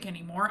big break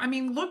anymore. I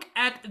mean, look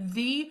at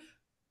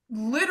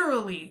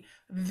literally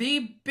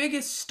the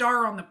biggest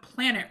star on the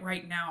planet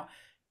right now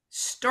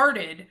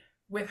started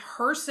with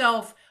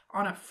herself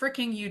on a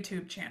freaking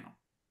YouTube channel.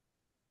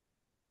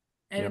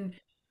 And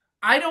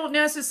I don't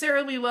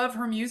necessarily love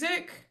her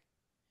music,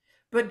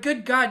 but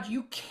good God,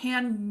 you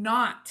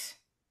cannot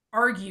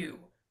argue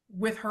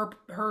with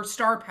her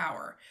star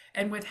power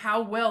and with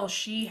how well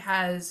she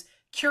has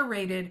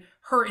curated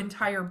her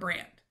entire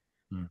brand.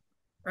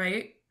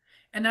 Right?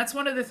 And that's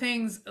one of the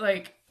things,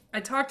 like,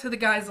 I talk to the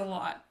guys a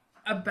lot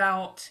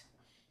about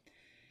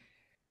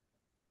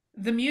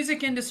the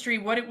music industry,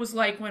 what it was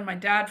like when my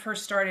dad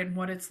first started and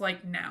what it's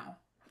like now.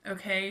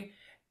 Okay?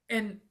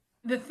 And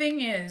the thing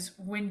is,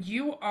 when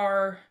you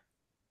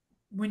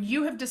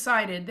have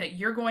decided that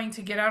you're going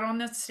to get out on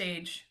this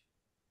stage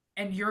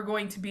and you're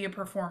going to be a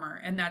performer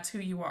and that's who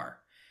you are,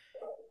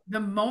 the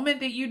moment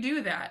that you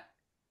do that,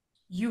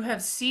 you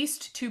have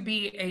ceased to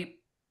be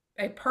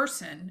a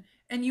person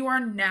and you are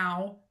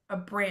now a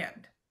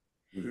brand.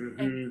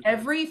 And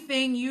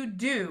everything you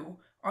do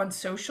on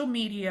social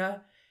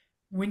media,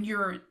 when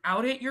you're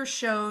out at your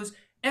shows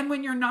and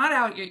when you're not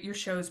out at your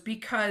shows,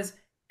 because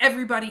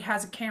everybody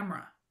has a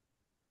camera,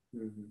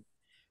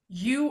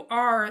 you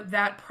are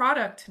that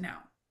product now.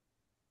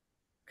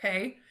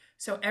 Okay?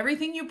 So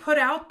everything you put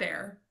out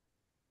there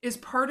is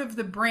part of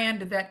the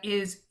brand that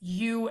is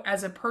you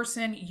as a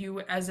person, you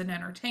as an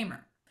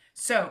entertainer.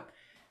 So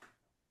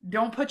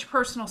don't put your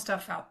personal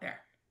stuff out there.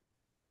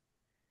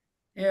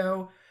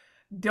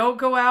 Don't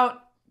go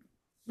out,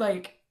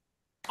 like,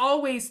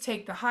 always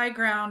take the high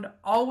ground.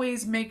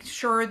 Always make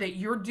sure that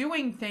you're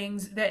doing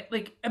things that,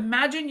 like,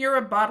 imagine you're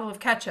a bottle of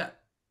ketchup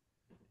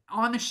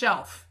on the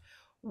shelf.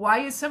 Why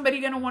is somebody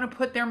going to want to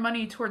put their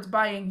money towards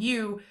buying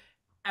you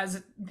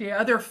as the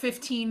other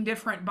 15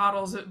 different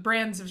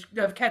brands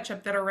of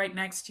ketchup that are right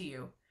next to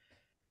you?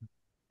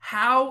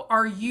 How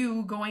are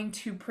you going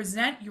to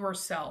present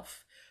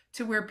yourself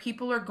to where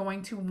people are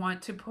going to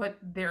want to put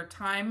their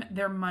time,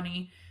 their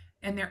money,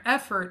 and their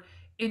effort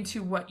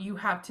into what you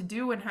have to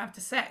do and have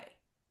to say?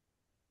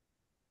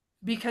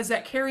 Because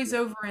that carries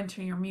over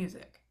into your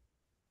music.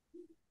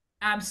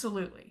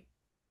 Absolutely.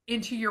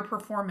 Into your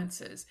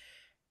performances.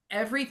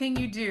 Everything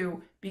you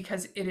do,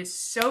 because it is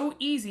so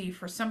easy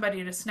for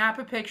somebody to snap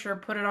a picture,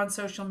 put it on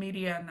social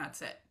media, and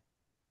that's it.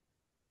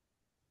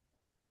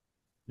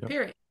 Yep.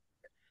 Period.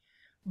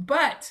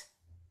 But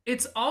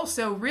it's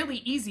also really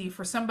easy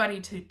for somebody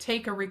to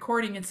take a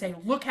recording and say,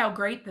 look how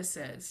great this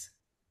is.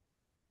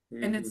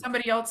 And then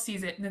somebody else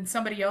sees it, and then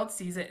somebody else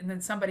sees it, and then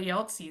somebody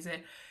else sees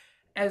it.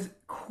 As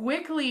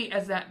quickly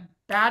as that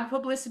bad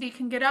publicity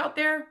can get out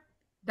there,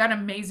 that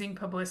amazing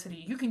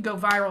publicity, you can go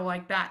viral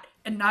like that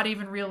and not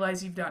even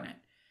realize you've done it.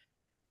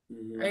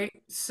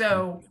 Right?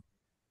 So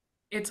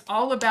it's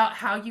all about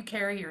how you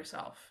carry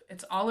yourself.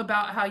 It's all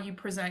about how you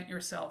present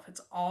yourself.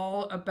 It's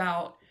all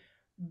about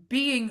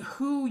being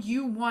who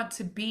you want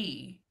to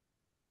be,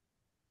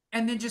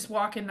 and then just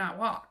walking that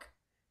walk.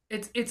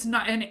 It's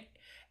not,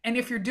 and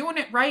if you're doing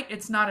it right,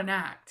 it's not an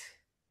act.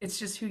 It's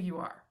just who you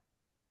are.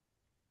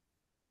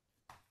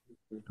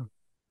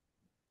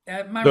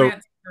 My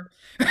rant.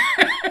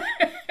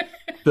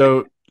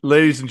 So,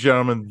 ladies and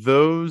gentlemen,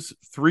 those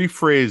three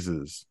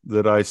phrases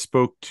that I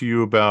spoke to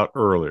you about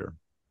earlier,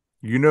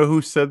 you know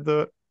who said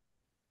that?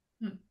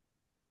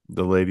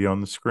 The lady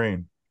on the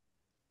screen.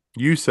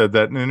 You said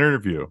that in an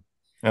interview.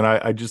 And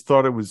I just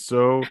thought it was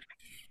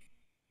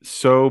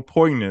so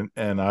poignant,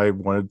 and I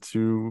wanted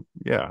to,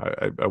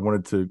 I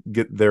wanted to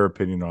get their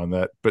opinion on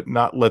that, but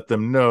not let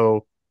them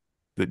know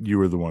that you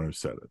were the one who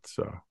said it.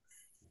 So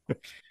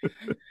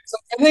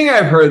I think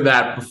I've heard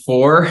that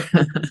before.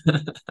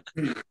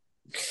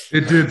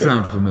 It did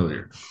sound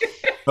familiar.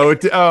 Oh,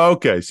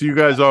 okay. So you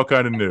guys all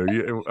kind of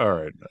knew. All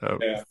right.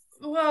 Yeah.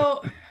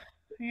 Well,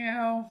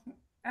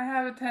 I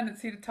have a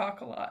tendency to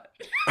talk a lot.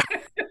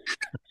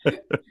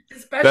 That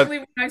Especially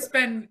when I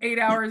spend 8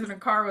 hours in a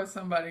car with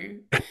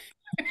somebody.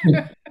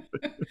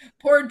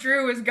 Poor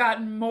Drew has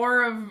gotten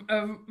more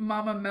of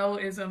Mama Mel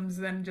isms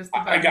than just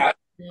about I got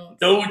else.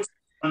 notes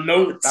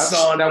That's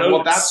on notes.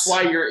 well, that's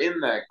why you're in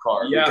that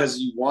car, Yeah. because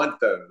you want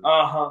those.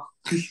 Uh-huh.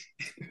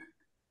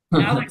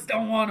 Alex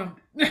don't want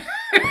them.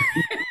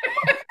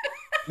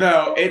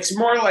 No, it's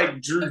more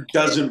like Drew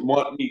doesn't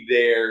want me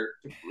there.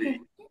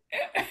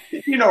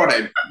 You know what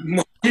I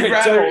mean?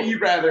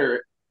 You'd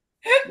rather.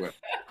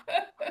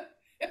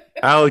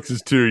 Alex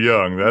is too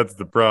young. That's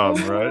the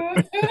problem,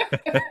 right?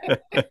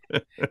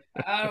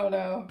 I don't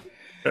know.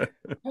 I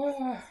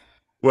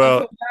Well,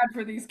 feel bad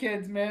for these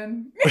kids,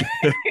 man.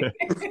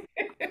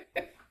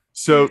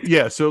 so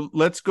yeah, so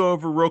let's go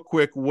over real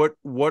quick what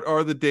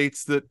are the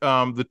dates that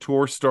the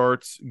tour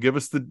starts. Give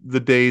us the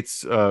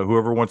dates,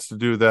 whoever wants to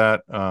do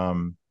that.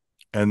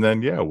 And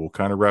then yeah, we'll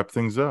kind of wrap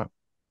things up.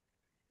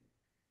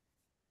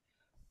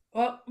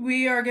 Well,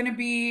 we are going to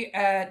be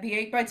at the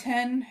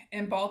 8x10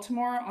 in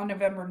Baltimore on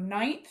November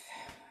 9th.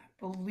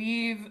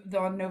 Believe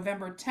on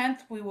November 10th,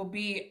 we will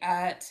be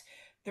at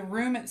the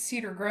Room at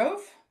Cedar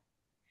Grove.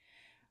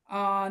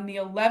 On the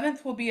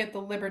 11th, we'll be at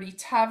the Liberty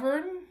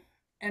Tavern.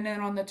 And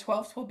then on the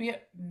 12th, we'll be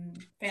at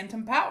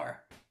Phantom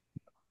Power.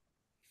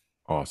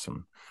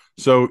 Awesome.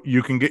 So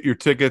you can get your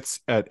tickets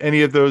at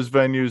any of those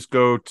venues.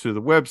 Go to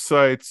the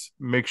websites.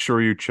 Make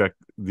sure you check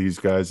these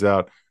guys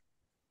out.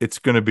 It's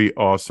going to be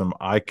awesome.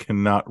 I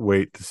cannot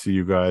wait to see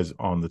you guys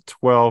on the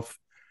 12th.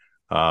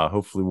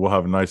 Hopefully we'll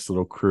have a nice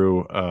little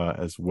crew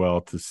as well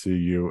to see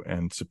you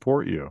and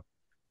support you.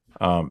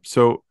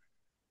 So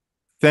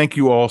thank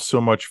you all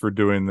so much for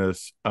doing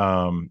this.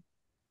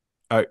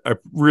 I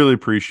really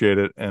appreciate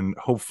it, and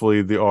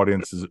hopefully the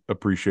audience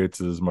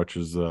appreciates it as much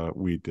as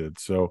we did.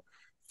 So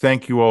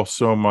thank you all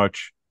so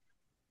much.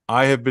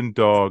 I have been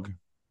Dog.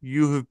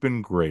 You have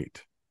been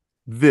great.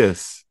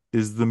 This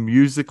is the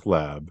Music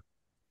Lab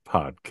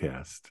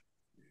podcast.